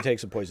drink it, you take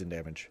some poison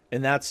damage.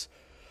 And that's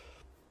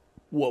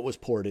what was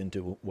poured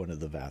into one of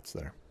the vats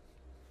there.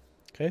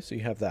 Okay, so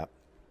you have that.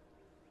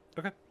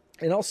 Okay.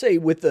 And I'll say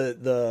with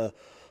the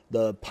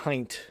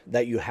pint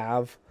that you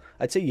have,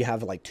 I'd say you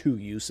have like 2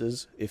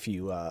 uses if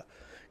you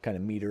kind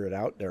of meter it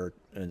out. There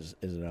is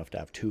enough to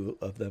have 2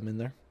 of them in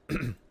there.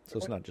 So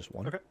it's not just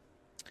one. Okay.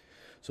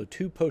 So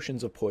 2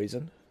 potions of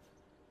poison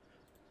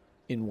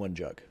in 1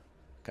 jug,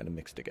 kind of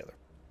mixed together.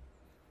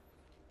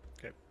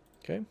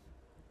 Okay.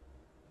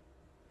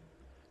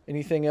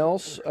 Anything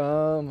else?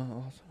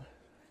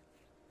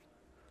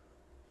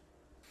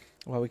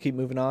 While we keep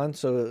moving on,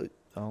 so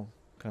I'll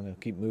kind of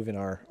keep moving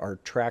our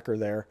tracker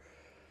there.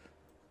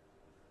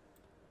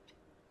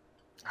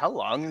 How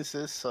long is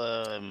this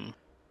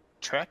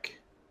trek?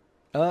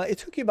 It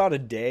took you about a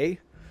day,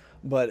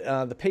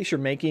 but the pace you're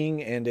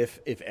making, and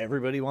if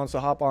everybody wants to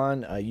hop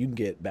on, you can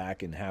get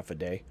back in half a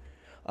day.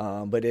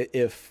 But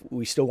if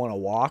we still want to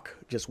walk,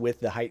 just with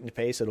the heightened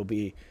pace, it'll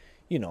be,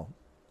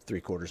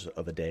 3/4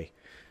 of a day,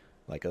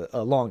 like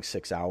a long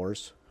 6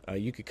 hours.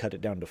 You could cut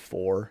it down to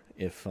 4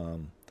 if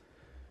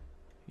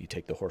you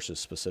take the horses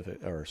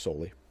specific or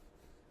solely.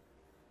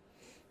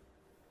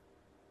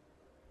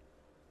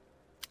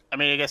 I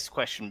mean, I guess the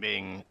question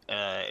being,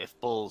 if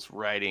Bull's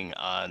riding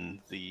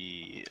on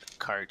the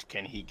cart,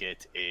 can he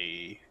get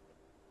a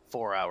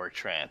 4-hour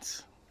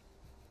trance?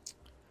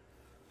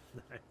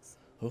 Nice.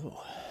 Ooh.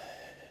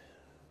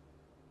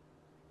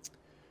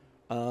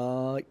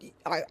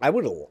 I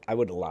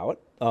would allow it.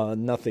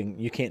 Nothing.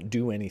 You can't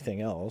do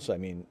anything else. I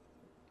mean,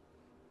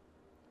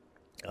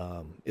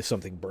 if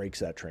something breaks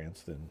that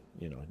trance, then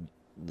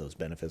those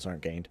benefits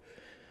aren't gained.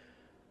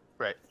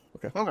 Right.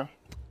 Okay.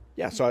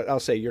 Yeah. So I'll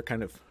say you're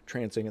kind of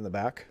trancing in the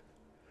back.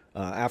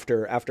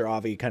 After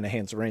Avi kind of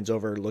hands the reins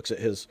over, looks at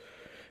his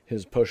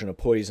potion of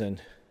poison,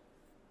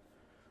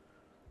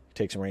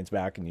 takes the reins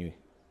back, and you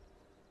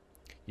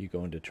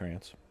go into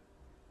trance.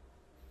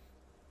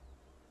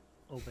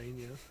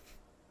 Albania.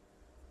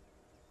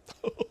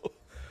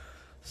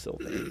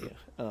 Sylvania.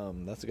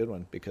 That's a good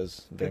one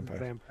because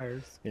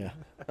Vampires. Yeah.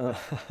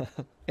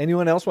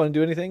 Anyone else want to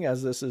do anything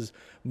as this is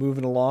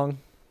moving along?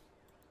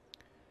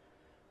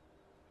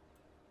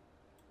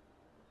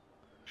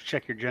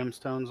 Check your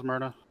gemstones,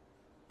 Myrna.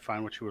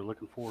 Find what you were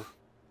looking for.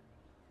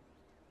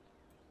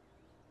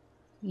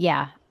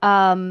 Yeah.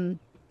 I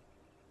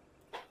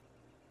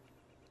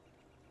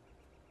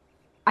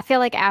feel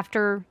like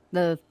after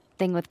the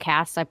thing with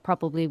Cass, I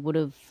probably would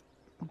have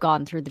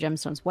gone through the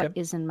gemstones. What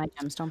is in my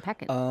gemstone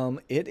packet?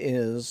 It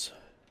is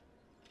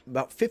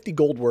about 50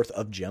 gold worth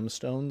of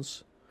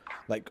gemstones,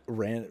 like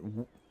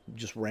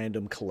just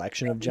random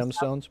collection of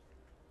gemstones.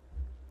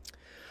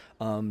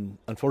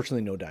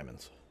 Unfortunately, no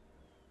diamonds.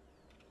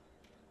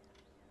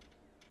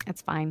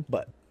 That's fine.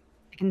 But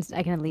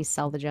I can at least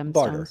sell the gemstones.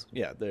 barter,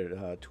 yeah,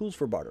 they're tools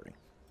for bartering.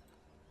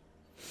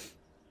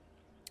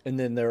 And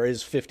then there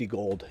is 50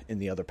 gold in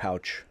the other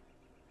pouch.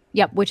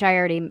 Yep, which I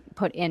already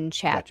put in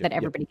chat Gotcha. that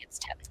everybody gets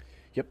 10.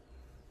 Yep.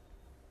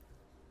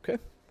 Okay.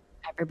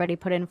 Everybody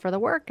put in for the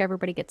work.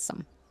 Everybody gets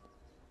some.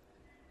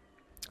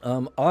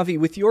 Avi,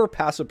 with your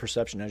passive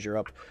perception as you're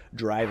up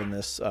driving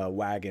this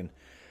wagon,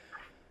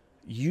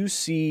 you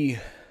see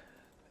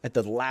at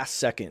the last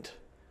second,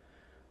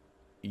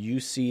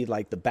 you see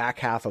like the back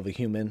half of a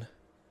human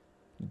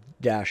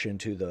dash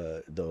into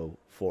the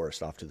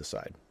forest off to the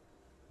side.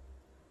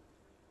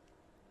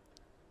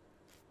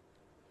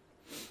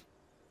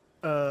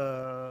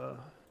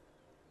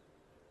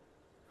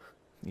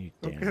 You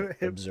damn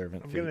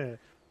observant feet.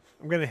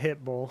 I'm gonna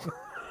hit Bull.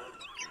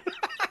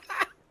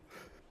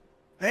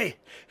 Hey,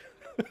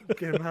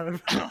 get him out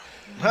of.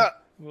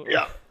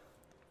 Yeah.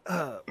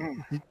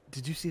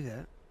 Did you see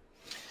that?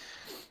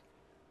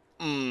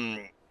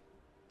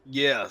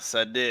 Yes,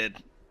 I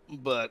did.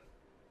 But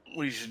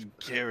we should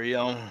carry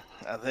on,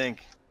 I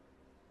think.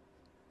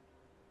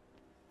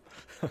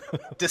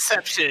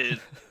 Deception.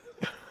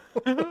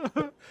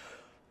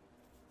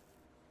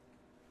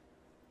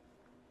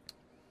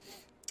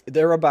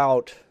 They're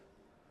about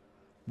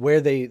where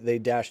they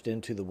dashed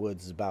into the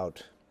woods,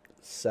 about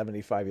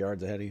 75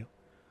 yards ahead of you.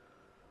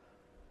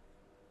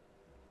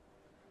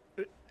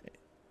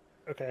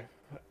 Okay.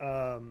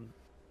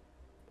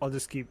 I'll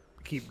just keep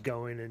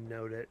going and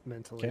note it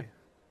mentally. Okay.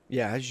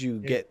 Yeah, as you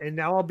get... And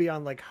now I'll be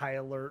on like high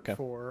alert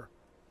for...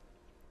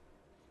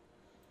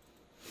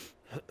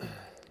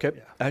 Okay.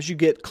 Yeah. As you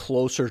get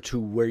closer to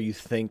where you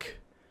think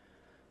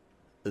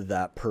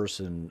that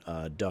person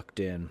ducked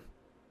in,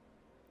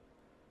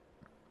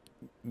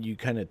 you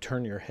kind of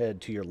turn your head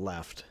to your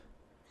left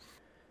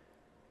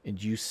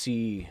and you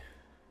see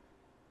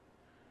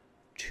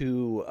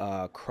two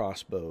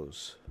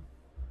crossbows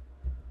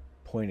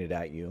pointed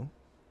at you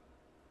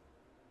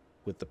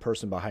with the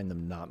person behind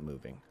them not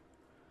moving.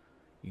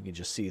 You can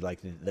just see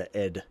like the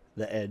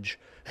edge,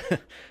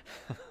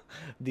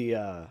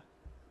 the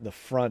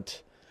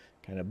front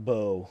kind of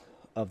bow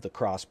of the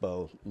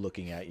crossbow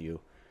looking at you.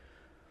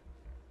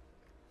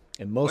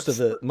 And most of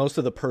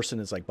the person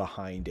is like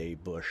behind a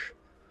bush,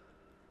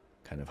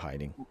 kind of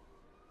hiding.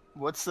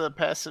 What's the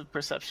passive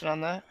perception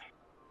on that?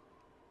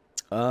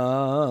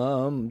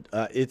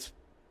 It's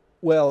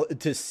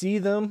to see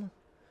them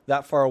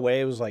that far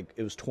away, it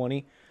was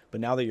 20,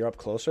 but now that you're up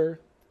closer,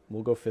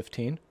 we'll go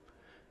 15.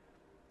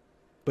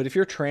 But if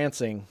you're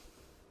trancing,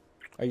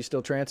 are you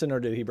still trancing, or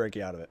did he break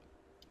you out of it?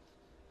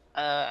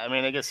 I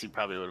mean, I guess he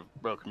probably would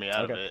have broken me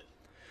out of it.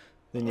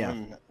 Then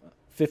yeah,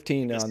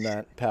 15 on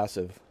that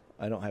passive.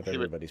 I don't have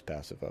everybody's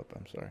passive up.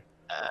 I'm sorry.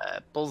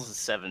 Bulls is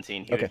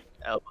 17 here. Okay.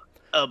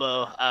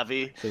 Elbow,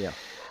 Avi. So yeah.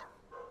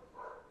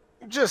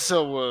 Just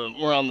so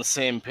we're on the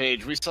same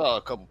page, we saw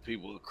a couple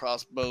people with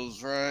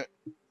crossbows, right?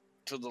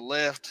 To the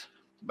left,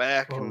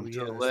 back, and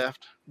to the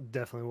left.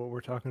 Definitely what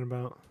we're talking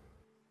about.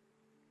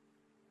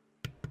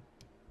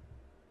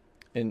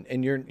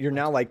 And you're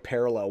now like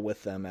parallel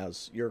with them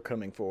as you're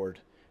coming forward,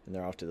 and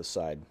they're off to the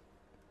side.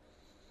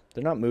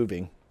 They're not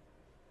moving.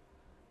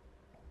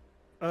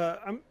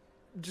 I'm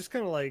just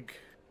kind of like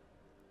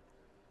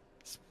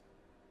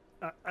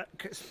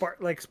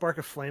spark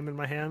a flame in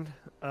my hand,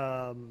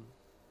 and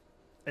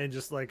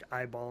just like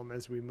eyeball them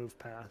as we move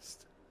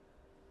past.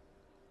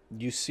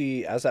 You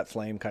see, as that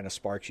flame kind of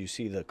sparks, you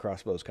see the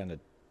crossbows kind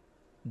of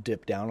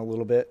dip down a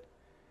little bit,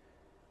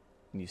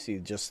 and you see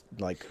just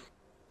like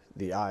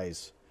the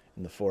eyes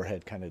and the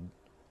forehead kind of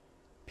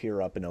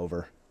peer up and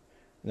over,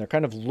 and they're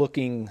kind of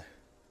looking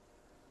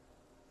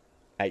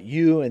at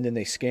you, and then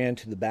they scan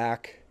to the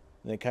back,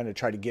 And they kind of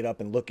try to get up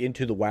and look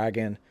into the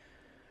wagon,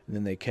 and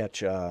then they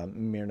catch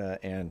Myrna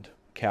and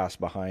Cass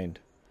behind,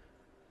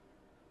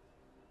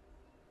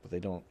 but they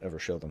don't ever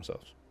show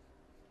themselves.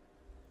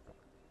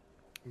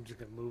 I'm just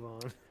gonna move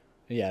on.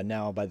 Yeah,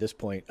 now by this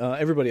point,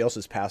 everybody else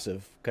is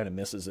passive, kind of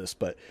misses this,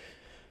 but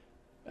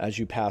as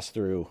you pass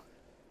through,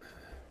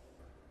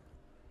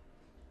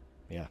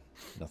 yeah,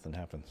 nothing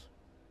happens.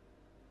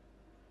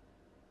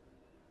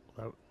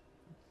 I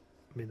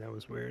mean, that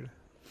was weird.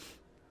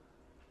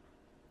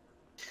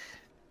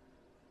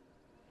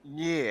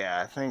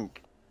 Yeah, I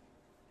think.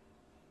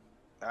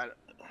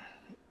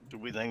 Do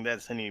we think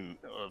that's any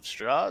of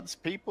Strahd's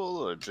people,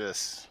 or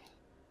just?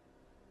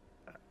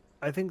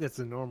 I think that's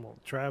a normal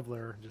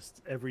traveler,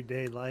 just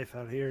everyday life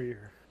out here.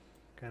 You're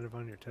kind of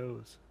on your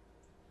toes.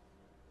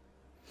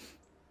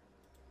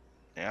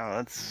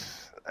 Yeah,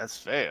 that's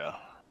fair.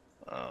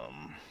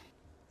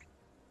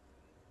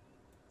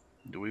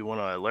 Do we want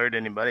to alert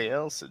anybody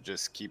else, or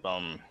just keep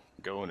on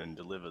going and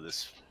deliver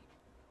this?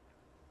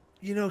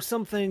 You know,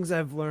 some things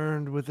I've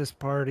learned with this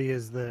party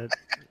is that,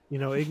 you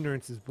know,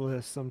 ignorance is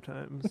bliss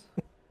sometimes.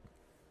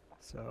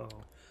 So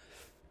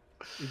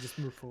we just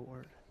move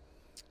forward.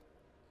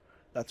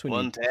 That's when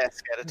One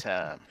task at a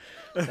time.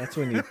 that's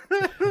when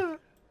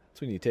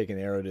you take an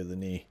arrow to the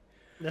knee.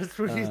 That's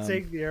when you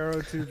take the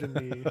arrow to the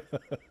knee.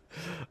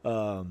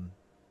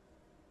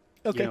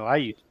 Okay. You know, I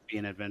used to be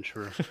an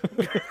adventurer.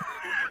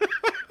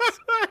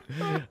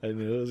 I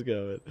knew it was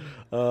going.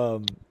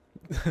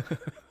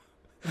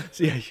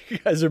 So yeah, you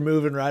guys are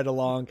moving right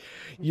along.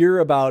 You're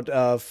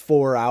about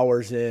 4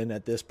 hours in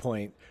at this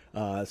point.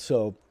 Yeah,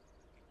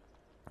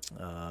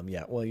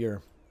 well,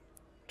 your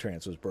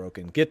trance was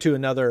broken. Get to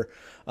another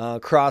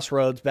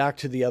crossroads, back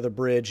to the other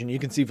bridge, and you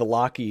can see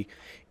Vallaki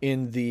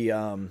in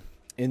the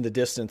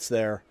distance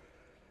there.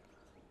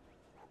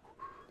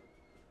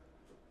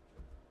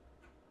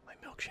 My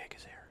milkshake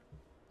is here.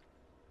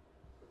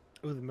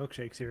 Oh, the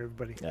milkshake's here,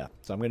 everybody. Yeah,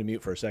 so I'm going to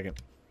mute for a second.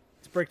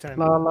 It's break time.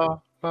 La la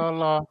la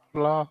la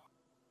la.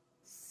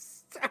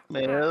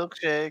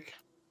 Milkshake.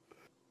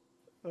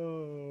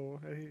 Oh,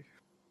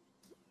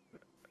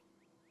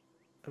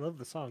 I love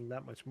the song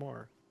that much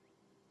more.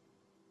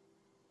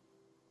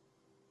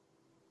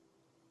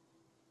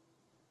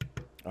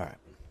 All right,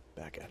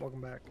 back at it.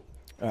 Welcome back.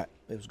 All right,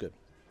 it was good.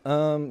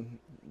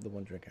 The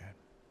one drink I had.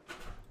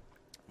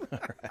 All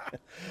right.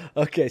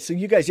 Okay, so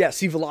you guys,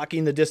 see Vallaki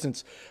in the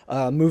distance,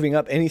 moving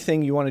up.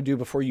 Anything you want to do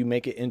before you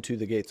make it into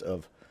the gates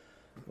of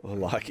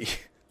Vallaki?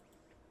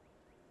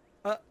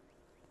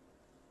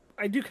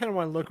 I do kind of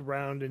want to look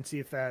around and see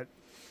if that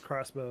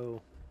crossbow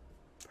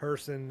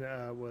person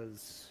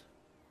was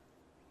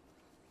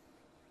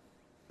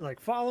like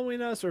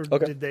following us, or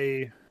Okay. did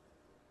they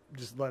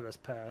just let us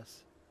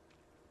pass?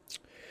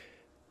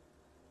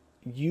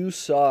 You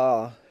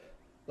saw,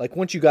 like,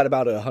 once you got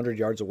about 100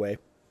 yards away,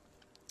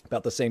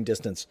 about the same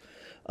distance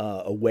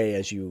away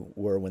as you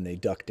were when they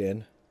ducked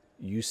in,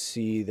 you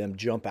see them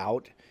jump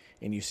out,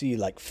 and you see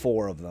like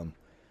 4 of them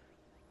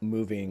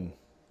moving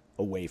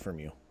away from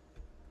you,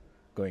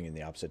 going in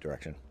the opposite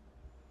direction.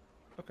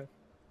 Okay.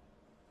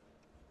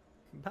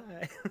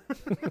 Bye.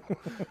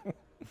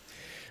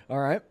 All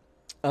right.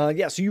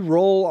 So you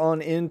roll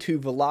on into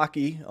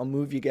Vallaki. I'll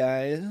move you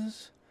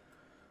guys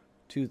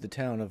to the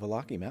town of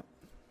Vallaki map.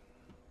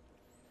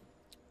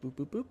 Boop,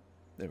 boop, boop.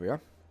 There we are.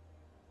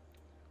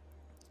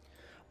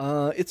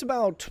 It's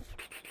about,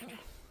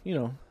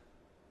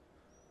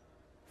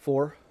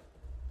 4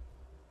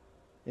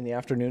 in the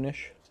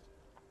afternoonish.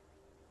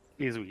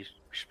 We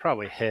should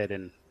probably head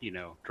and,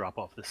 drop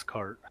off this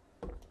cart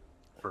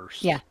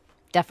first. Yeah,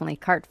 definitely.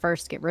 Cart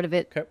first. Get rid of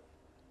it. Okay.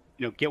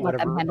 Get Let them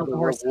whatever handle the other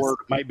horses. reward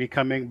might be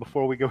coming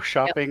before we go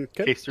shopping,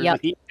 in case there's Yep.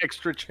 any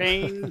extra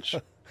change.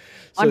 So,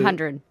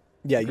 100.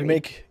 Yeah, you Agreed.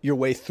 make your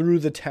way through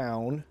the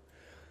town,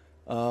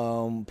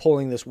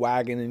 pulling this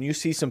wagon, and you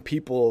see some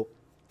people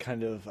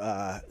kind of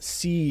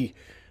see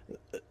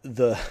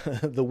the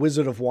the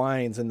Wizard of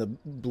Wines and the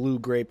Blue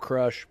Grape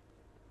Crush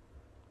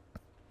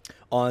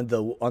on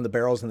the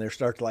barrels, and they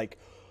start to, like,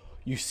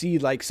 you see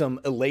like some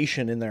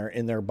elation in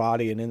their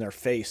body and in their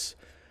face,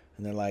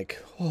 and they're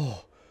like,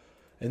 oh,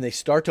 and they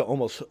start to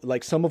almost,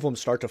 like, some of them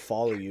start to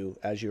follow you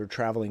as you're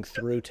traveling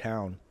through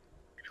town.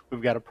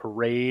 We've got a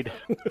parade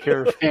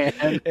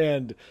caravan,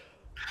 And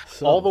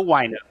so all the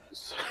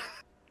winos.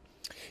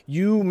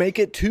 you make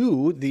it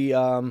to the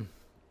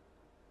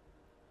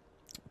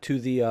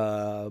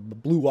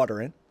Blue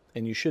Water Inn,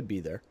 and you should be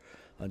there.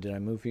 Did I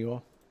move you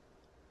all?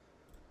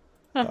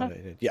 Thought I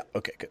did. Yeah.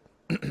 Okay. Good.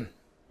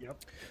 Yep.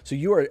 So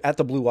you are at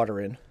the Blue Water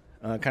Inn,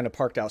 kind of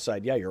parked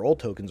outside. Yeah, your old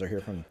tokens are here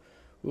from.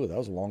 Ooh, that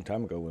was a long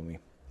time ago when we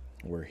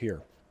were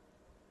here.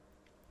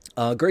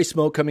 Gray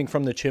smoke coming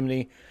from the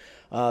chimney.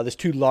 This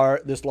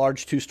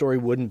large 2-story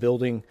wooden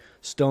building,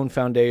 stone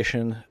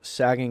foundation,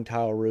 sagging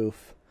tile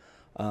roof.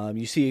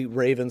 You see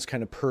ravens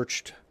kind of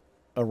perched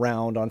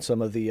around on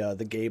some of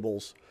the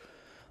gables.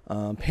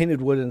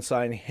 Painted wooden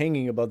sign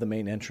hanging above the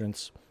main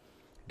entrance,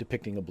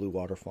 depicting a blue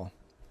waterfall.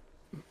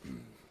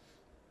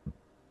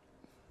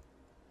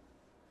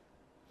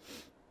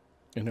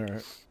 And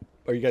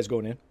are you guys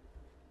going in?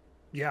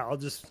 Yeah,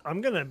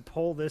 I'm gonna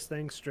pull this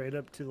thing straight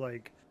up to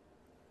like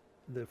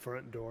the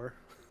front door,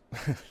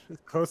 as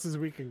close as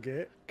we can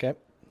get. Okay.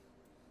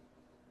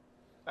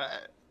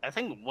 I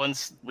think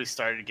once we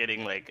started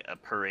getting like a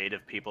parade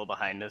of people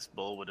behind us,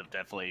 Bull would have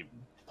definitely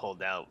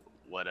pulled out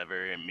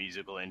whatever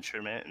musical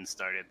instrument and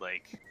started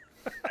like,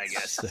 I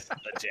guess, a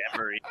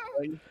jamboree.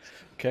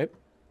 Okay.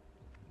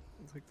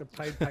 It's like the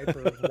Pied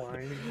Piper of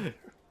wine.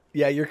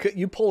 Yeah,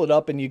 you pull it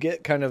up and you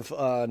get kind of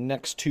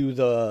next to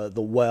the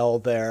well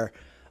there,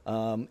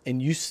 and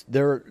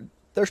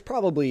there's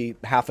probably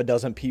half a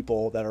dozen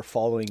people that are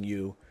following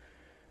you,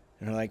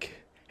 and they're like,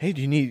 "Hey,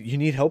 you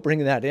need help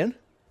bringing that in?"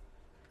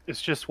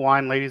 It's just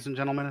wine, ladies and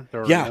gentlemen.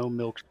 There are Yeah. no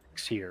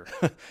milkshakes here.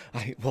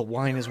 Well,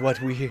 wine is what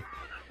we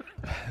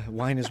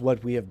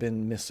have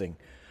been missing.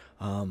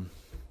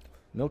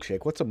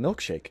 Milkshake. What's a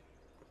milkshake?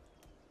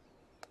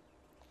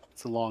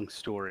 It's a long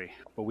story,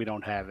 but we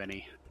don't have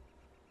any.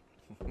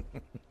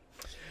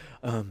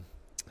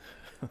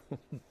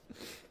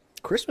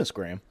 Christmas,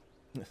 Graham.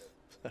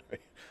 Sorry,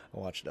 I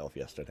watched Elf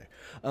yesterday.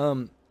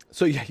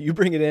 So yeah, you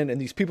bring it in,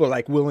 and these people are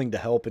like willing to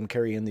help and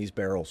carry in these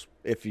barrels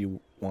if you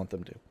want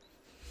them to.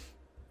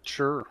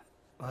 Sure.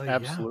 Yeah.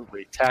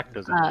 Absolutely. Tack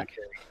doesn't want to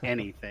carry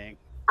anything.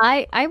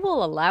 I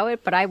will allow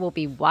it, but I will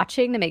be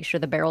watching to make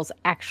sure the barrels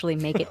actually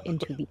make it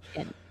into the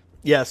inn.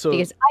 Yeah, so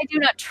Because I do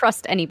not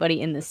trust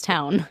anybody in this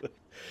town.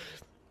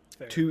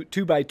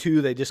 two by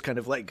two, they just kind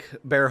of like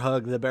bear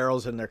hug the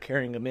barrels, and they're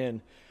carrying them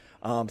in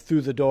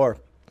through the door.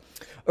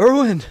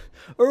 Erwin,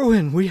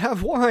 we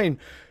have wine.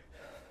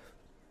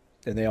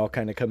 And they all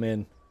kind of come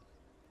in,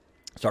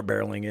 start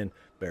barreling in.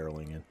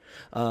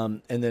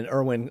 And then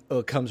Erwin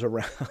comes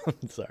around,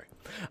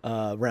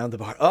 around the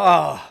bar.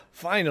 Ah,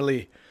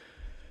 finally.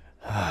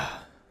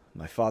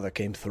 My father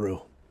came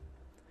through.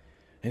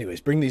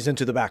 Anyways, bring these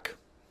into the back.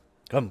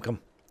 Come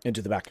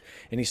into the back.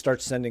 And he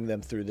starts sending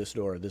them through this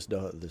door, this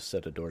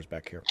set of doors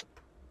back here.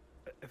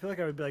 I feel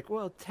like I would be like,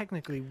 well,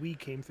 technically we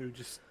came through.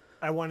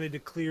 I wanted to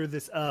clear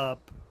this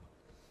up.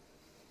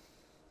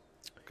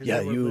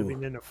 Yeah, we're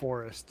living in a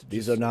forest.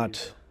 These are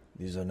not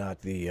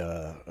the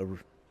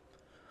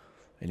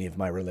any of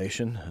my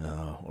relation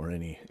or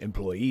any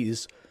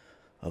employees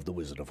of the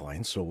Wizard of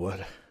Wine. So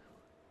what?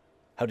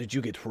 How did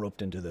you get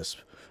roped into this?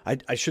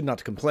 I should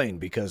not complain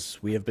because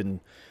we have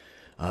been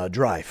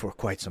dry for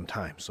quite some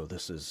time. So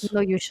this is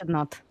No, you should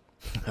not.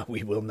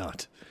 we will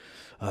not.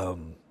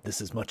 This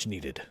is much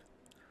needed.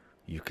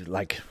 You could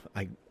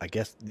I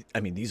guess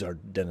these are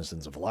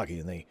denizens of Vallaki,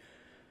 and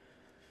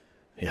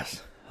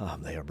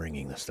they are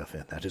bringing this stuff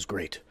in. That is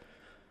great.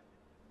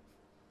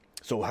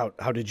 So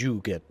how did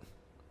you get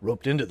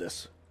roped into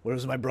this? What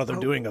was my brother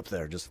doing up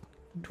there? Just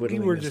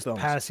twiddling We were his just thumbs?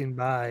 passing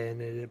by,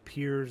 and it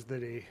appears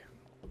that a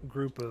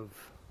group of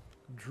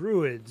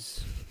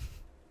druids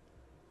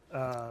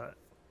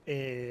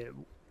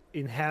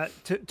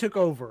took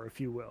over, if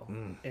you will,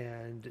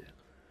 and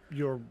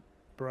your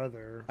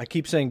brother. I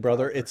keep saying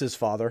brother. It's his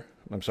father.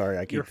 I'm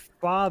sorry. Your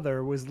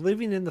father was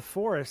living in the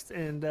forest,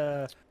 and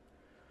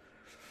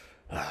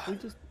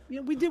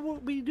we did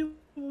what we do.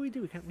 We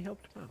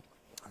helped him out.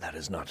 That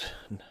is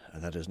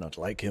not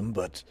like him,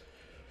 but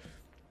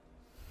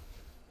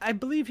I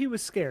believe he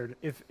was scared.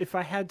 If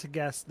I had to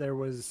guess, there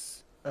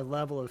was a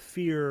level of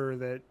fear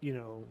that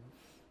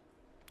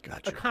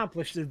gotcha.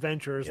 accomplished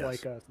adventurers Yes.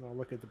 like us. Now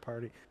look at the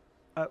party.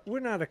 We're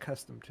not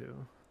accustomed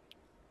to.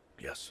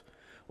 Yes.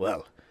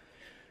 Well,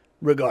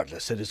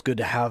 regardless, it is good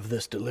to have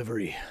this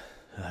delivery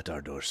at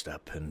our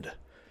doorstep, and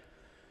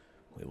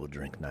we will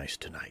drink nice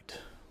tonight.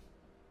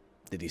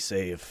 Did he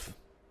say if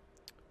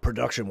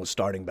production was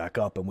starting back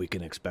up and we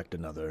can expect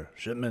another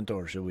shipment,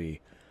 or should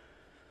we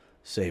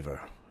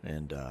savor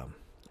and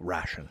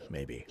ration,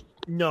 maybe?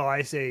 No,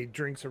 I say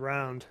drinks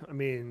around. I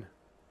mean,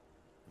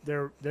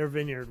 their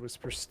vineyard was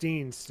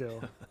pristine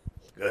still.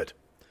 Good.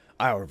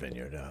 Our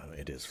vineyard,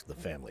 it is the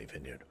family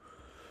vineyard.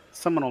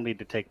 Someone will need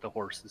to take the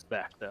horses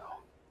back, though.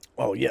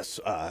 Oh, yes.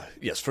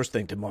 Yes, first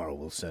thing tomorrow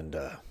we'll send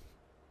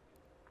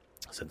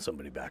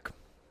somebody back.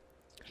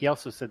 He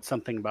also said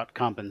something about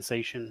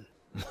compensation.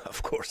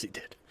 Of course he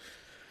did.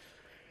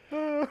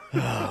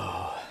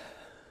 Oh,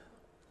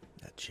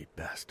 that cheap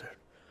bastard.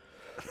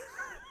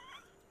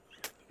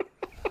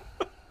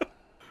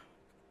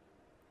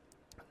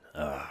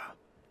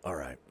 All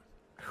right.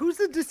 Who's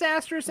the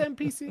disastrous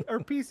NPC or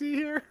PC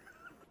here?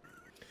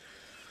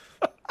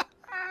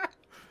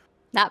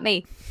 Not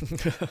me.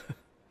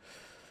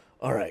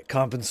 All right,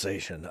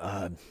 compensation.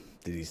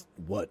 Did he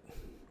what?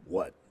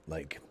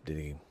 Like, did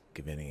he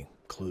give any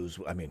clues?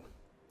 I mean,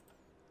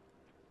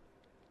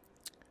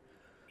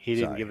 He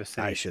didn't Sorry, give us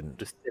I any shouldn't.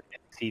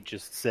 specifics. He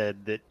just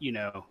said that,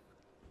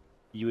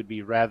 you would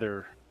be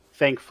rather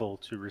thankful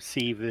to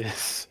receive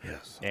this,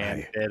 yes.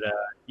 and that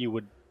you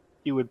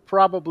would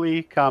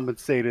probably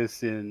compensate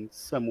us in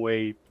some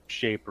way,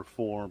 shape, or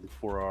form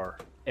for our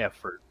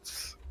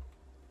efforts.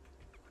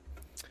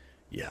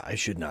 Yeah, I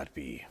should not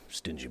be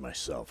stingy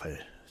myself.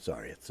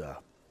 Sorry, it's a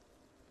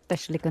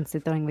Especially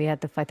considering we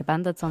had to fight the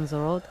bandits on the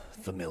road.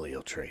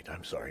 familial trait.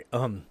 I'm sorry.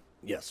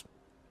 Yes.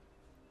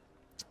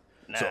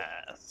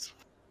 Nice.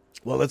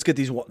 Well, let's get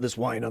this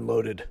wine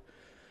unloaded.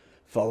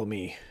 Follow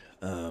me.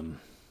 And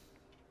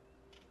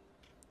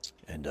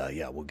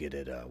yeah, we'll get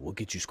it. We'll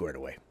get you squared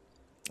away.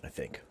 I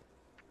think.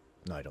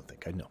 No, I don't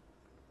think. I know.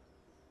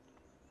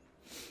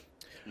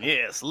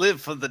 Yes,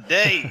 live for the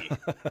day.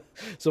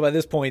 So by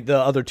this point, the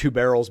other two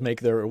barrels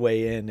make their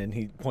way in, and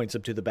he points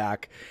up to the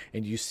back,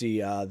 and you see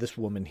this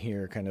woman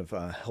here kind of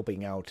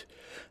helping out,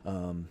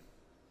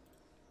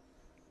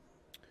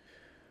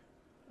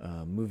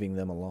 moving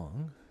them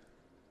along.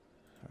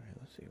 All right,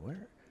 let's see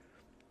where.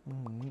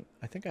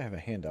 I think I have a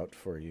handout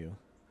for you.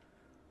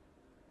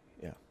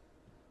 Yeah.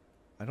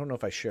 I don't know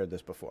if I shared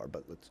this before,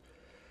 but let's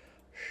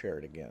share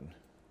it again.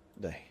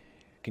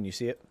 Can you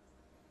see it?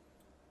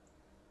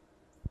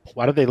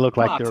 Why do they look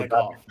like they're Take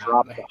about off, to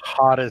drop man. the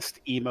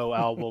hottest emo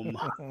album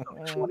of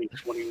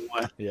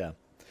 2021? Yeah.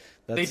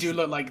 They do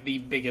look like the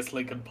biggest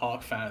Linkin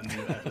Park fans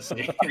you've ever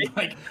seen.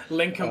 Like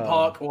Linkin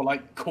Park or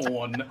like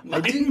Korn.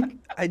 Like,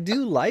 I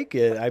do like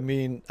it. I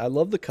mean, I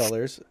love the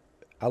colors.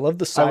 I love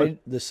the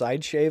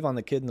side shave on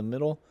the kid in the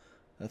middle.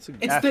 That's a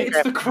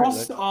it's the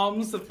crossed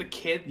arms of the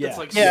kid that's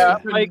like Yeah,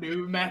 super like-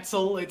 new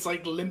metal. It's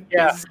like Limp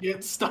Yeah.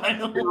 Bizkit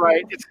style. You're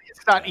right. It's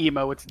not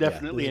emo. It's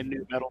definitely this a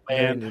new metal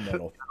very band. new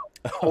metal.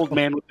 Old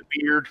man with the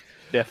beard.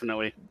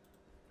 Definitely.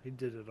 He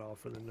did it all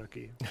for the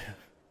Nookie.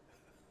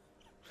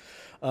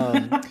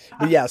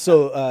 But yeah,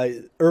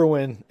 so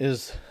Erwin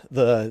is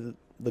the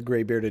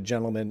gray bearded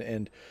gentleman,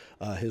 and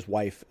his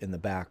wife in the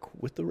back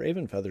with the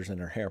raven feathers in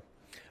her hair.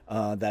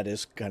 That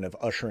is kind of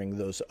ushering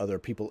those other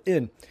people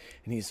in,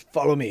 and he's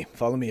follow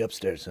me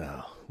upstairs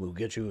now. We'll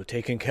get you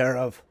taken care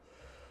of,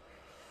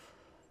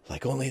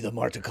 like only the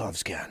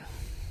Martikovs can.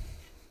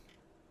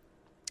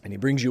 And he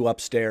brings you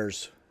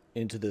upstairs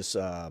into this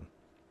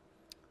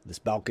this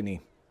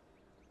balcony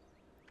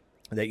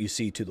that you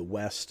see to the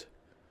west.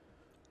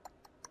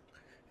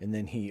 And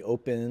then he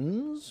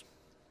opens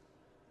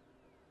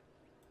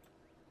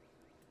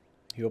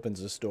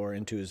this door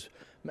into his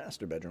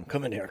master bedroom.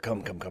 Come in here.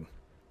 Come.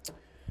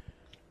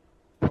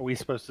 Are we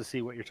supposed to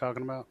see what you're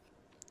talking about?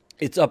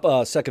 It's up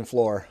second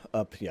floor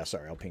up. Yeah,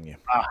 sorry, I'll ping you.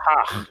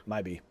 Aha.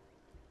 Might be.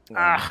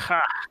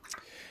 Aha.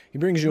 He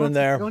brings you in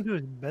there. Going to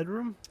his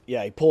bedroom?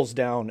 Yeah, he pulls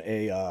down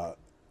a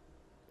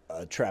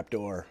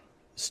trapdoor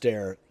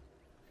stair.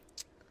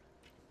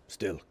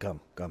 Still,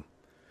 come.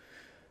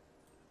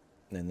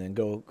 And then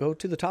go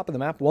to the top of the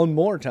map one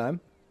more time.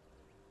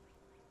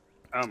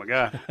 Oh my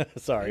god.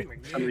 Sorry.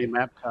 So many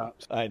map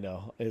tops. I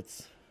know.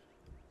 It's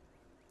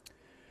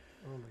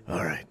Oh my god.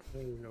 all right. I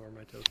don't even know where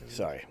my token is.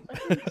 Sorry.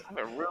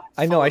 A room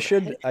I know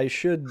full I of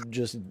should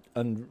just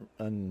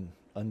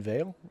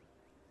unveil.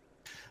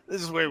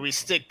 This is where we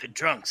stick the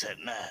drunks at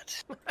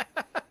night.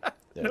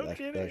 There, No that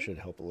kidding. should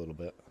help a little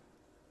bit.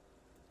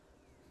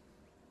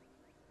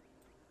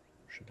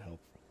 Should help.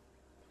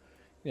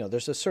 You know,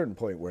 there's a certain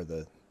point where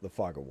the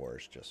fog of war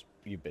is just,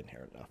 you've been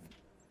here enough.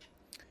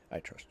 I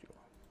trust you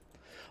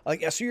all.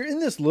 Yeah, so you're in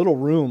this little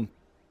room.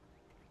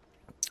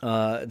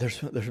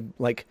 There's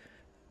like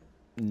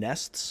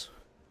nests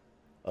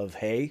of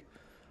hay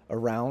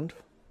around.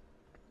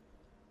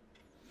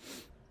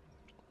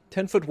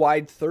 10-foot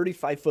wide,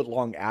 35-foot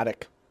long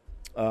attic.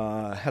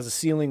 Has a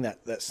ceiling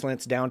that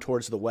slants down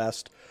towards the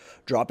west,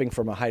 dropping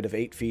from a height of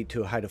 8 feet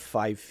to a height of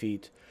 5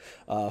 feet.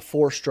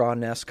 4 straw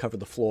nests cover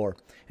the floor,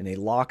 and a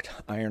locked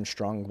iron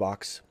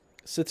strongbox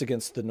sits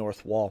against the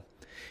north wall.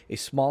 A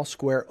small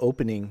square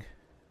opening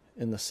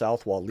in the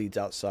south wall leads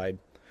outside.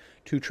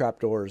 2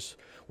 trapdoors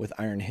with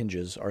iron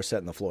hinges are set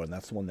in the floor, and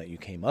that's the one that you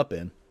came up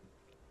in.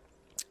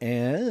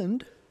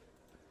 And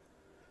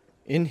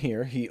in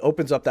here, he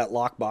opens up that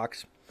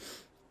lockbox.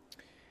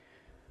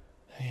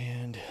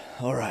 And,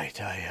 all right,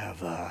 I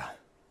have,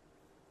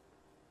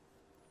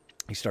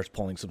 he starts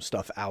pulling some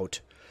stuff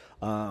out.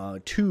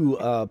 2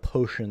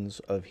 potions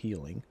of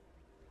healing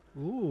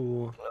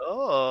Ooh.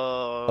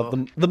 Oh.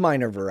 of the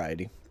minor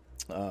variety.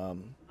 Oh.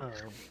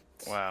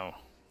 Wow.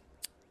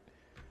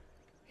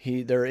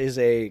 There is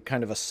a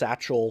kind of a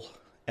satchel.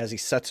 As he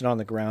sets it on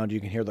the ground, you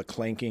can hear the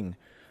clanking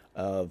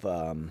of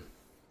what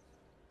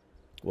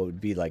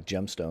would be like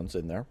gemstones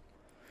in there.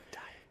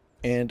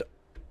 And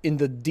in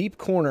the deep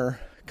corner,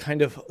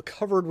 kind of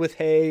covered with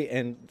hay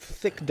and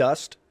thick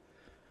dust,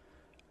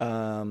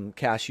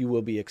 Cash, you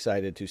will be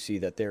excited to see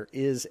that there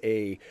is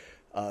a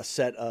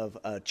set of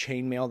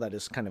chainmail that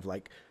is kind of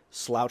like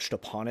slouched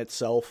upon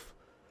itself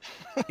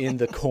in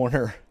the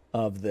corner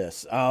of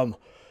this.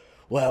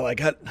 Well, I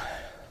got,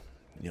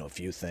 a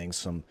few things,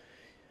 some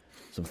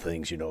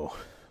things,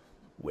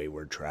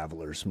 wayward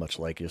travelers, much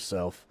like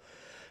yourself,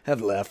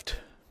 have left.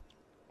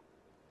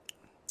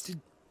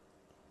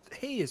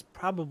 Hay is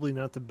probably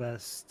not the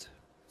best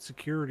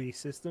security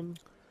system.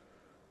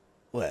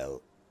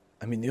 Well,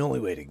 I mean, the only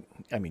way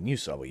you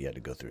saw what you had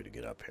to go through to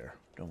get up here.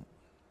 Don't.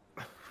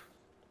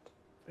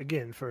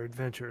 Again, for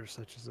adventurers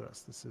such as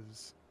us, this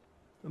is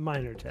a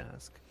minor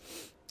task.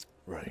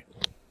 Right.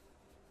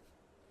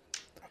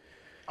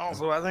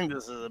 Also, I think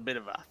this is a bit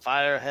of a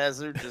fire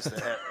hazard just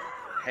to have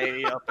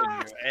hay up in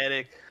your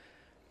attic.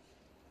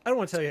 I don't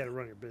want to tell you how to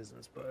run your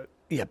business, but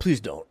Yeah,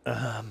 please don't.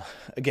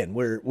 Again,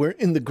 we're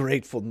in the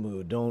grateful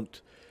mood.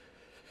 Don't.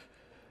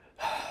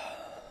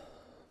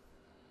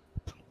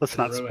 Let's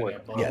not Ruin spoil.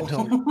 it, Bo. Yeah,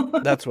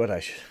 don't. That's what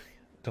I should.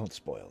 Don't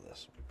spoil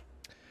this.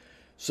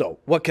 So,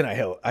 what can I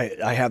help?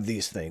 I have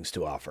these things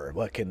to offer.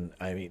 What can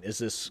I mean? Is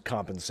this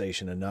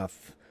compensation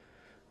enough?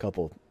 A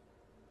couple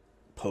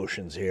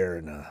potions here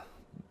and a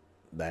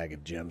bag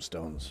of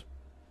gemstones.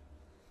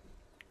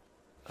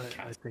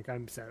 I think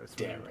I'm satisfied.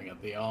 Staring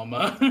at the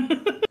armor.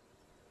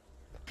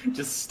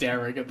 Just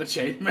staring at the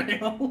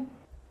chainmail.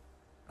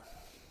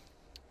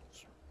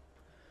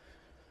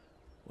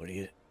 What do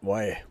you?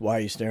 Why are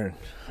you staring?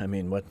 I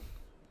mean, what?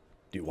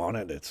 Do you want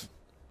it? It's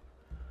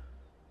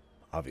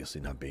obviously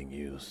not being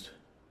used.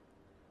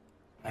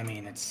 I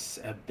mean, it's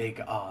a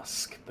big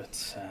ask, but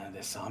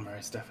this armor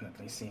is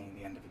definitely seeing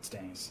the end of its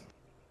days.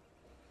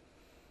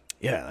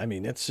 Yeah, I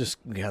mean, it's just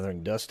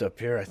gathering dust up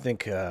here. I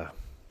think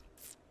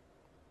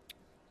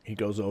he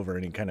goes over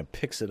and he kind of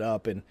picks it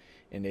up, and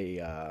in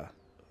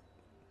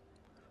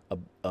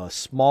a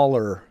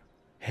smaller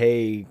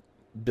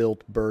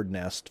hay-built bird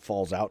nest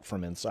falls out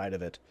from inside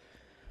of it.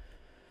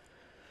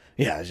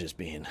 Yeah, it's just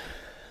being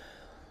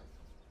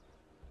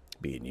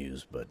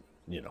used, but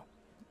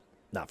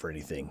not for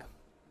anything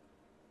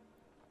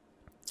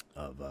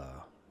of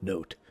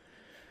note.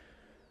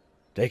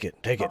 Take it.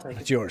 I'll take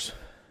It's it. yours.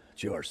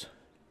 It's yours.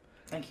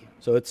 Thank you.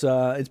 So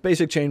it's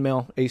basic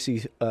chainmail,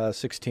 AC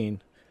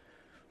 16.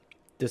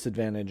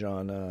 Disadvantage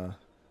on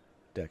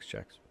dex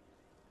checks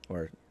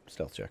or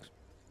stealth checks.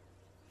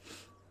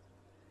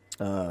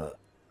 I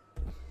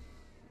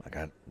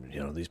got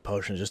these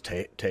potions. Just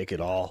take it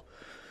all.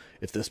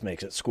 If this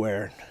makes it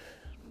square,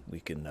 we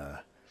can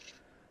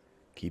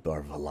keep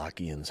our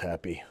Valakians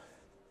happy.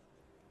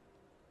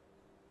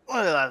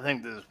 Well, I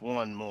think there's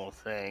one more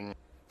thing.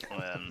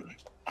 But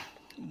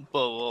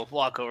we'll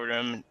walk over to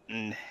him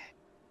and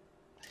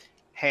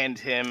hand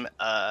him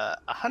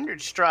 100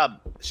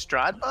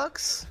 Strahd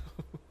bucks.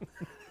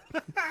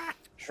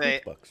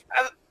 Say, Bucks.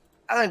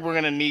 I think we're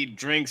gonna need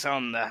drinks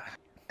on the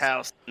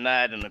house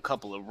tonight and a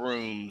couple of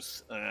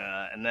rooms,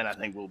 and then I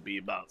think we'll be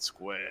about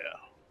square.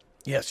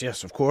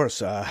 Yes, of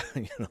course. We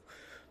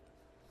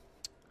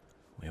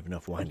have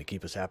enough wine to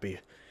keep us happy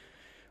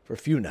for a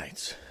few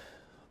nights.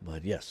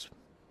 But yes,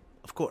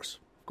 of course.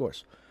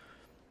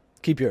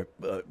 Keep your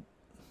the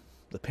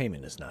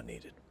payment is not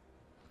needed.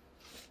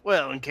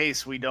 Well, in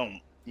case we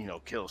don't,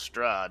 kill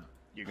Strahd,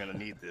 you're gonna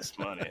need this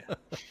money.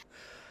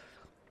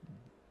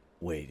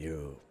 Wait,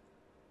 you're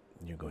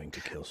going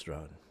to kill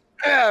Strahd?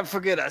 I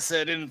forget I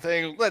said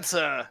anything. Let's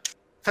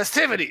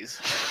festivities.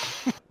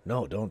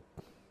 No, don't.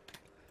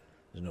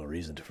 There's no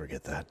reason to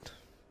forget that.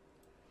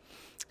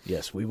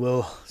 Yes, we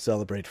will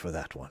celebrate for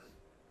that one.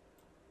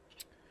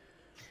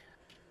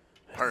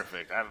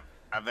 Perfect.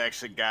 I've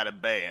actually got a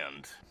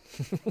band,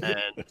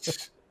 and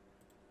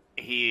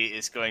he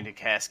is going to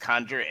cast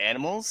Conjure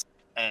Animals,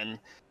 and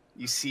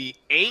you see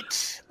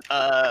 8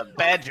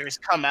 badgers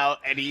come out,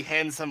 and he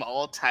hands them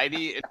all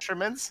tiny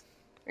instruments.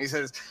 He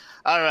says,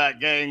 "All right,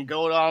 gang,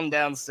 go on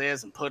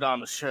downstairs and put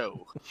on a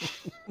show."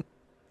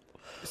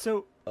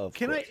 So, Of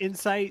can I course.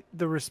 insight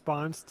the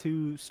response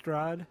to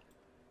Strahd?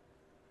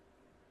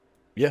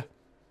 Yeah,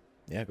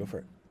 go for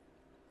it.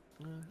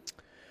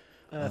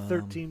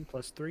 13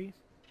 plus 3.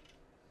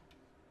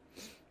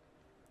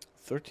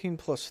 13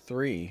 plus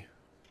 3.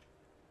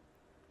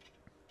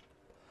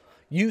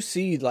 You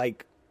see,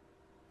 like,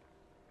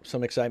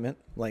 some excitement,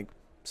 like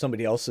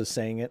somebody else is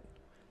saying it.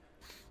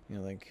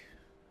 Like,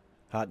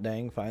 hot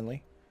dang,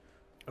 finally.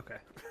 Okay.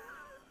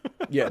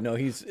 Yeah, no,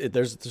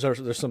 there's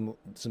some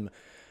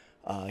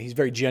he's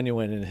very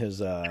genuine in his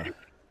Because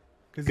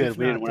Good. if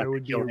We didn't not, there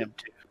want would to kill be him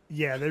too.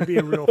 yeah, there'd be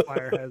a real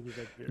fire hazard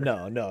up here.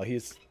 No,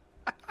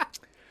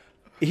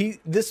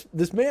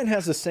 this man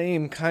has the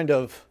same kind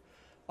of,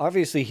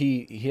 obviously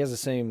he has the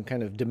same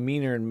kind of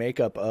demeanor and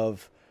makeup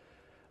of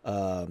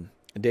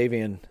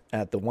Davian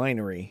at the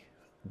winery,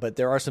 but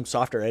there are some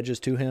softer edges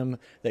to him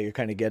that you're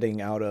kind of getting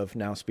out of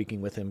now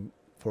speaking with him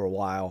for a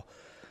while.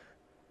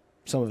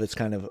 Some of it's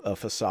kind of a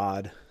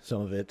facade.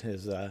 Some of it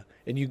is, and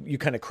you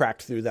kind of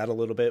cracked through that a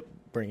little bit,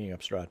 bringing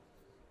up Strahd.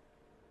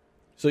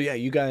 So yeah,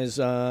 you guys,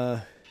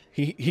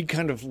 he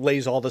kind of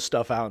lays all the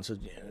stuff out and says,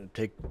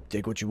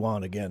 take what you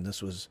want. Again,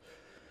 this was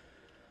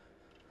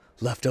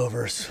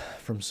leftovers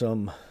from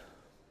some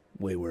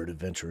wayward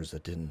adventurers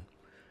that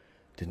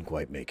didn't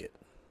quite make it.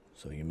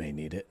 So you may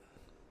need it.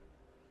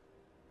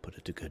 Put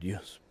it to good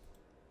use.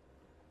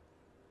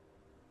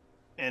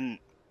 And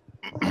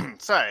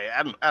sorry,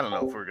 I don't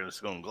know if we're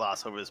just going to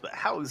gloss over this, but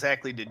how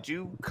exactly did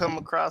you come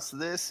across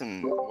this,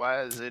 and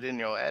why is it in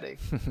your attic?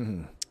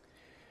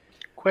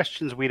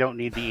 Questions we don't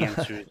need the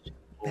answers to.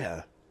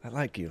 Yeah, I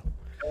like you.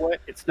 You know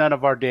what? It's none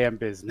of our damn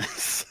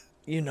business.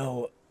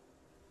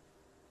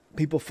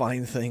 People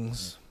find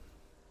things.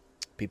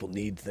 People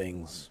need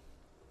things.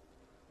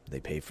 They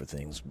pay for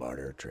things,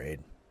 barter,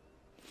 trade.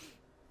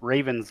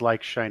 Ravens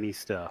like shiny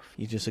stuff.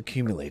 You just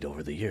accumulate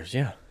over the years.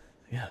 Yeah.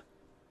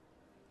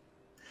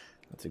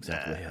 That's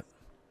exactly it.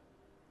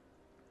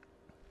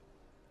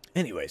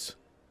 Anyways,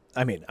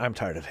 I mean, I'm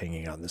tired of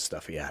hanging out in this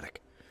stuffy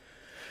attic.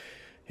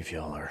 If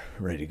y'all are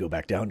ready to go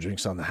back down,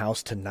 drinks on the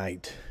house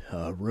tonight.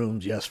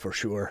 Rooms, yes, for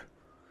sure.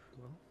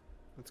 Well,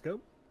 let's go.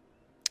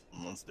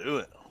 Let's do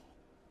it.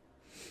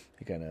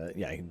 He kind of,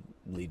 he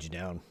leads you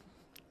down,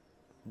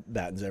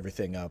 battens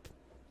everything up.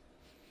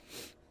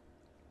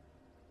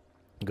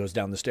 Goes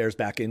down the stairs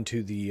back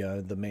into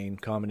the main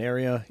common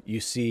area. You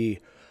see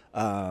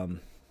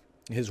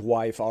his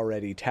wife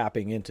already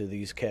tapping into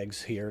these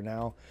kegs here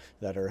now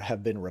that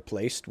have been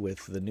replaced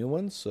with the new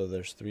ones. So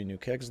there's 3 new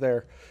kegs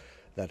there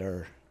that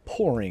are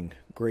pouring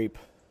grape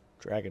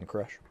Dragon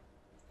Crush.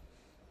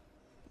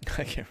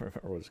 I can't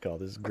remember what it's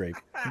called. This is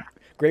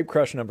Grape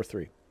Crush number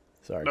 3.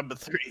 Sorry. Number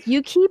 3.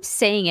 You keep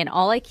saying it.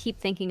 All I keep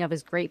thinking of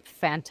is grape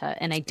Fanta,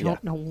 and I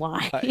don't know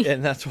why.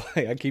 And that's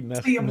why I keep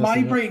See, messing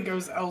my up. brain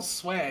goes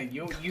elsewhere.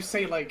 You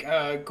say like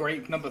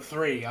grape number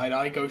 3,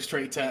 I go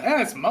straight to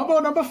it's Mumbo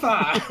number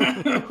 5.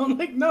 I'm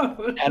like,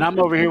 no. And I'm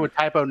over here with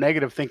typo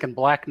negative thinking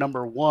black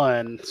number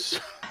 1.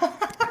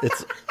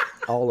 It's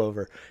all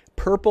over.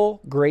 Purple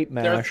Grape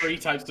Mash. There are 3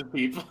 types of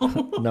people.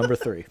 Number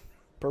 3.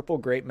 Purple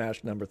Grape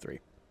Mash number 3.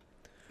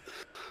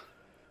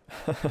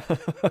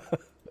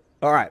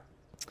 All right.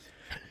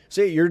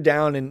 So you're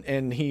down,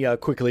 and he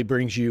quickly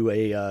brings you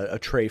a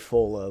tray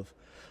full of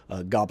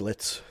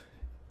goblets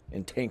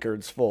and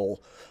tankards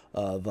full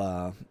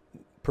of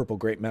Purple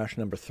Grape Mash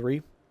number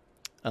 3.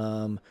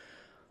 Some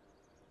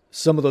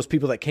of those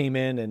people that came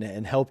in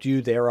and helped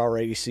you, they're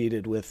already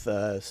seated with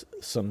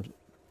some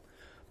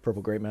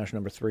Purple Grape Mash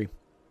number 3.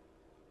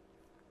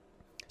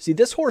 See,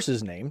 this horse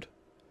is named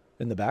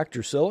in the back,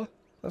 Drusilla.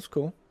 That's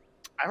cool.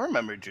 I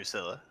remember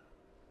Drusilla.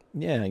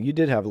 Yeah, you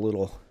did have a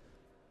little...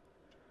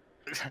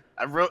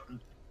 I wrote,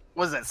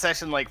 was that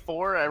session like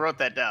 4? I wrote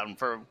that down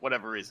for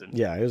whatever reason.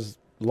 Yeah, it was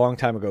a long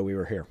time ago we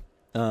were here.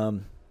 So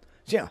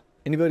yeah,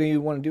 anybody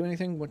want to do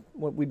anything?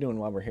 What we doing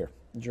while we're here?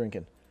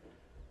 Drinking,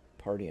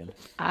 partying.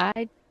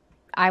 I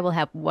will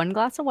have 1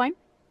 glass of wine.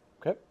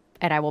 Okay.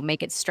 And I will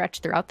make it stretch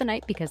throughout the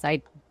night because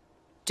I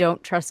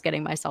don't trust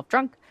getting myself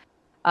drunk.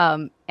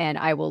 And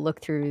I will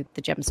look through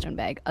the gemstone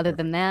bag. Other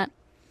than that,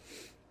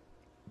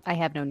 I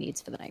have no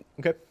needs for the night.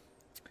 Okay.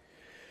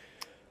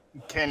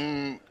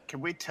 Can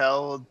we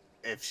tell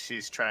if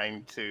she's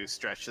trying to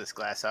stretch this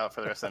glass out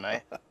for the rest of the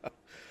night?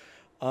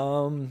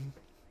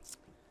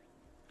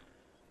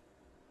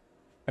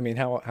 I mean,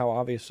 how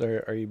obvious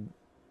are you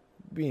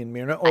being,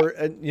 Myrna? Or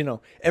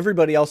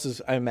everybody else is,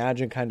 I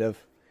imagine, kind of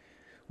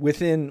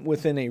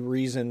within a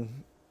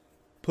reason,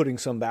 putting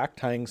some back,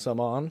 tying some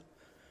on.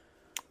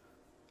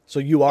 So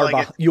you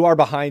are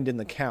behind in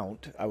the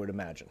count, I would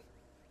imagine.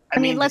 I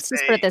mean, let's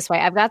just put it this way.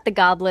 I've got the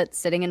goblet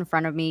sitting in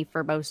front of me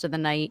for most of the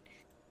night.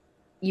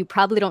 You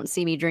probably don't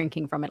see me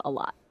drinking from it a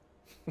lot.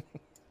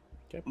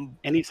 Okay.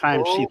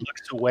 Anytime she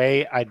looks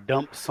away, I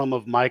dump some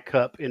of my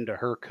cup into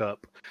her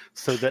cup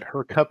so that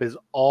her cup is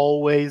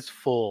always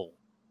full.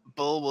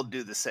 Bull will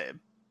do the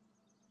same.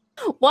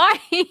 Why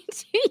do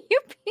you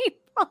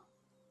people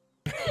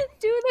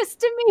do this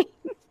to me?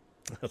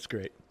 That's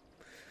great.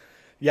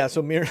 Yeah,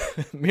 so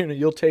Myrna,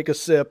 you'll take a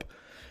sip,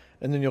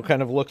 and then you'll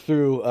kind of look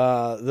through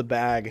the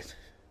bag.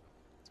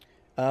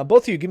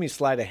 Both of you give me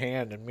sleight of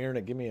hand, and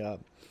Myrna, give me a...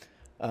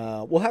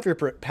 we'll have your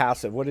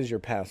passive. What is your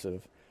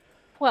passive?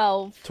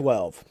 12.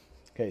 12.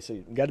 Okay, so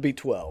you got to be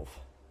 12.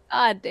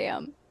 God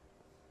damn.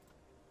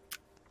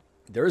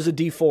 There is a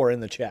D4 in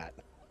the chat.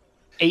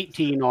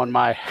 18 on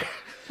my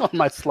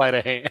sleight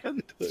of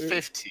hand.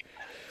 15.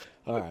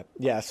 All right.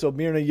 Yeah, so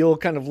Myrna, you'll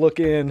kind of look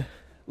through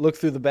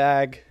the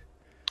bag,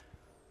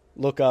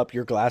 look up,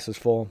 your glass is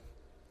full.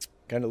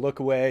 Kind of look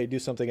away, do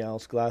something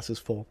else, glass is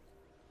full.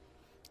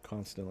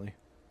 Constantly.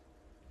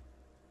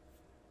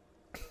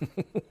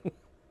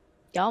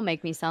 Y'all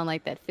make me sound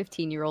like that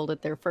 15-year-old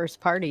at their first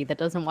party that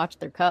doesn't watch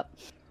their cup.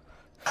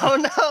 Oh,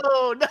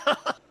 no.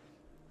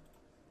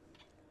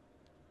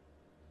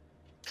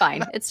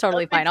 Fine. It's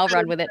totally fine. I'll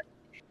run with it.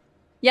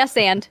 Yes,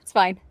 and it's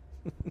fine.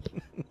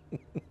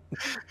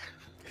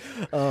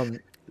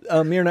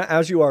 Myrna,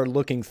 as you are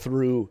looking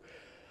through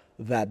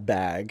that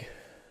bag,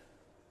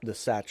 the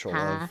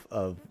satchel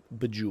of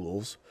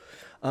bejewels,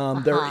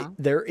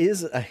 there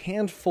is a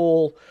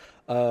handful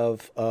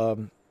of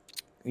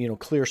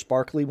clear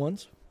sparkly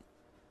ones.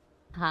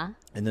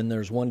 And then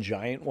there's one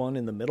giant one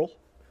in the middle.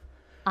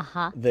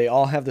 They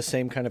all have the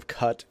same kind of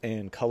cut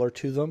and color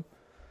to them.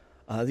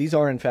 These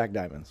are in fact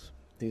diamonds.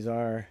 These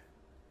are...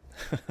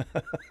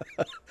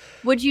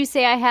 Would you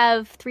say I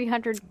have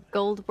 300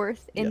 gold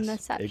worth in the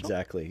satchel?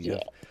 Exactly. Yeah.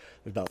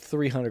 There's about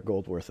 300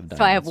 gold worth of diamonds.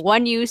 So I have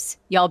one use.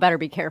 Y'all better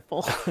be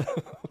careful.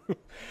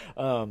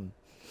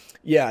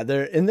 Yeah,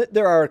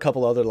 there are a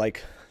couple other,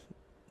 like,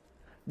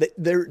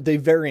 they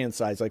vary in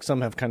size. Like,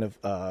 some have kind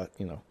of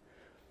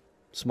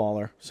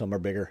smaller, some are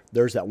bigger.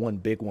 There's that one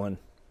big one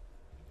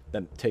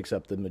that takes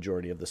up the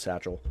majority of the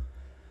satchel.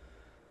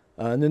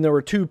 And then there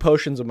were 2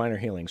 potions of minor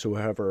healing. So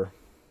whoever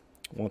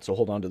wants to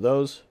hold on to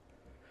those.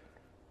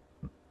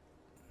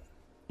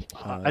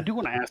 I do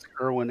want to ask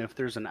Erwin if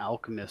there's an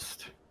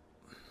alchemist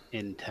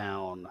in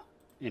town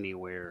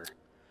anywhere.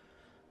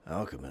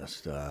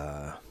 Alchemist.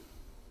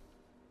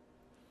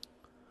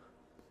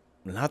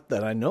 Not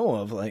that I know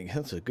of. Like,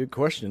 that's a good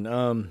question.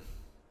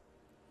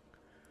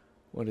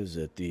 What is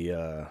it?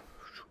 Sorry,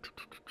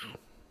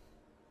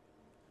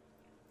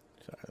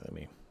 let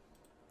me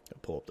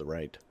pull up the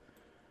right.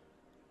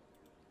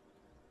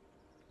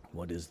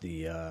 What is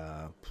the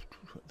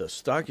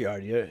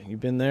stockyard? You've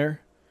been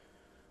there?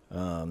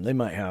 They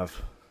might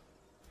have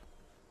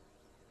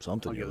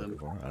something I'll you're give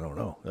looking them- for. I don't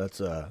know.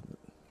 That's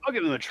I'll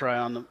give them a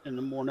try in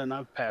the morning.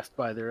 I've passed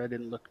by there. I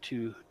didn't look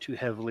too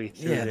heavily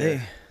through yeah.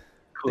 their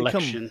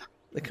collection.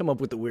 They come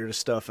up with the weirdest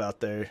stuff out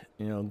there.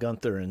 You know,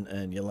 Gunther and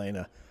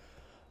Yelena.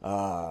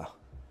 Yeah,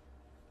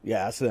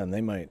 that's them.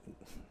 They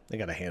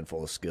got a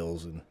handful of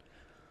skills and a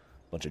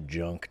bunch of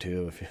junk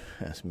too, if you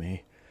ask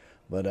me.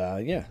 But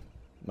yeah,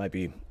 might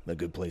be a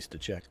good place to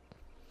check.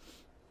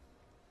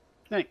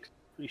 Thanks,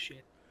 appreciate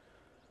it.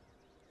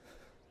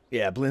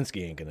 Yeah,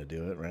 Blinsky ain't gonna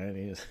do it, right?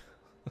 He's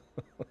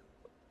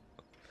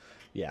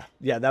yeah,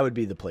 that would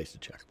be the place to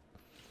check.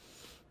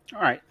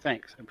 All right,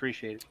 thanks. I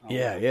appreciate it. I'll,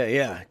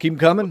 Yeah. Keep them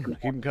coming.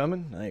 Keep them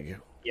coming. Thank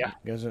you. Yeah.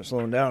 You guys aren't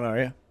slowing down, are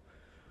you?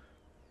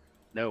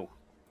 No,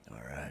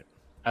 All right.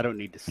 I don't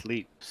need to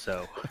sleep,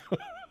 so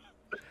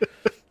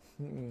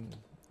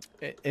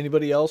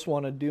Anybody else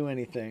want to do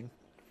anything?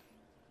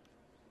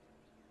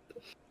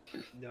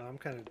 No, I'm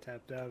kind of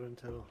tapped out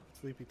until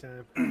sleepy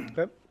time.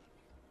 Okay.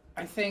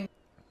 I think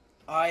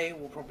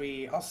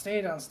I'll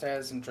stay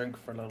downstairs and drink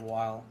for a little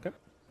while. Okay.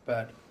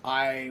 But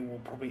I will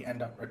probably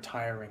end up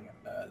retiring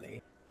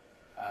early.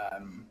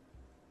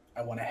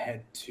 I want to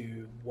head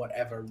to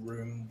whatever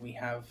room we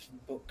have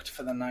booked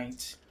for the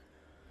night.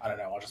 I don't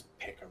know, I'll just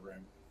pick a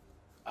room.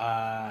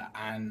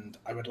 And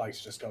I would like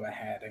to just go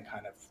ahead and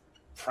kind of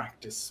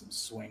practice some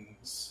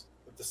swings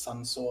with the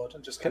Sun Sword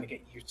and just kind of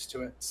get used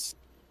to it.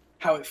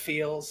 How it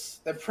feels.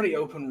 They're pretty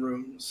open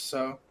rooms,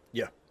 so...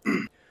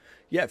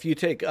 Yeah, if you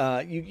take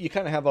you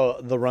kind of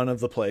have the run of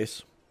the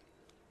place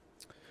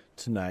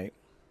tonight.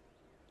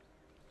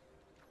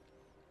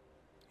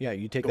 Yeah,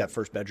 you take that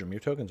first bedroom. Your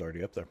token's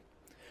already up there.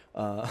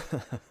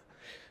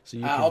 So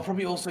you I'll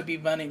probably also be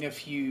burning a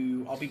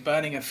few. I'll be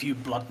burning a few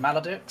blood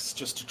maledicts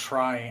just to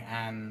try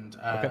and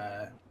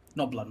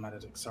not blood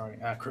maledicts. Sorry,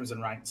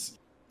 crimson rites,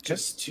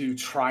 just to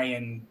try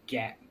and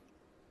get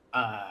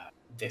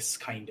this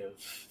kind of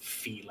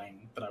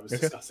feeling that I was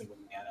discussing with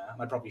Nana.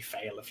 I probably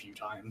fail a few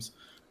times,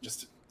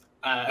 just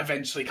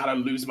eventually kind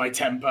of lose my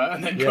temper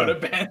and then go to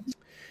bed.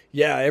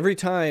 Yeah, every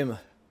time,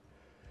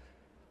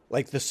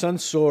 like the Sun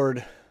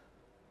Sword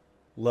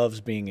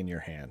loves being in your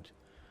hand.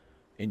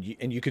 And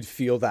you could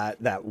feel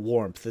that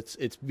warmth.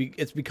 It's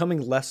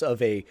becoming less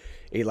of a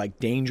like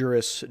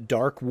dangerous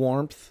dark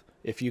warmth,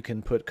 if you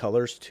can put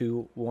colors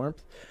to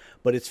warmth,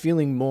 but it's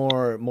feeling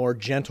more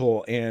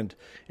gentle and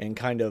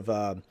kind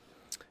of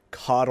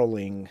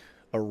coddling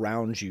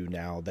around you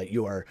now that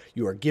you are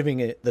giving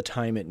it the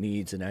time it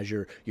needs, and as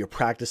you're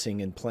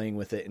practicing and playing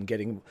with it and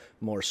getting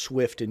more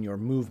swift in your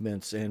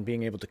movements and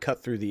being able to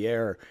cut through the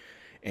air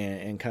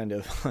and kind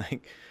of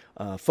like.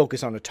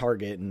 Focus on a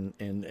target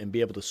and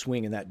be able to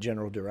swing in that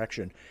general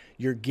direction,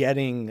 you're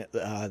getting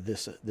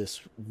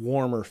this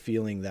warmer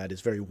feeling that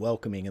is very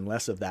welcoming and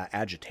less of that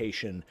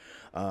agitation,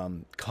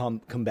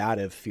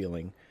 combative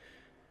feeling,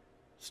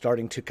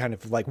 starting to kind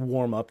of like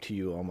warm up to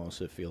you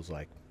almost, it feels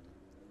like.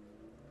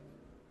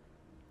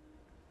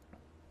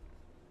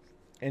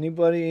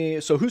 Anybody?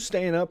 So who's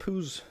staying up?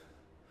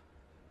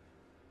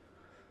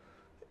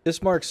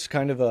 Ismark's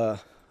kind of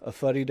a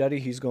fuddy-duddy.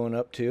 He's going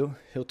up too.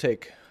 He'll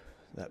take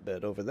that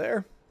bed over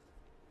there.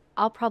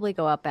 I'll probably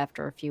go up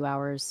after a few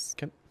hours.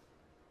 Okay.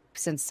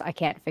 Since I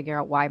can't figure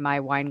out why my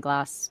wine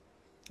glass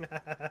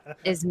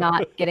is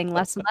not getting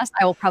less and less,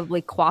 I will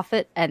probably quaff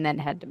it and then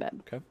head to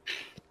bed. Okay.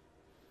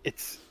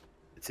 it's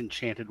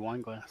enchanted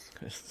wine glass.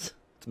 It's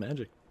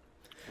magic.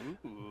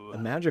 Ooh, A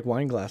magic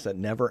wine glass that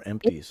never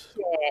empties.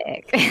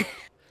 Sick.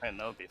 and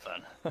that would be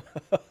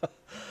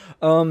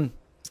fun.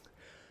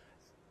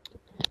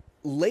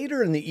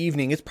 Later in the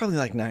evening, it's probably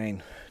like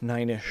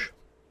nine-ish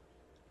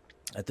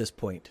at this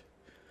point.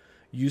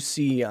 You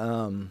see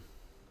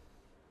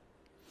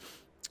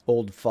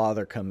old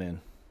Father come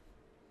in.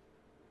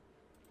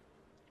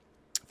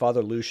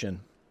 Father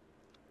Lucian.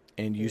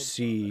 And you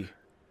see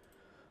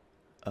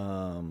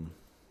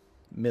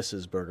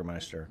Mrs.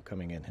 Burgermeister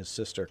coming in, his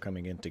sister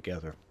coming in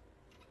together.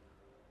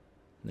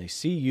 And they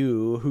see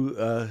you,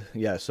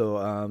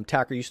 so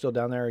Tack, are you still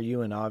down there? Are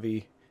you and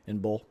Avi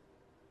and Bull?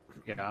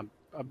 Yeah,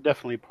 I'm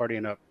definitely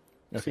partying up.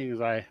 Okay. Seeing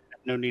as I have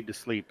no need to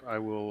sleep, I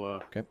will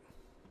Okay.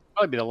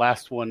 probably be the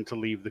last one to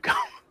leave the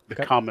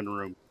Okay. common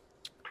room.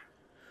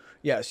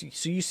 Yeah,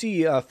 so you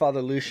see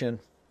Father Lucian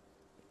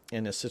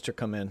and his sister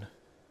come in.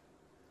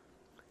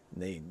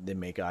 They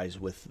make eyes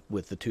with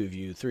the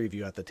three of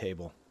you at the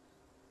table.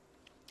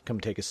 Come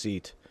take a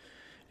seat.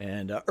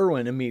 And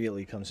Erwin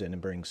immediately comes in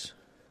and brings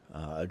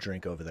a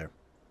drink over there.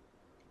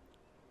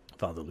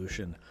 Father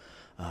Lucian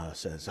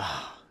says, you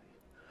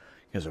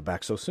guys are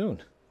back so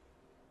soon.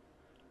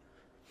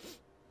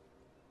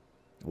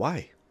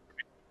 Why?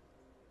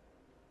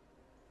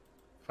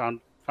 Found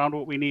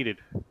what we needed,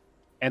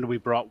 and we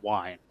brought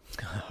wine.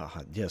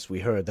 Yes, we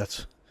heard.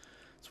 That's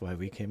That's why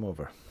we came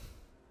over.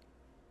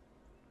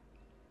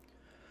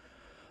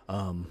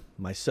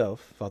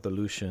 Myself, Father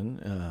Lucian,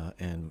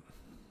 and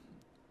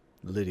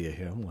Lydia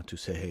here want to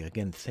say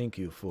again thank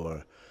you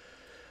for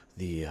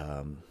the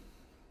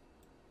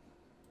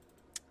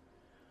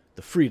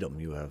freedom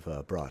you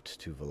have brought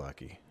to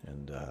Vallaki,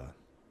 and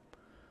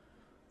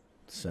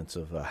sense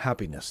of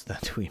happiness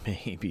that we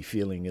may be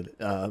feeling,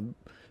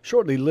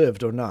 shortly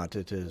lived or not.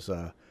 It is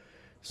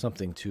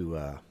something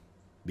to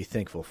be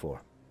thankful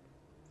for.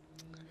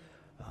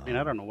 I mean,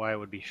 I don't know why it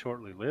would be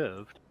shortly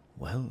lived.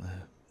 Well,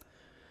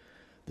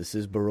 this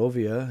is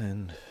Barovia,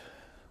 and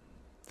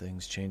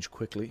things change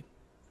quickly.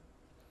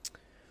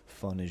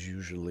 Fun is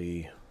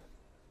usually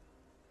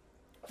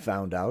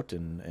found out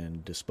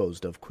and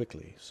disposed of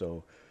quickly,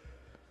 so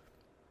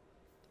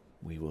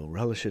we will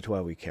relish it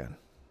while we can.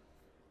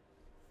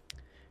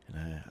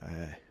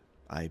 And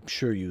I'm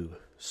sure you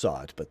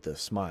saw it, but the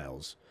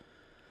smiles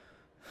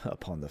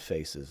upon the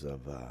faces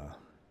of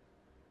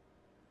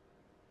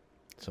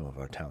some of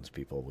our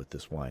townspeople with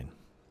this wine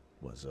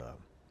was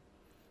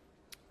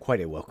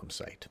quite a welcome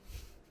sight.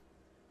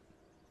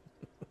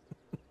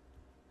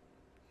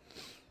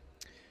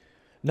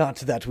 Not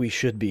that we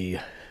should be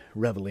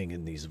reveling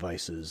in these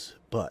vices,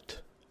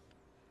 but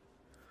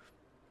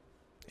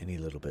any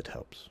little bit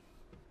helps.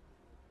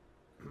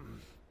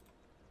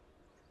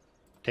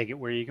 Take it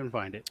where you can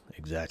find it.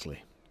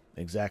 Exactly.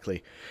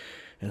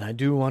 And I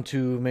do want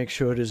to make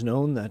sure it is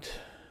known that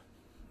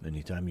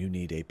anytime you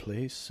need a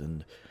place,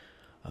 and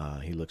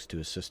he looks to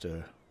his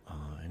sister,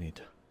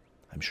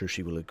 I'm sure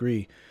she will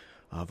agree,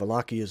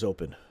 Vallaki is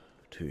open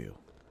to you.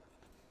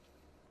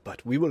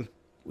 But we will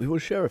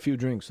share a few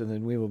drinks, and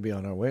then we will be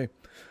on our way.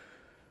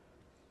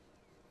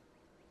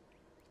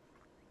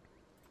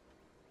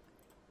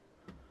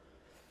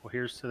 Well,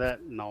 here's to that,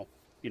 and I'll,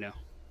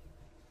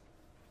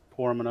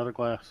 pour him another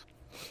glass.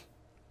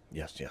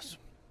 Yes.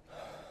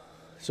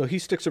 So he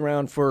sticks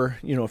around for,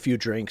 a few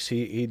drinks.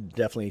 He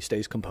definitely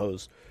stays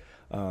composed,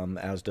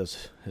 as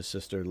does his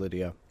sister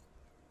Lydia.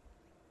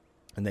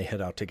 And they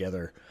head out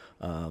together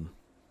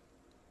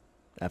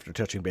after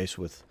touching base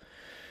with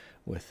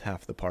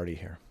half the party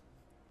here.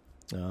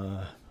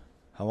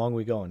 How long are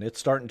we going? It's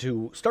starting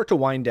to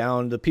wind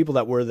down. The people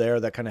that were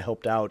there that kind of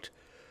helped out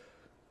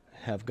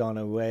have gone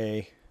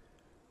away.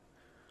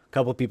 A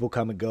couple of people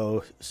come and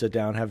go, sit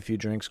down, have a few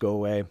drinks, go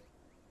away.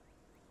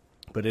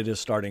 But it is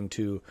starting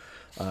to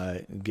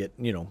get,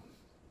 11,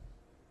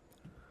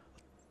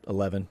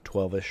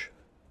 12-ish.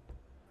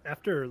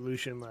 After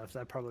Lucian left,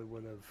 I probably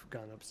would have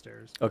gone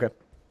upstairs. Okay.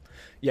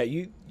 Yeah,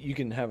 you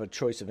can have a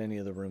choice of any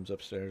of the rooms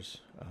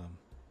upstairs.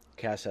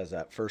 Cass has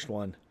that first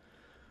one.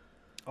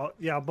 I'll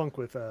bunk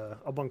with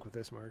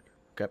Ismark.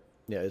 Okay.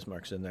 Yeah,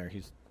 Ismark's in there.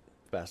 He's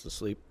fast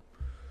asleep.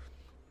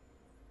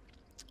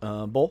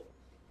 Bull?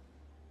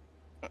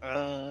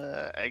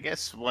 I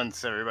guess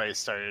once everybody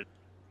started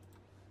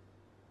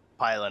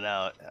piling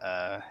out,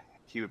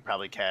 he would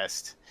probably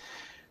cast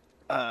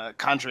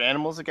Conjure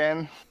Animals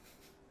again.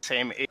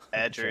 Same 8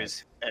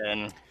 badgers,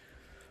 and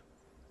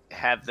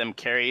have them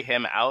carry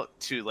him out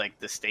to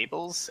the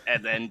stables,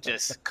 and then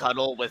just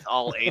cuddle with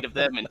all 8 of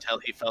them until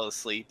he fell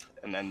asleep,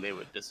 and then they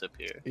would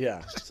disappear.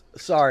 Yeah.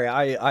 Sorry,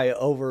 I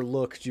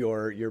overlooked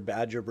your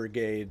Badger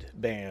Brigade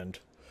band.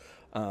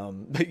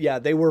 But yeah,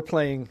 they were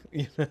playing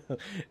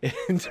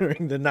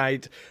during the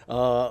night.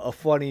 A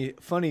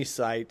funny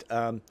sight.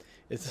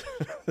 It's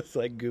it's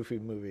like Goofy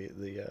movie,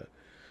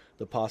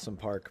 the Possum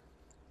Park.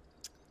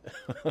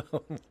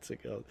 What's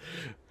it called?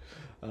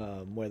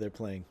 Where they're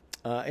playing.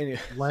 Anyway,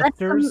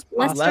 Lester's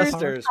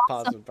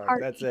Possum Park.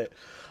 That's it.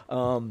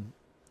 How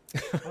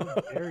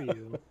dare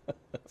you?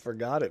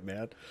 Forgot it,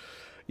 man.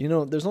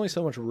 There's only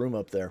so much room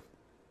up there.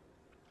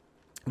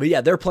 But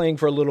yeah, they're playing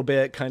for a little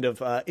bit, kind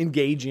of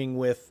engaging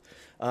with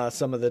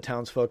some of the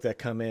townsfolk that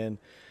come in.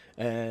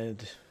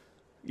 And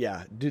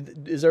yeah,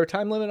 is there a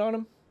time limit on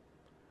them?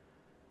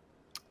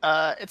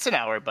 It's an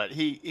hour, but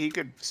he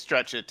could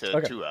stretch it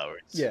to 2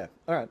 hours. Yeah.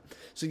 All right.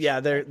 So yeah,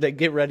 they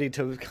get ready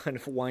to kind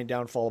of wind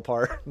down, fall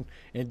apart,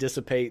 and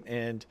dissipate,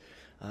 and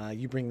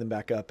you bring them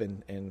back up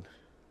and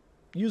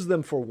use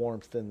them for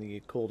warmth in the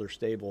colder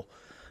stable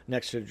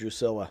next to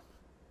Drusilla.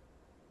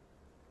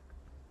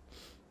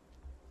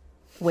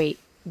 Wait,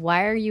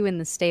 why are you in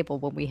the stable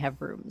when we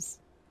have rooms?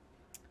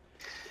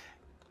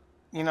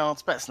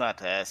 It's best not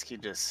to ask. He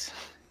just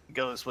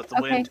goes with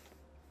the wind.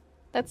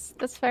 That's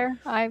fair.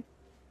 All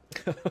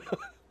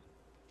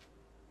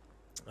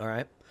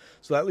right.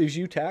 So that leaves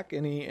you, Tack.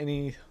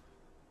 Any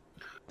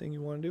thing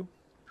you want to do?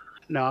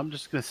 No, I'm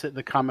just going to sit in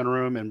the common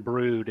room and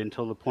brood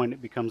until the point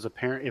it becomes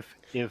apparent.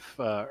 If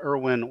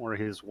Erwin or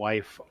his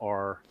wife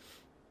are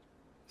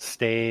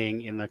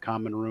staying in the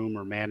common room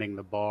or manning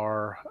the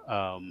bar,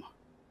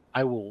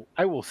 I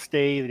will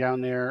stay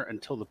down there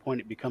until the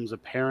point it becomes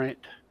apparent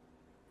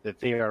that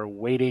they are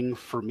waiting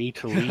for me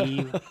to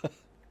leave.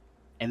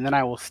 And then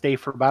I will stay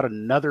for about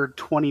another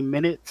 20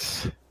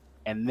 minutes,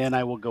 and then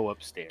I will go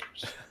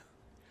upstairs.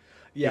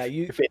 Yeah,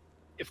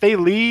 if they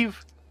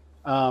leave,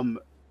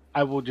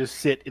 I will just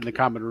sit in the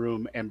common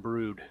room and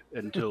brood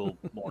until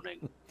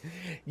morning.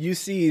 You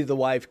see the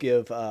wife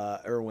give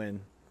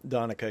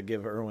Donica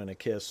give Erwin a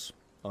kiss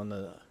on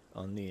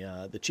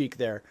the cheek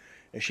there,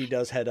 as she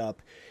does head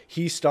up.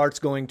 He starts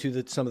going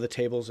to some of the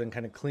tables and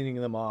kind of cleaning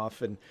them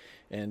off and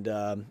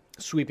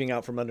sweeping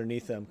out from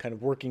underneath them, kind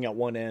of working at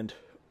one end,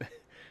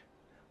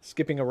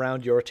 skipping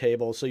around your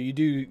table. So you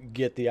do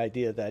get the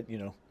idea that,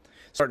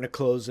 starting to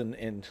close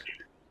and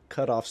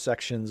cut off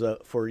sections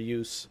for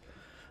use.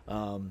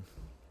 I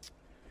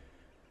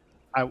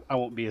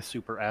won't be a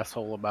super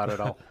asshole about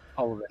it.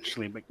 I'll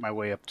eventually make my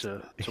way up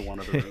to one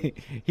of the rooms.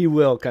 He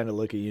will kind of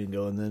look at you and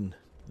go, and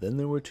then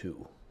there were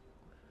two.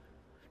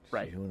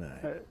 Right. You and I.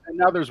 And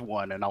now there's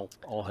one, and I'll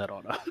head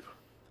on up.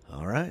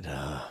 All right.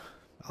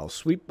 I'll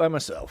sweep by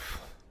myself.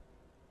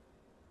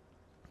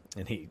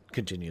 And he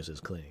continues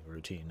his cleaning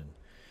routine and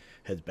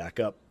heads back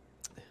up.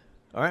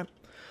 All right.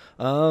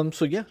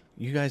 So yeah,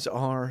 you guys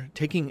are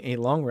taking a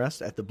long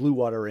rest at the Blue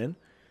Water Inn.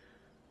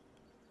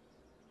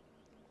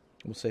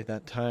 We'll say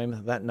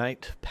that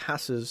night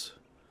passes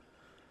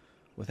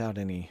without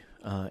any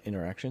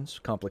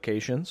interactions,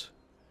 complications.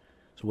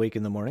 It's awake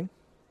in the morning.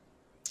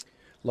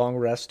 Long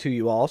rest to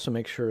you all, so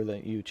make sure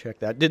that you check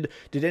that. Did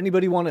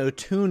anybody want to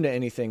attune to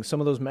anything? Some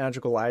of those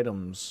magical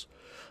items.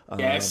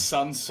 Yes,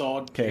 Sun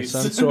Sword. Okay, please.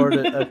 Sun Sword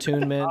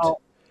attunement.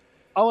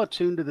 I'll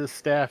attune to this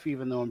staff,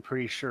 even though I'm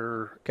pretty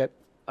sure Okay.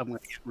 I'm going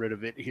to get rid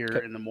of it here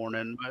Okay. in the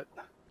morning, but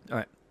All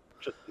right.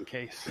 just in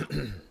case.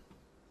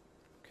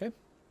 Okay.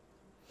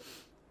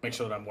 Make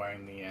sure that I'm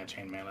wearing the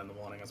chainmail in the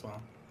morning as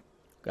well.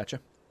 Gotcha.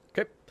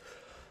 Okay.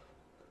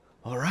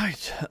 All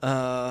right.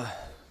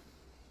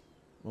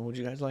 What would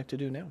you guys like to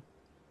do now?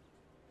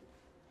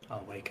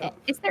 I'll wake up.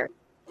 Is there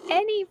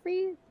any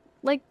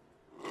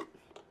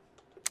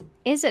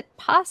is it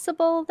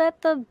possible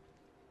that the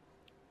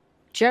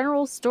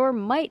general store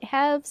might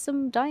have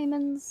some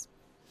diamonds?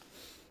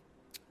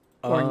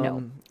 Or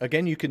no?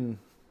 Again, you can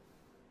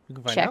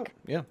find Check. out.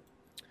 Yeah.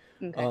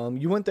 Okay.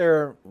 You went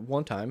there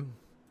one time.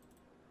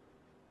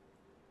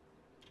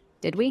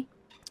 Did we?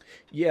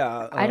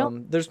 Yeah. I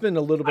don't- There's been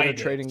a little bit I of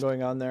did. trading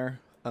going on there.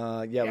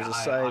 Yeah, it was a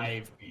side.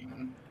 I've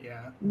been.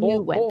 Yeah. You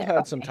Bull went there.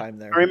 had some Okay. time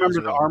there. I remember as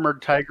the well.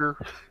 armored tiger.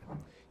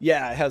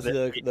 Yeah, it has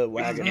the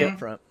wagon Mhm. up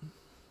front.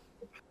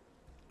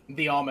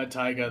 The armored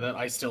tiger that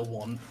I still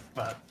want,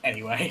 but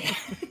anyway.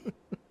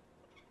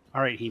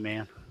 All right,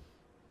 He-Man.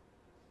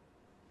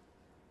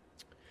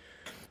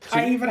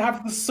 I even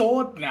have the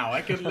sword now.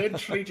 I can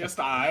literally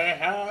I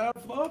have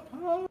the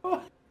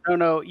power.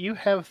 No, you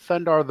have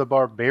Thundar the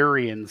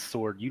Barbarian's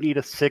sword. You need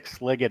a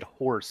 6-legged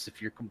horse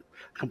if you're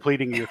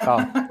completing your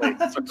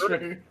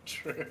cosplay.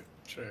 True.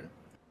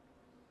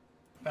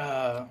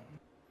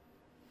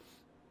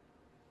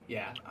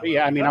 Yeah. But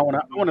yeah, I mean, I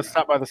want to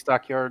stop by the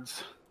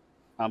stockyards,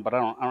 but I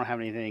don't have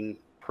anything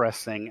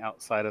pressing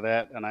outside of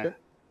that. And I Okay.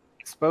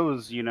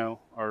 suppose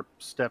our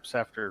steps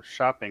after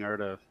shopping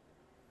are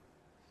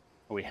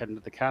we heading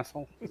to the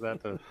castle? Is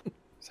that the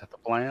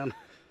plan?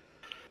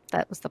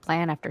 That was the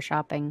plan after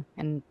shopping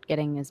and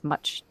getting as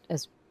much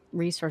as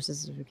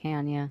resources as we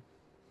can, yeah.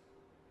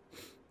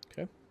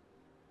 Okay.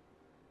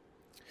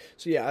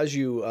 So yeah, as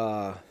you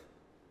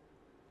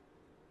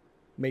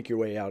make your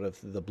way out of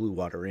the Blue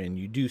Water Inn,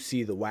 you do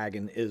see the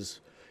wagon is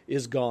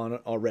gone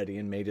already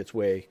and made its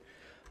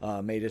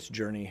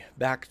journey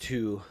back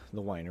to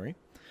the winery.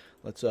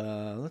 Let's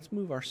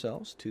move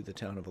ourselves to the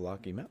town of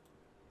Alaki map.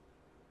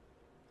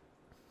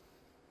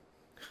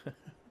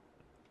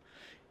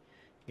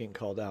 Getting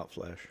called out,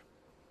 Flash.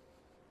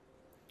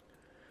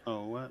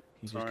 Oh, what?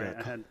 You just Sorry, got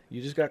I had.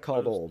 you just got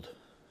called closed.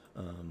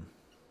 old.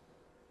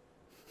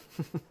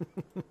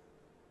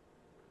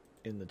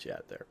 In the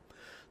chat there.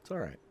 It's all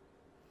right.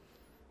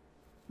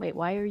 Wait,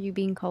 why are you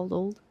being called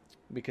old?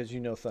 Because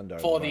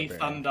Thundar. For the the Barbarian.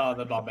 Thunder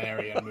the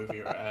Barbarian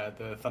movie,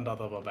 the Thunder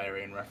the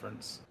Barbarian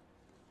reference.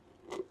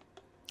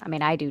 I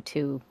mean, I do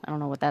too. I don't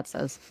know what that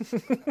says.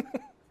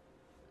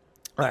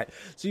 All right.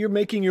 So you're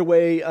making your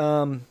way.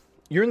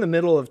 You're in the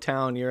middle of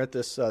town. You're at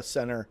this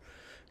center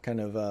kind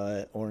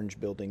of orange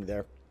building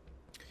there.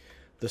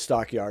 The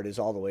stockyard is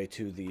all the way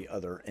to the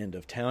other end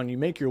of town. You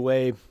make your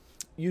way.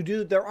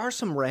 There are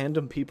some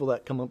random people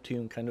that come up to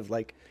you and kind of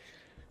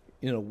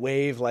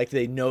wave like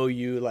they know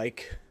you,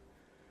 like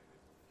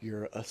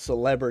you're a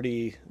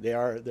celebrity.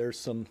 There's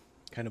some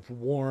kind of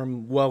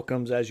warm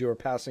welcomes as you're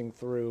passing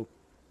through.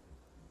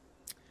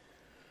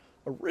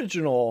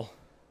 Original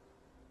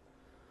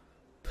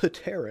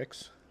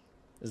Pterix.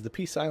 Is the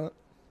P silent?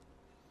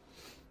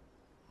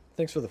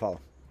 Thanks for the follow.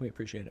 We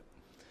appreciate it.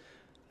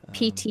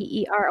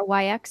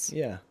 Pteroyx.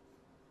 Yeah.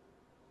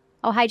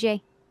 Oh, hi,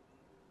 Jay.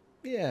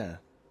 Yeah.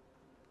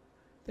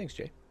 Thanks,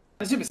 Jay.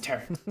 I assume it's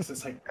Terran.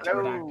 It's like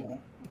pterodactyl.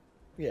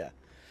 Yeah.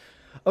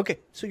 Okay,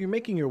 so you're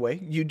making your way.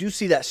 You do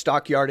see that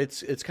stockyard.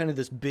 It's kind of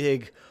this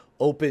big,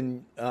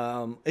 open.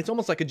 It's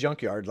almost like a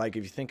junkyard. Like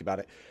if you think about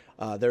it,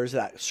 there's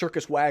that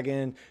circus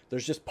wagon.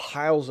 There's just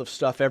piles of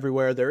stuff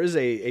everywhere. There is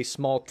a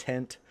small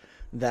tent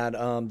that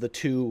the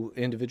two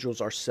individuals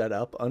are set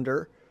up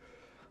under.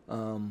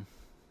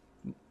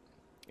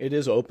 It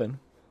is open.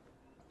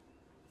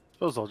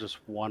 suppose I'll just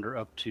wander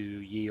up to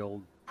ye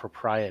old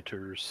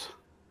proprietors.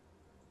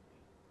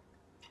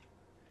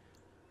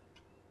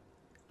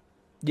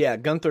 Yeah,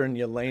 Gunther and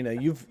Yelena,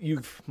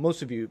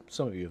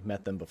 some of you have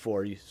met them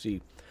before. You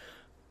see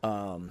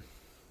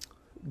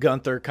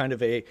Gunther, kind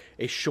of a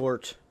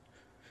short,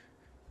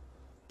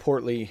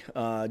 portly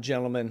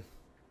gentleman.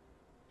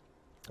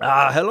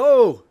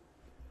 Hello.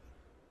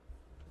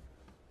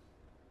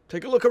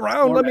 Take a look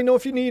around. Let me know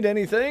if you need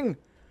anything.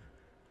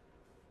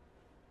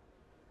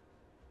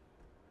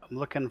 I'm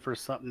looking for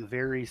something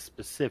very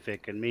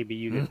specific, and maybe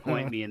you can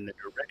point me in the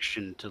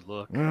direction to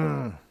look.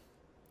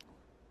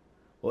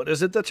 What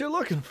is it that you're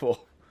looking for?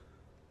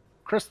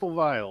 Crystal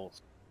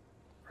vials.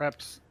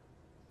 Perhaps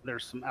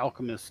there's some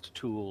alchemist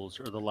tools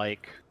or the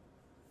like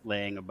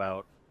laying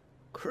about.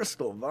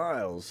 Crystal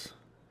vials.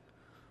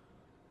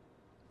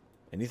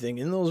 Anything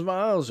in those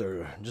vials,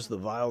 or just the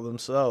vial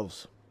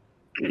themselves?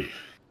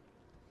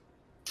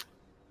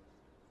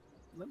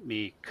 Let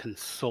me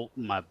consult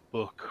my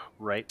book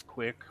right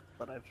quick,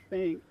 but I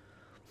think...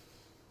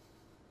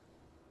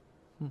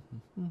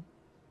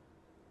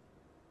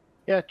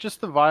 Yeah,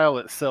 just the vial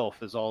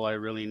itself is all I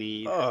really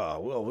need. Oh,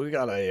 well, we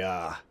got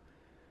a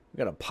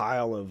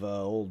pile of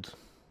old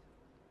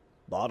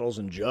bottles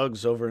and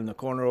jugs over in the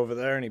corner over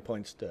there, and he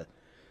points to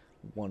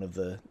one of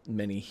the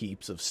many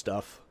heaps of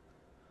stuff.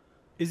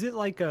 Is it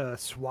like a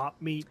swap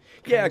meet?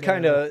 Yeah,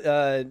 kind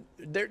of.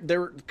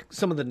 There,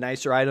 some of the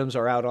nicer items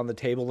are out on the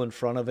table in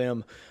front of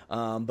him,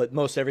 but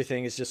most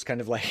everything is just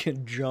kind of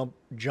like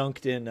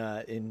junked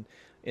in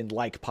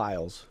like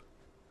piles.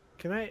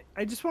 Can I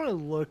just want to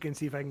look and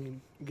see if I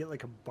can get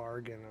like a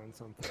bargain on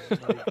something.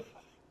 Like,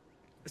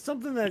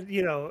 something that,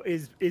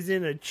 is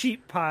in a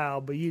cheap pile,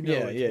 but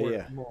it's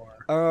worth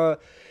more.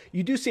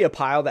 You do see a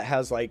pile that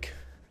has like...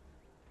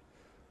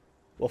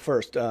 Well,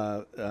 first,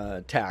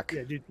 tack.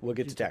 Yeah, we'll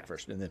get to tack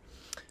first. And then,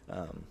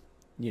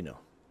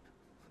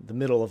 the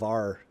middle of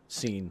our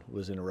scene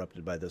was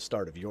interrupted by the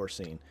start of your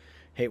scene.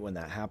 Hate when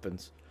that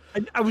happens.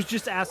 I was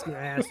just asking.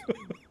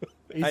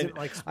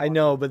 I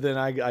know, but then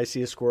I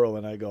see a squirrel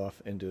and I go off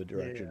into a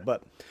direction. Yeah.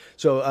 But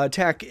so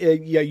tack,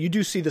 you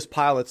do see this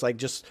pile. It's like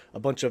just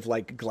a bunch of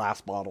like glass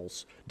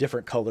bottles,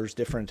 different colors,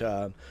 different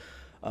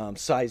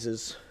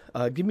sizes.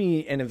 Give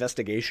me an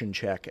investigation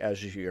check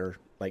as you're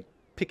like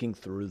picking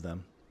through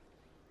them.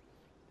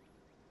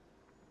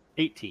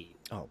 18.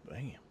 Oh,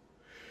 damn.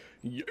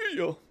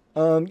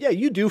 Yeah.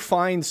 You do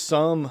find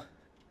some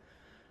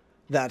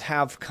that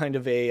have kind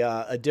of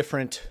a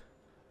different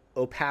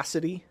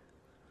opacity.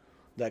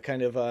 That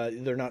kind of,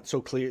 they're not so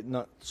clear,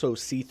 not so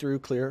see-through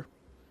clear.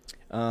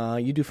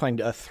 You do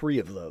find 3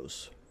 of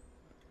those.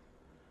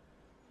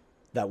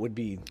 That would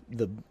be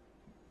the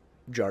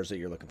jars that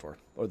you're looking for,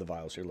 or the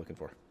vials you're looking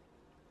for.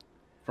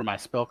 For my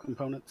spell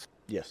components?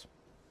 Yes.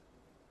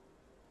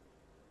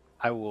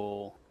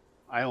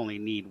 I only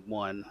need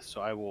 1,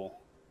 so I will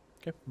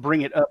Okay.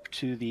 bring it up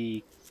to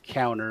the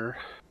counter,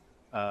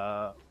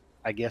 I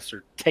guess,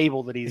 or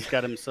table that he's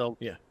got himself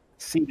Yeah.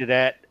 seated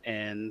at,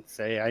 and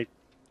say,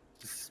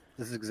 this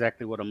is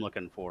exactly what I'm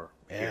looking for.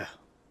 Yeah. Here.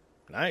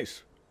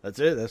 Nice. That's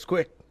it. That's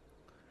quick.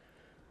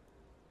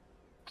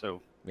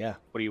 So, Yeah.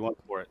 what do you want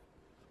for it?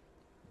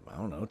 I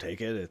don't know.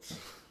 Take it. It's,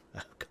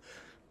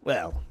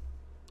 well,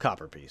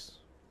 copper piece.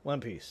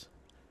 1 piece.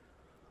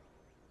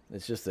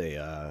 It's just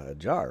a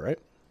jar, right?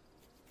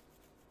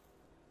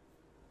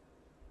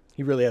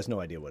 He really has no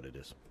idea what it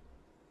is.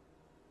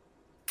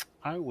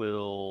 I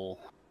will...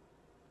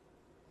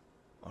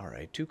 All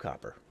right, 2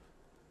 copper.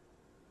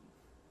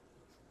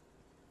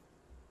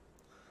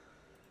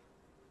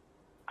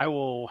 I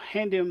will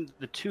hand him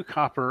the 2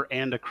 copper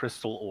and a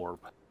crystal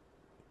orb.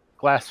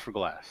 Glass for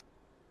glass.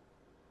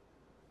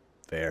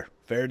 Fair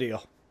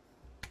deal.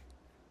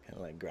 Kind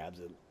of like grabs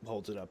it,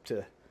 holds it up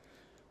to...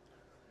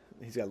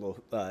 He's got a little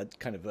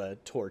kind of a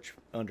torch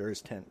under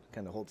his tent.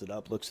 Kind of holds it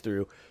up, looks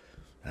through.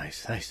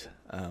 Nice.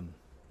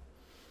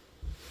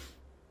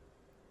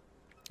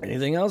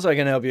 Anything else I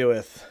can help you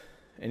with?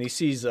 And he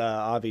sees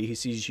Avi. He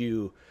sees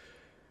you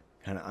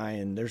kind of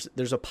eyeing.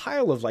 There's a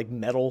pile of like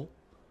metal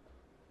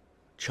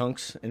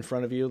chunks in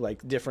front of you,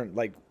 like different,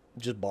 like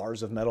just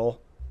bars of metal.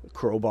 A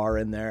crowbar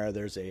in there.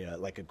 There's a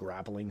like a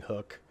grappling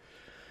hook.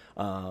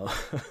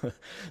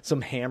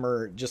 Some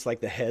hammer, just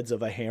like the heads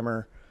of a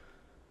hammer.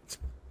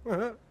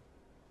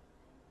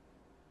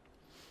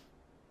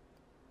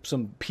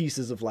 Some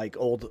pieces of like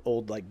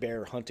old like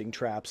bear hunting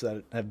traps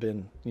that have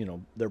been,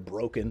 they're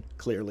broken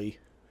clearly.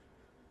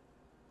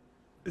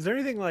 Is there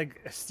anything like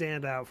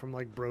stand out from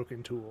like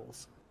broken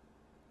tools?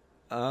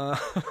 In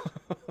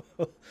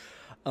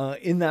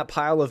that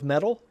pile of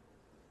metal?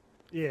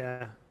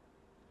 Yeah.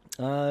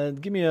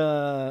 Give me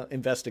a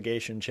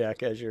investigation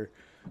check as you're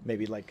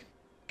maybe like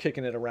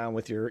kicking it around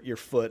with your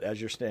foot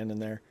as you're standing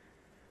there.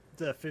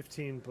 It's a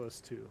 15 plus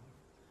 2.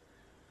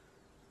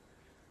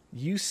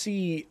 You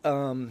see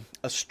a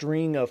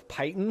string of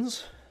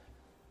pythons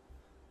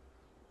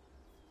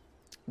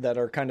that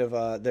are kind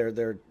of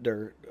they're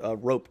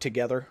roped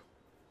together,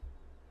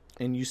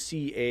 and you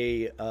see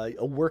a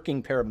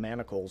working pair of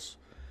manacles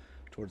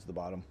towards the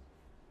bottom.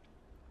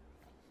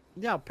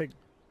 Yeah, I'll pick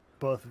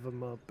both of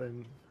them up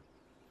and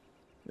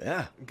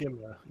Yeah, give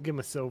him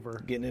a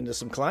silver. getting into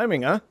some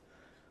climbing, huh?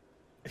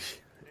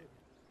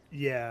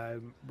 Yeah,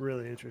 I'm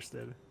really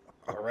interested.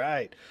 All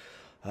right.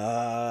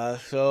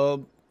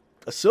 So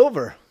a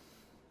silver.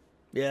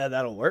 Yeah,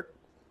 that'll work.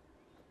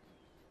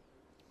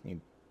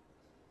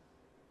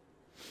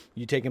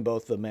 You taking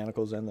both the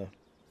manacles and the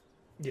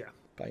Yeah,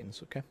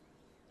 Titans, okay?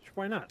 sure,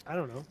 why not? I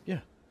don't know. Yeah.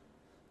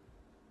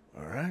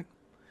 All right.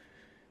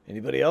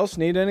 Anybody else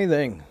need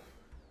anything?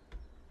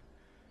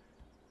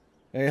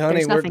 Hey, honey,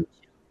 There's nothing.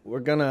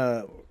 we're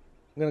gonna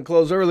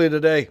close early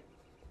today.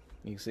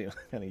 You can see, I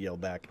kind of yell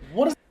back.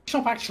 What does the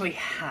shop actually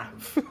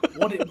have?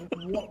 What?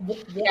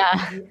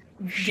 Yeah.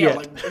 Shit.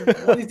 Like,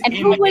 what is And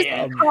in who was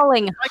here?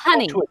 calling I go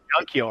honey? to a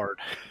junkyard.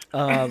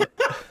 Um,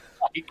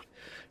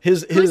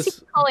 his Who's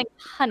he calling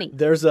honey?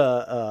 there's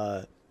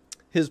a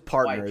his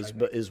partner Wife, is I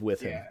think. is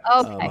with him Yeah.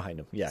 Okay. behind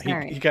him. Yeah, All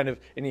right. he kind of,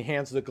 and he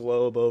hands the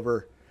globe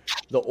over,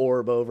 the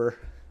orb over.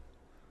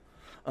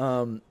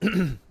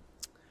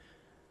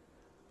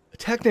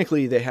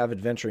 Technically, they have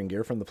adventuring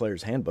gear from the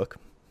player's handbook.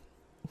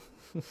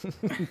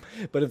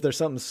 But if there's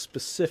something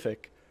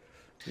specific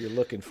you're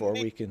looking for,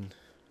 we can.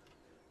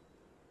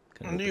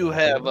 Do you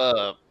have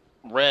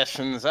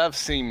rations? I've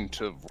seemed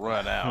to have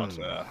run out.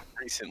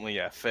 Recently,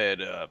 I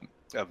fed a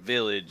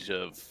village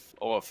of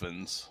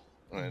orphans.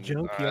 and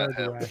Junkyard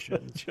I have-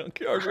 rations.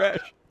 junkyard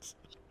rations?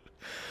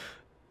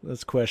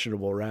 That's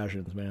questionable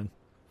rations, man.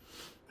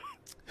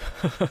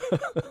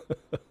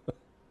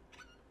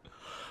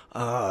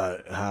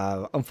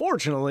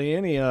 Unfortunately,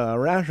 any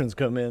rations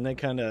come in, they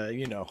kind of,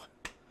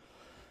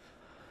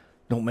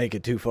 don't make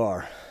it too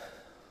far.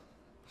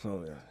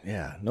 So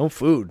yeah, no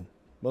food.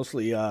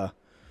 Mostly, items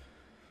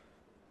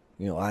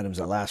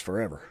that last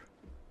forever,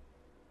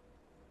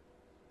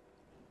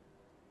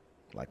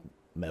 like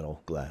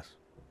metal, glass,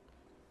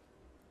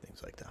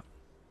 things like that.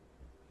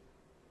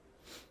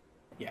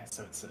 Yeah,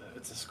 so it's a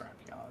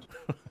scrapyard.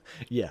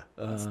 Yeah.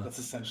 That's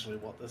essentially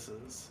what this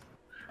is.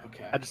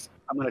 Okay.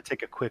 I'm going to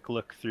take a quick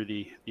look through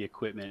the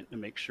equipment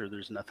and make sure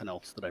there's nothing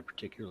else that I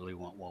particularly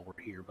want while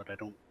we're here, but I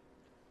don't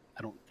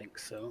think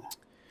so.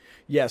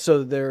 Yeah,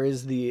 so there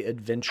is the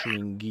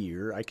adventuring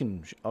gear.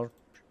 I'll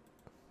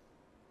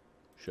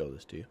show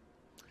this to you.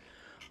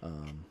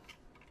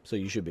 So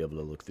you should be able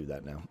to look through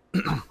that now.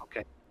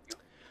 Okay.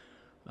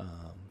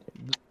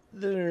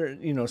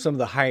 There, some of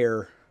the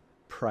higher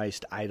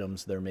priced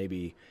items, there may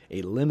be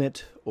a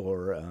limit,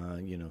 or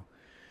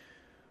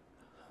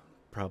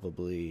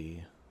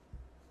probably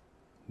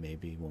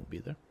maybe won't be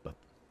there,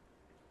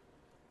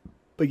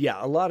 but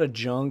yeah, a lot of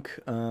junk.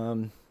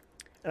 And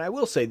I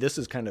will say this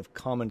is kind of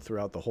common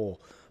throughout the whole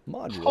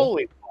module.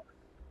 Holy water.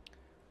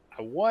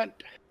 I want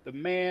the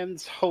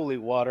man's holy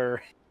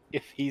water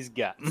if he's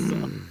got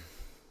some.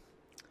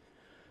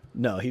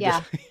 No, he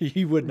Yeah.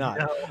 he would not.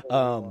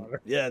 No,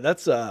 Yeah,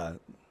 that's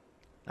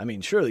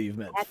surely you've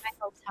met At my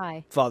hopes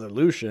high. Father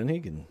Lucian. He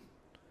can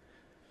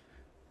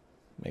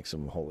make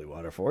some holy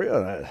water for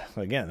you.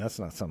 Again, that's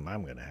not something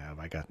I'm going to have.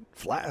 I got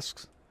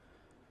flasks.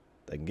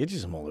 They can get you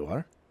some holy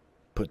water.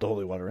 Put the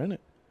holy water in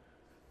it.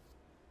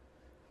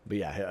 But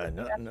yeah,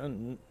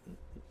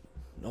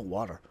 no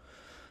water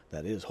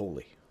that is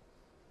holy.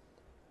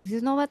 You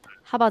know what?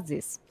 How about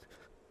this?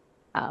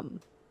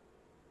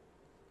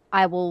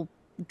 I will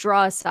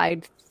draw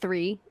aside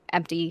 3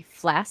 empty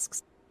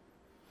flasks,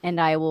 and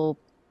I will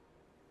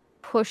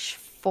push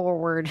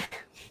forward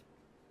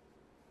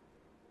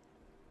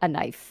a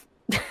knife.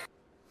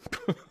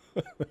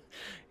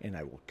 And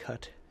I will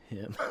cut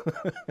him.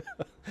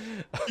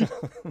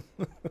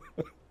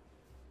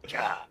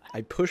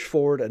 I push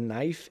forward a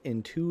knife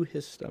into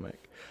his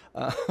stomach.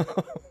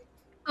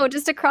 Oh,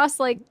 just across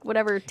like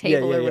whatever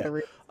table or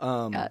whatever.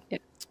 Yeah.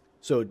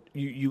 So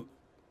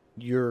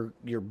you're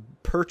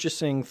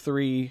purchasing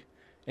 3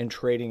 and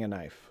trading a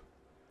knife.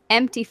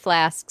 Empty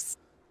flasks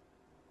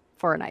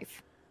for a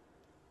knife.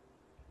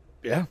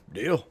 Yeah,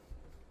 deal.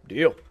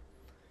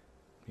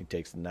 He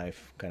takes the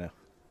knife, kind of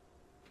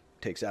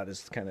takes out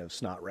his kind of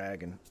snot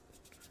rag and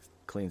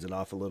cleans it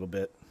off a little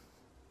bit.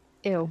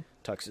 Ew.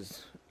 Tucks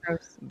his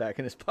Gross. back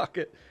in his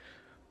pocket,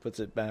 puts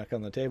it back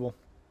on the table.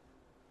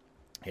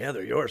 Yeah,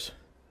 they're yours.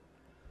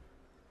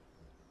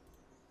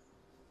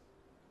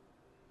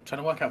 I'm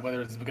trying to work out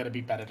whether it's going to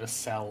be better to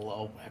sell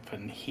a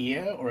weapon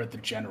here or at the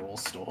general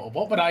store.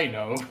 What would I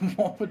know?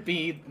 What would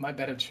be my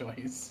better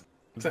choice?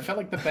 Because I feel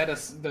like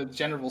the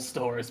general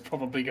store is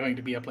probably going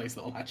to be a place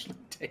that will actually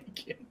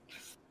take it.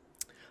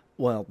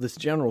 Well, this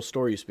general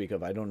store you speak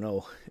of, I don't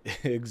know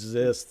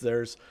exists.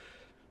 There's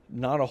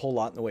not a whole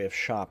lot in the way of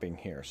shopping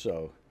here,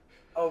 so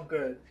Oh,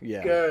 good.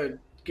 yeah. Good.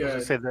 I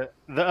was gonna say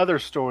the other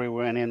story we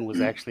went in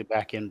was actually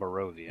back in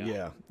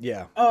Barovia.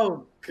 Yeah.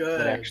 Oh, good.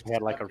 That actually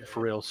had like Okay. a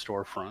for real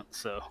storefront.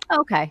 So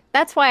Okay.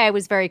 That's why I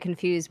was very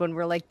confused when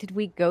we're like, did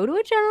we go to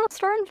a general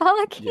store in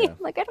Valaki? Yeah.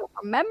 Like, I don't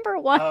remember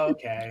one.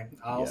 Okay,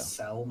 I'll Yeah.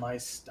 sell my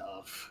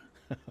stuff.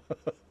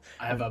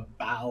 I have a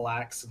battle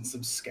axe and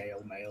some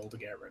scale mail to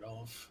get rid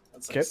of.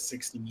 That's like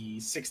Okay.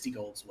 60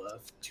 gold's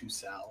worth to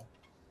sell.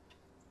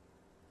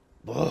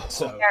 Ugh.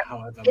 So,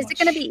 however Is it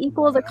going to be much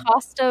equal the more-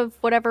 cost of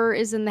whatever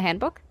is in the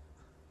handbook?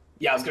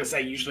 Yeah, I was gonna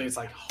say usually it's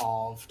like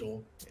halved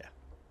or Yeah.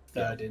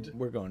 thirded.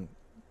 We're going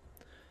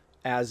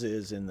as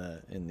is in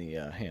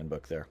the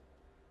handbook there.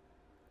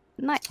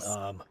 Nice.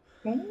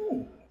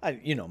 Ooh.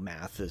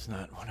 Math is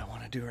not what I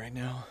want to do right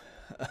now.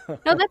 No,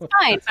 that's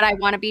fine, but I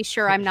want to be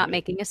sure I'm not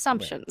making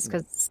assumptions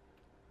because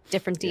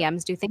different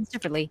DMs do things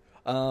differently.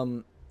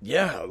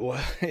 Yeah,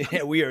 well,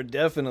 yeah, we are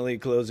definitely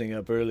closing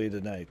up early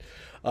tonight.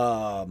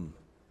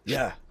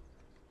 Yeah.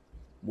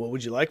 What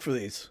would you like for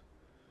these?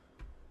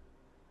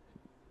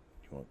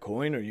 You want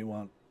coin or you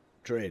want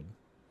trade?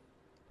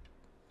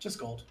 Just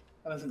gold.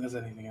 I don't think there's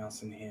anything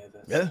else in here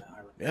that's Yeah, I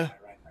require yeah.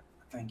 right now.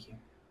 Thank you.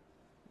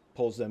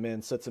 Pulls them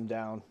in, sets them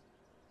down,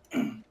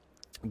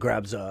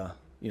 grabs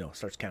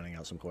starts counting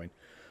out some coin.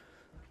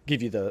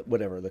 Give you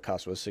the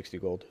cost was 60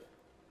 gold.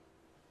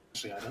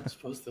 Actually, I don't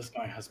suppose this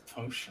guy has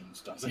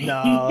potions, does he?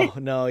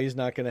 No, he's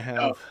not going to have.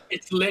 No,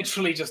 it's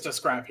literally just a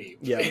scrap heap.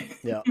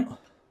 Yeah.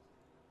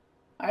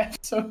 I have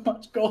so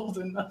much gold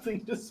and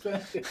nothing to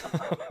spend it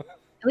on.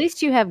 At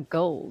least you have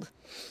gold.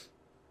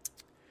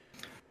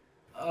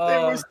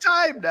 There was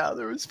time now.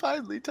 There was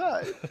finally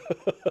time.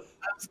 I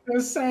was going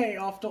to say,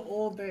 after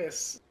all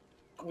this,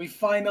 we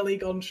finally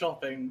gone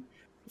shopping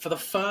for the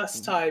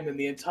first time in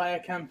the entire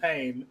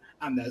campaign,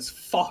 and there's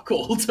fuck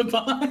all to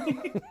buy.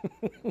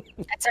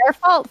 It's our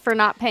fault for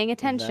not paying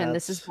attention.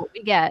 This is That's- what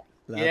we get.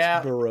 That's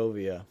Yeah.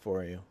 Barovia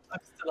for you. I'm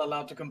still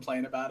allowed to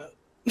complain about it.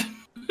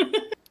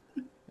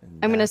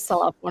 And I'm going to that's-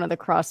 sell off one of the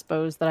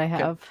crossbows that I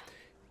have.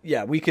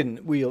 Yeah,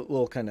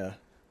 we'll kind of.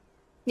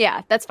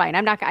 Yeah, that's fine.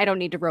 I don't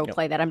need to role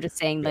play that. I'm just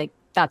saying like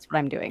that's what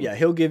I'm doing. Yeah,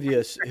 he'll give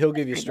you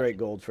straight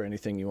gold for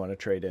anything you want to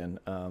trade in.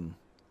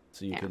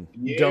 So you Yeah. can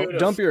Beautiful.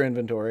 dump your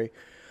inventory.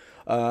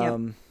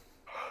 I'll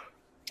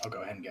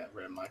go ahead and get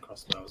rid of my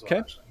crossbow as well. Okay.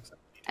 Actually.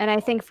 And I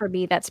think for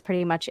me that's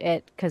pretty much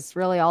it because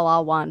really all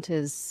I'll want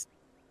is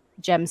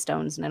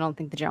gemstones, and I don't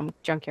think the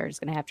junkyard is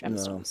going to have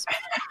gemstones.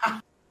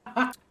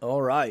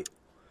 All right.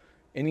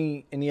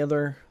 Any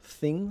other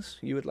things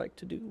you would like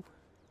to do?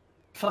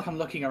 I feel like I'm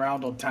looking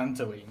around on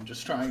Tatooine,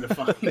 just trying to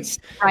find It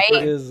Right?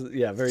 is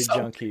very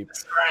Something junk heap.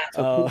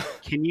 scrap.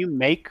 Can you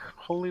make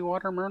holy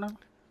water, Myrna?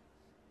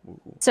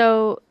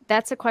 So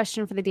that's a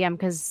question for the DM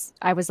because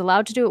I was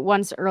allowed to do it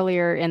once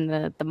earlier in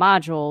the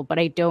module, but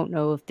I don't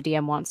know if the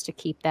DM wants to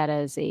keep that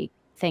as a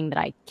thing that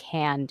I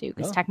can do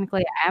because Oh.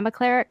 technically I am a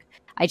cleric.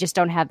 I just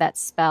don't have that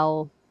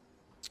spell.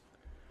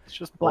 It's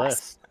just Bless.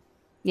 blessed.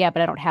 Yeah,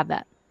 but I don't have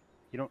that.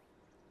 You don't.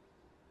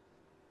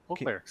 Well,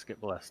 Can- clerics get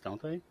blessed,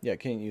 don't they? Yeah,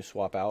 can't you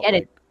swap out? Get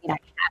it?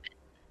 like- I have it.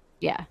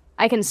 Yeah,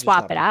 I can not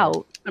swap it prepared.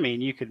 out. I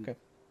mean, you could Okay.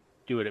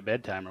 do it at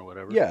bedtime or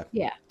whatever. Yeah,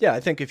 Yeah. yeah. I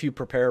think if you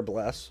prepare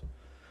bless,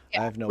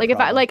 I have no. Like if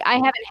I problem. I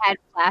haven't had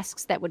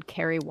flasks that would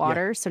carry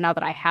water, so now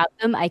that I have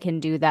them, I can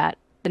do that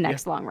the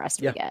next long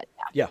rest Yeah. we get.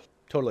 Yeah,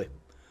 totally.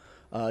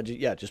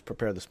 Just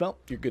prepare the spell.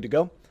 You're good to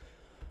go.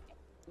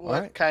 What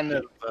Alright. kind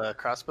of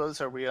crossbows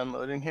are we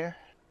unloading here?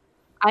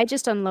 I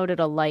just unloaded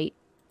a light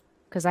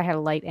because I had a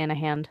light and a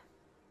hand.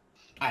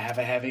 I have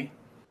a heavy.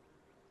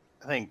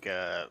 I think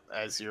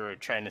as you were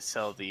trying to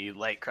sell the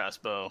light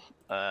crossbow,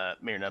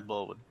 Mirna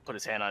Bull would put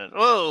his hand on it.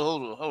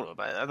 Whoa, hold up.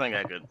 I think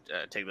I could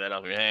take that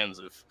off your hands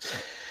if,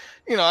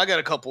 I got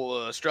a couple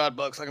Strahd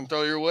bucks I can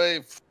throw your way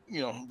if,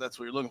 that's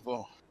what you're looking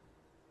for.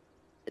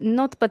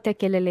 Not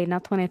particularly.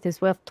 Not when it is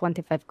worth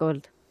 25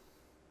 gold.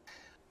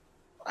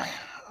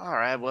 All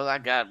right, well, I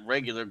got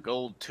regular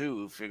gold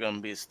too if you're going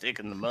to be a stick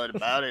in the mud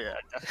about it.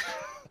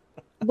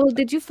 Well,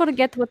 did you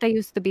forget what I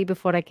used to be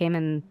before I came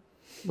and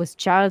was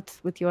charged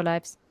with your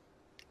lives?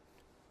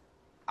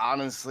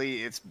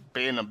 Honestly, it's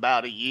been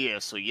about a year,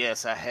 so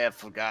yes, I have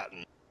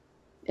forgotten.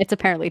 It's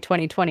apparently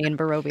 2020 in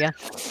Barovia.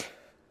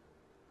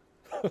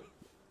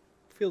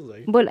 Feels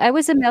like. Well, I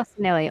was a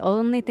mercenary.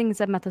 Only thing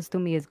that matters to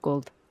me is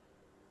gold.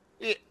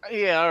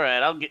 Yeah, all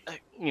right. I'll get.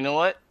 You know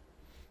what?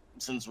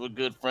 Since we're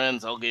good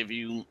friends, I'll give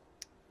you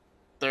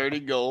 30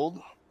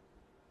 gold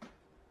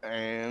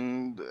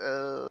and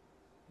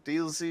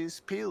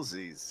dealsies,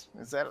 peelsies.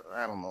 Is that?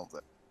 I don't know if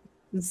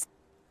that.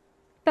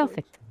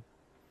 Perfect.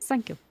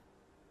 Thank you.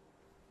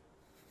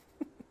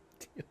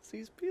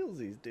 These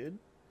peelsies, dude.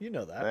 You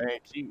know that.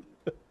 Thank you.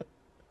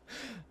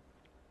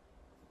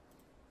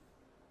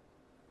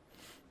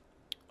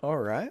 All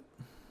right.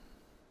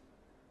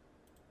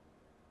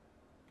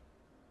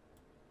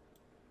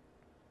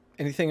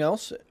 Anything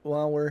else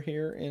while we're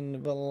here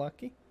in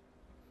Valaki?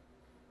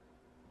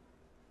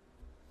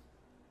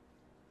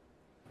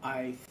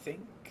 I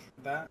think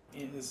that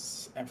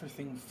is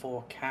everything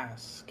for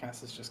Cass.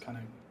 Cass is just kind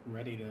of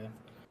ready to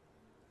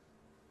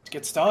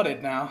get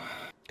started now.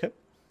 Okay.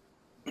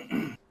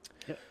 I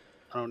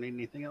don't need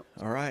anything else.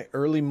 All right.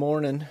 Early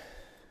morning.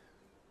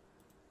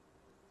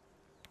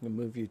 I'm going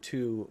to move you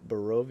to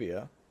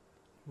Barovia.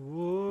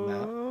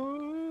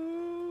 Whoa.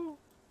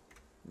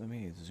 Let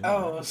me zoom.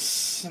 Oh,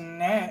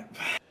 snap.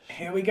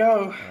 Here we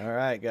go. All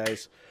right,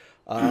 guys.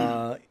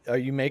 Are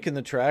you making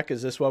the trek?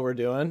 Is this what we're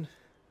doing?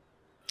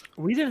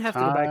 We didn't have to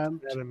go back Time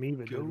to that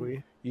amoeba, go. did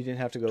we? You didn't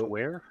have to To go.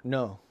 where?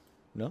 No.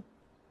 No?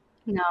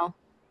 No.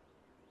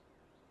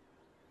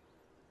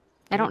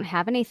 I don't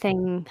have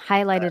anything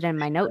highlighted in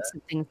my notes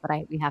and things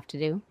that we have to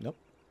do. Nope.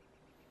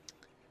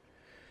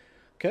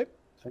 Okay.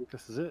 I think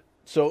this is it.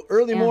 So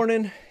early Yeah.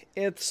 morning,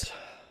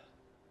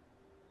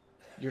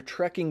 you're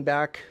trekking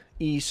back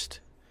east.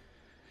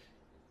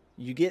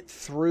 You get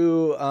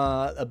through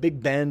a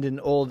big bend in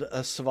old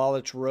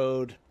Savalich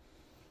Road,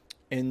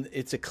 and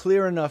it's a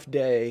clear enough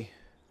day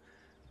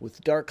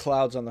with dark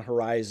clouds on the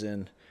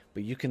horizon,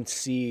 but you can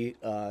see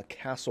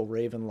Castle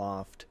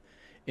Ravenloft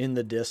in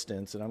the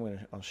distance,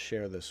 and I'll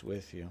share this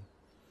with you.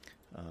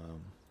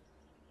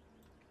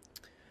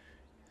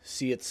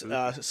 See its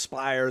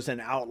spires and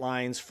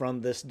outlines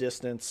from this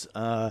distance.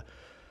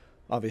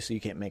 Obviously,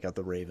 you can't make out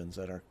the ravens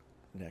that are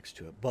next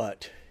to it,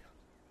 but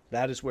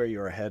that is where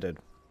you're headed.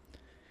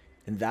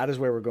 And that is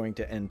where we're going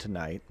to end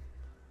tonight.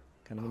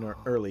 Kind of an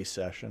early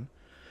session.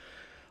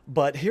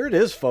 But here it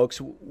is,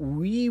 folks.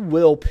 We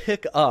will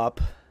pick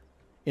up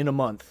in a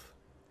month.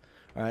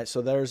 All right,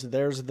 so there's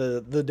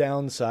the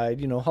downside.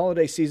 You know,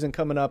 holiday season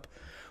coming up.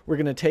 We're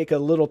going to take a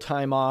little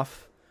time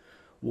off.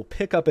 We'll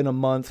pick up in a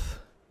month.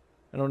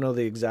 I don't know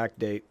the exact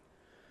date.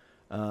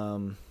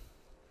 The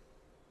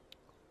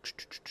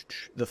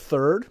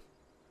 3rd.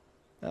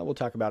 We'll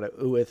talk about it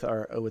with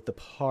the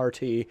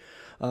party.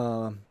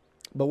 But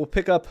we'll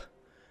pick up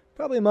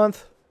probably a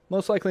month,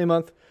 most likely a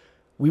month.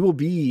 We will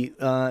be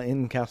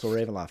in Castle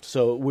Ravenloft.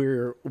 So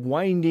we're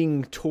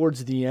winding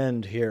towards the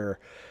end here,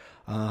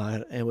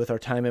 and with our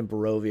time in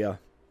Barovia.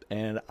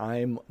 And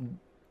a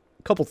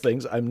couple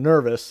things. I'm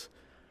nervous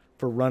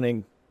for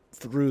running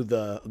through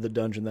the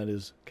dungeon that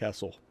is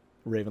Castle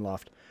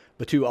Ravenloft,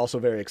 but 2, also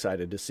very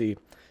excited to see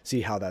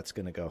how that's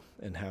going to go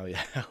and how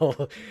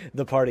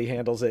the party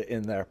handles it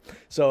in there.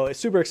 So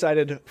super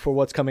excited for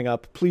what's coming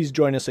up. Please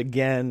join us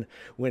again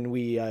when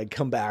we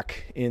come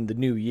back in the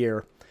new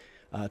year.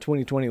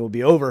 2020 will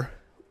be over.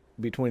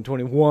 It'll be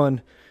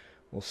 2021.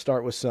 We'll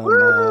start with some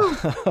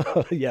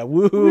yeah,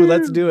 woohoo,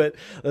 let's do it.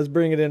 Let's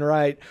bring it in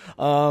right.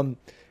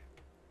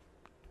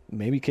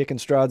 Maybe kicking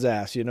Strahd's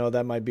ass,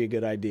 that might be a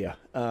good idea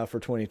for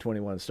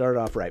 2021. Start it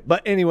off right.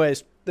 But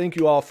anyways, thank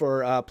you all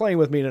for playing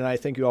with me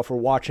tonight. Thank you all for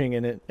watching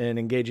and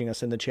engaging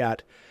us in the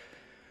chat.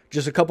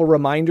 Just a couple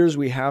reminders.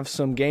 We have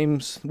some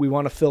games we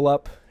want to fill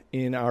up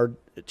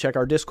check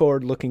our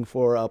Discord, looking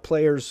for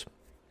players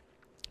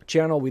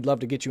channel. We'd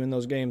love to get you in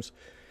those games.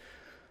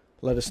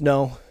 Let us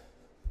know.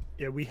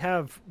 Yeah, we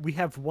have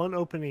one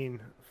opening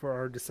for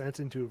our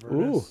Descent into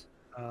Avernus.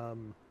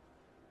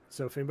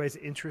 So if anybody's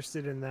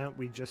interested in that,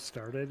 we just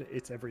started.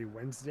 It's every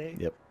Wednesday.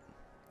 Yep.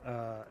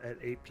 At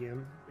 8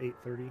 p.m.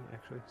 8:30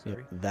 actually.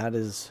 Sorry. Yep.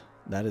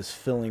 That is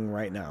filling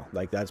right now.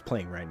 Like, that's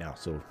playing right now.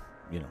 So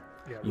you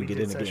get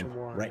in the game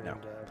right now.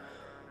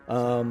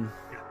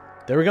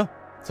 There we go.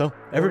 So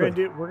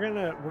everybody, we're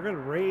gonna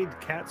raid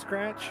Cat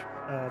Scratch,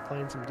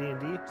 playing some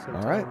D&D. So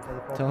all right.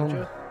 Tell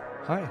him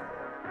hi.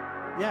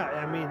 Yeah,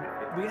 I mean,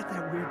 we got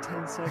that weird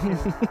 10-second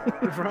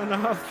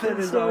runoff that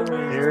is always...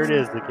 There it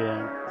is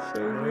again.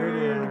 There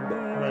it is.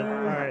 But,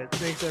 all right,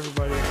 thanks,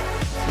 everybody.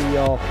 See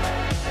y'all.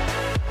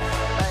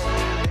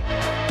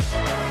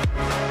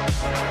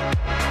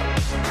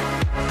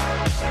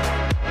 Bye.